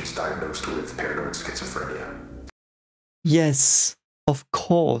patients diagnosed with paranoid schizophrenia. Yes, of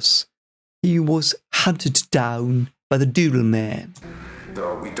course. He was hunted down by the Doodle Man.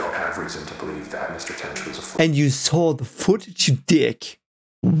 Though we don't have reason to believe that Mr. Tench was afflicted And you saw the footage, you dick.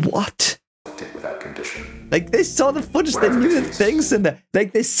 What? with that condition. Like, they saw the footage, they knew the things in there.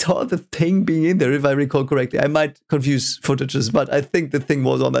 Like, they saw the thing being in there, if I recall correctly. I might confuse footages, but I think the thing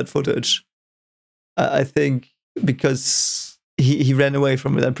was on that footage. I think because he ran away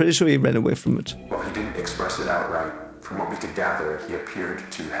from it. I'm pretty sure he ran away from it. While he didn't express it outright, from what we could gather, he appeared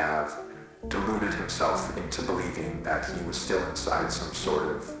to have deluded himself into believing that he was still inside some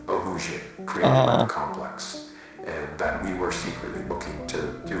sort of illusion created by the complex, and that we were secretly looking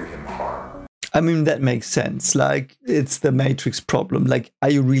to do him harm. I mean, that makes sense. Like, it's the Matrix problem. Like, are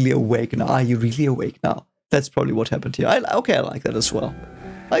you really awake now? Are you really awake now? That's probably what happened here. I like that as well.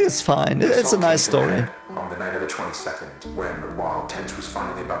 Like, it's fine. It's a nice story. On the night of the 22nd, while Tench was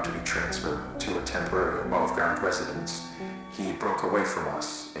finally about to be transferred to a temporary above-ground residence, he broke away from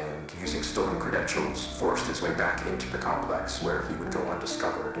us and, using stolen credentials, forced his way back into the complex where he would go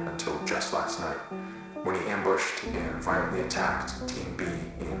undiscovered until just last night, when he ambushed and violently attacked Team B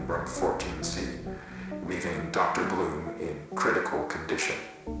in room 14C, leaving Dr. Bloom in critical condition.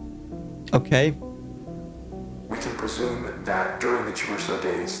 Okay. We can presume that during the 2 or so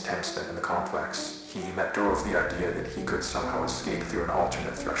days Tench spent in the complex, He let go of the idea that he could somehow escape through an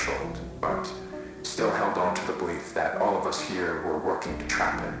alternate threshold, but still held on to the belief that all of us here were working to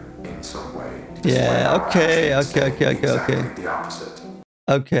trap him in some way. Yeah, okay. Exactly the opposite.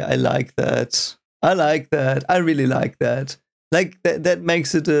 Okay, I like that. I like that. I really like that. Like, that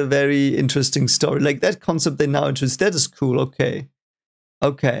makes it a very interesting story. Like, that concept they now introduce, that is cool. Okay.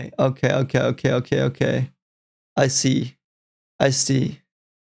 Okay. I see.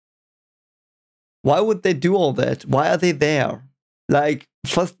 Why would they do all that? Why are they there? Like,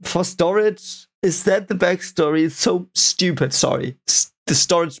 for storage? Is that the backstory? It's so stupid, sorry. The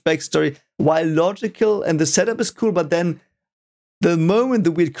storage backstory, while logical and the setup is cool, but then the moment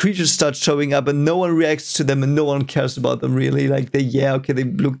the weird creatures start showing up and no one reacts to them and no one cares about them really, like they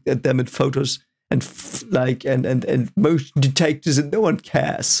looked at them in photos and and motion detectors and no one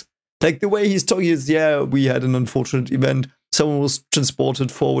cares. Like the way he's talking is, yeah, we had an unfortunate event. Someone was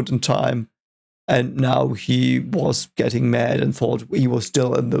transported forward in time and now he was getting mad and thought he was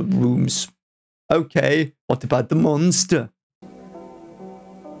still in the rooms. Okay, what about the monster?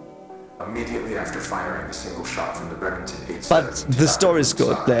 Immediately after firing a single shot from the Remington 8. But the story is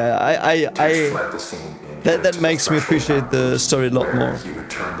good. There, that makes me appreciate the story a lot more. He would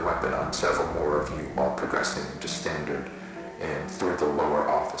turn the weapon on several more of you while progressing into standard and through the lower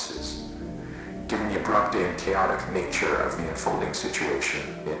offices. Given the abrupt and chaotic nature of the unfolding situation,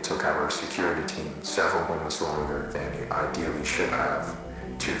 it took our security team several moments longer than it ideally should have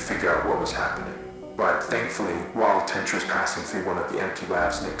to figure out what was happening. But thankfully, while Tench was passing through one of the empty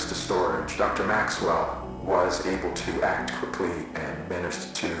labs next to storage, Dr. Maxwell was able to act quickly and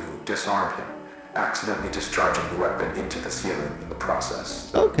managed to disarm him, accidentally discharging the weapon into the ceiling in the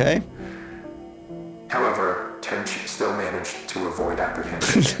process. Okay. However, Tench still managed to avoid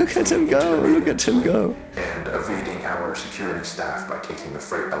apprehension. Look at him go. And evading our security staff by taking the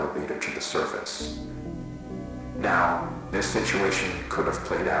freight elevator to the surface. Now, this situation could have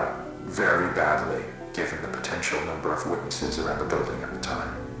played out very badly, given the potential number of witnesses around the building at the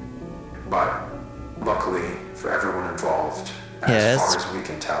time. But luckily for everyone involved, as far as we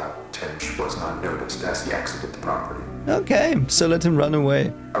can tell, Tench was not noticed as he exited the property. Okay, so let him run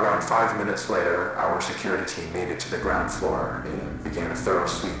away. Around 5 minutes later, our security team made it to the ground floor and began a thorough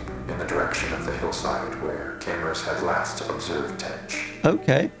sweep in the direction of the hillside where cameras had last observed Tench.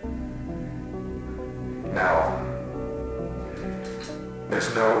 Okay. Now,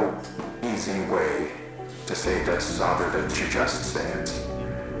 there's no easy way to say this other than to just say it.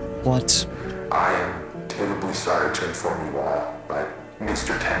 What? I am terribly sorry to inform you all, but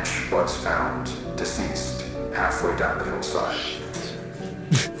Mr. Tench was found deceased halfway down the hillside.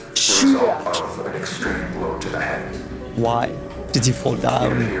 The result of an extreme blow to the head. Why? Did he fall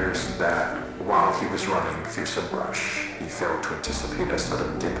down? It appears that while he was running through some brush, he failed to anticipate a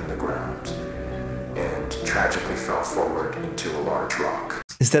sudden dip in the ground and tragically fell forward into a large rock.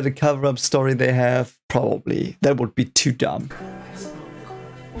 Is that a cover-up story they have? Probably. That would be too dumb.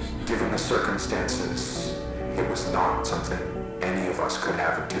 Given the circumstances, it was not something any of us could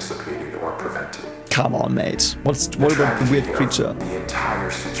have anticipated or prevented. Come on, mate. What about the weird creature? The entire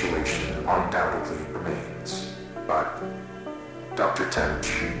situation undoubtedly remains. But Dr.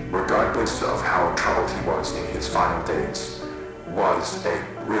 Tench, regardless of how troubled he was in his final days, was a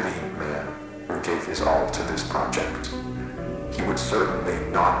brilliant man who gave his all to this project. He would certainly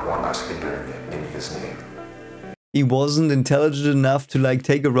not want us hindering it in his name. He wasn't intelligent enough to like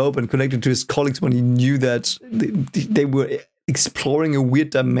take a rope and connect it to his colleagues when he knew that they were exploring a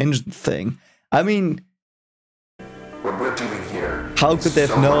weird dimension thing. I mean, what we're doing here, how could they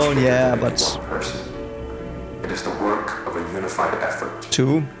have known? Yeah, but it is the work of a unified effort.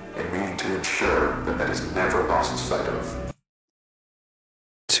 Two. And we need to ensure that that is never lost sight of.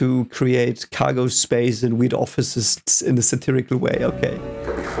 To create cargo space and weird offices in a satirical way, okay.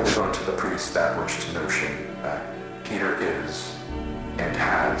 But we hold on to the pre-established notion that Peter is and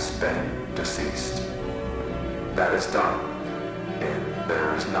has been deceased. That is done, and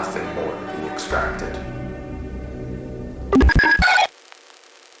there is nothing more to be extracted.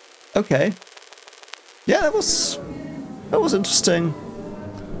 Okay. Yeah, that was interesting.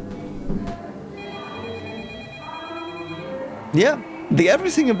 Yeah.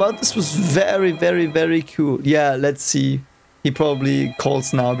 Everything about this was very, very, very cool. Yeah, let's see. He probably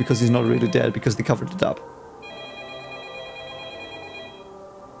calls now because he's not really dead, because they covered it up.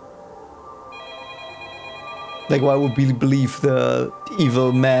 Like, why would we believe the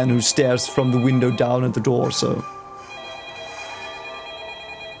evil man who stares from the window down at the door, so...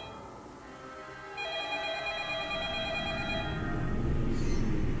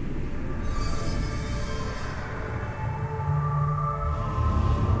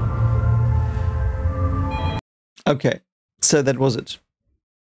 Okay, so that was it.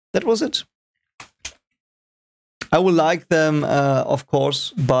 That was it. I will like them, of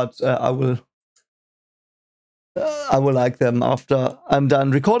course, but I will like them after I'm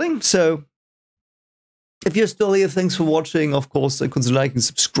done recording. So if you're still here, thanks for watching. Of course, consider liking,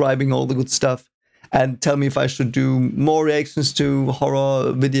 subscribing, all the good stuff. And tell me if I should do more reactions to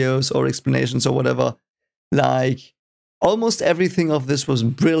horror videos or explanations or whatever. Like, almost everything of this was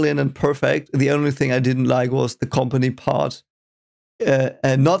brilliant and perfect. The only thing I didn't like was the company part.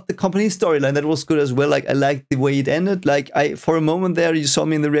 And not the company storyline. That was good as well. Like, I liked the way it ended. Like, for a moment there, you saw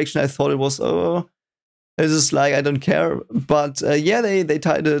me in the reaction, I thought it was, oh, this is like, I don't care. But yeah, they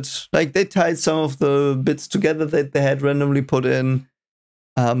tied it. Like, they tied some of the bits together that they had randomly put in.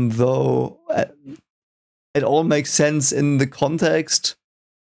 Though it all makes sense in the context,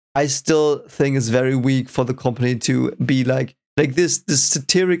 I still think it's very weak for the company to be like this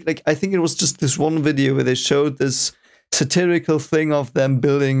satiric. Like, I think it was just this one video where they showed this satirical thing of them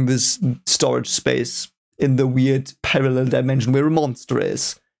building this storage space in the weird parallel dimension where a monster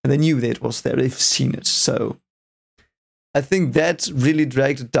is, and they knew that it was there. They've seen it, so I think that really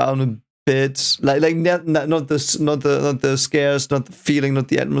dragged it down a bit. Like not the scares, not the feeling, not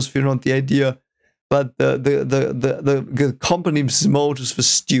the atmosphere, not the idea, but the company's motives were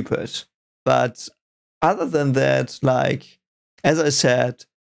stupid. But other than that, like, as I said,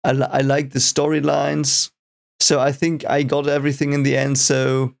 I like the storylines. So I think I got everything in the end.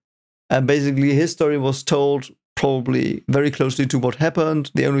 So basically his story was told probably very closely to what happened.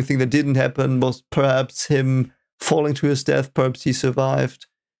 The only thing that didn't happen was perhaps him falling to his death. Perhaps he survived.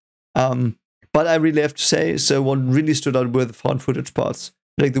 But I really have to say, so what really stood out were the found footage parts.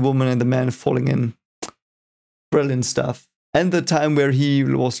 Like the woman and the man falling in. Brilliant stuff. And the time where he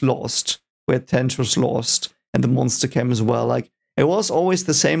was lost. Where Tench was lost. And the monster came as well. Like, it was always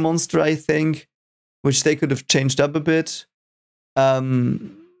the same monster, I think. Which they could have changed up a bit.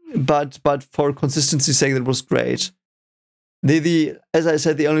 But for consistency's sake, that was great. As I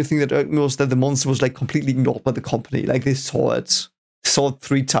said, the only thing that irked me was that the monster was like completely ignored by the company. Like, they saw it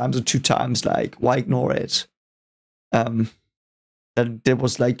 3 times or 2 times. Like, why ignore it? That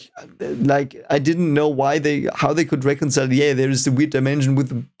was like I didn't know how they could reconcile. Yeah, there is the weird dimension with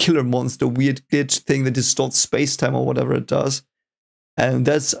the killer monster, weird glitch thing that distorts space time or whatever it does. And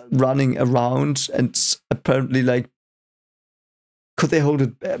that's running around, and apparently, like, could they hold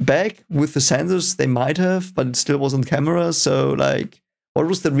it back with the sensors? They might have, but it still was on camera. So, like, what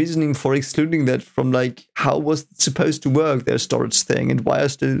was the reasoning for excluding that from, like, how was it supposed to work, their storage thing, and why are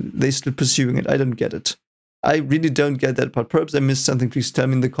they still pursuing it? I don't get it. I really don't get that part. Perhaps I missed something. Please tell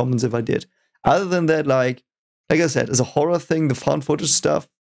me in the comments if I did. Other than that, like I said, as a horror thing, the found footage stuff,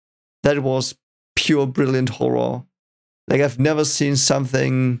 that was pure brilliant horror. Like, I've never seen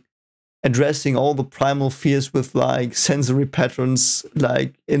something addressing all the primal fears with, like, sensory patterns,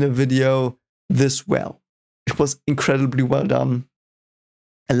 like, in a video this well. It was incredibly well done.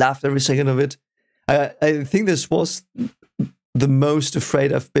 I laughed every second of it. I think this was the most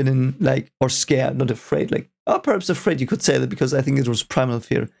afraid I've been in, like, or scared, not afraid, like, or perhaps afraid, you could say that, because I think it was primal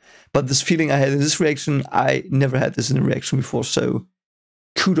fear. But this feeling I had in this reaction, I never had this in a reaction before, so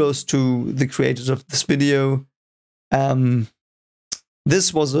kudos to the creators of this video.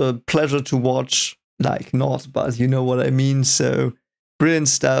 This was a pleasure to watch, like, not, but you know what I mean. So brilliant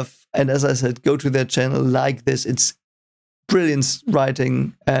stuff. And as I said, go to their channel, like this. It's brilliant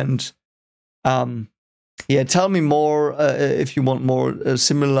writing. And yeah, tell me more if you want more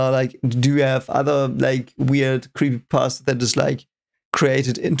similar. Like, do you have other, like, weird creepypasta that is, like,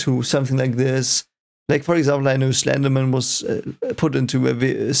 created into something like this? Like, for example, I know Slenderman was put into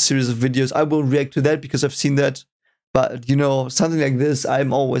a series of videos. I will react to that because I've seen that. But, you know, something like this,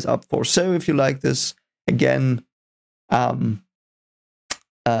 I'm always up for. So if you like this, again, I'm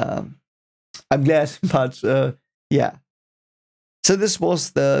glad. But, yeah. So this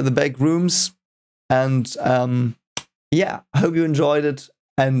was the Backrooms. And, yeah, I hope you enjoyed it.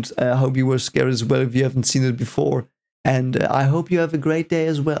 And I hope you were scared as well if you haven't seen it before. And I hope you have a great day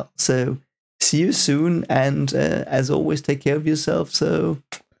as well. So see you soon. And as always, take care of yourself. So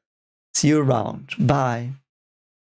see you around. Bye.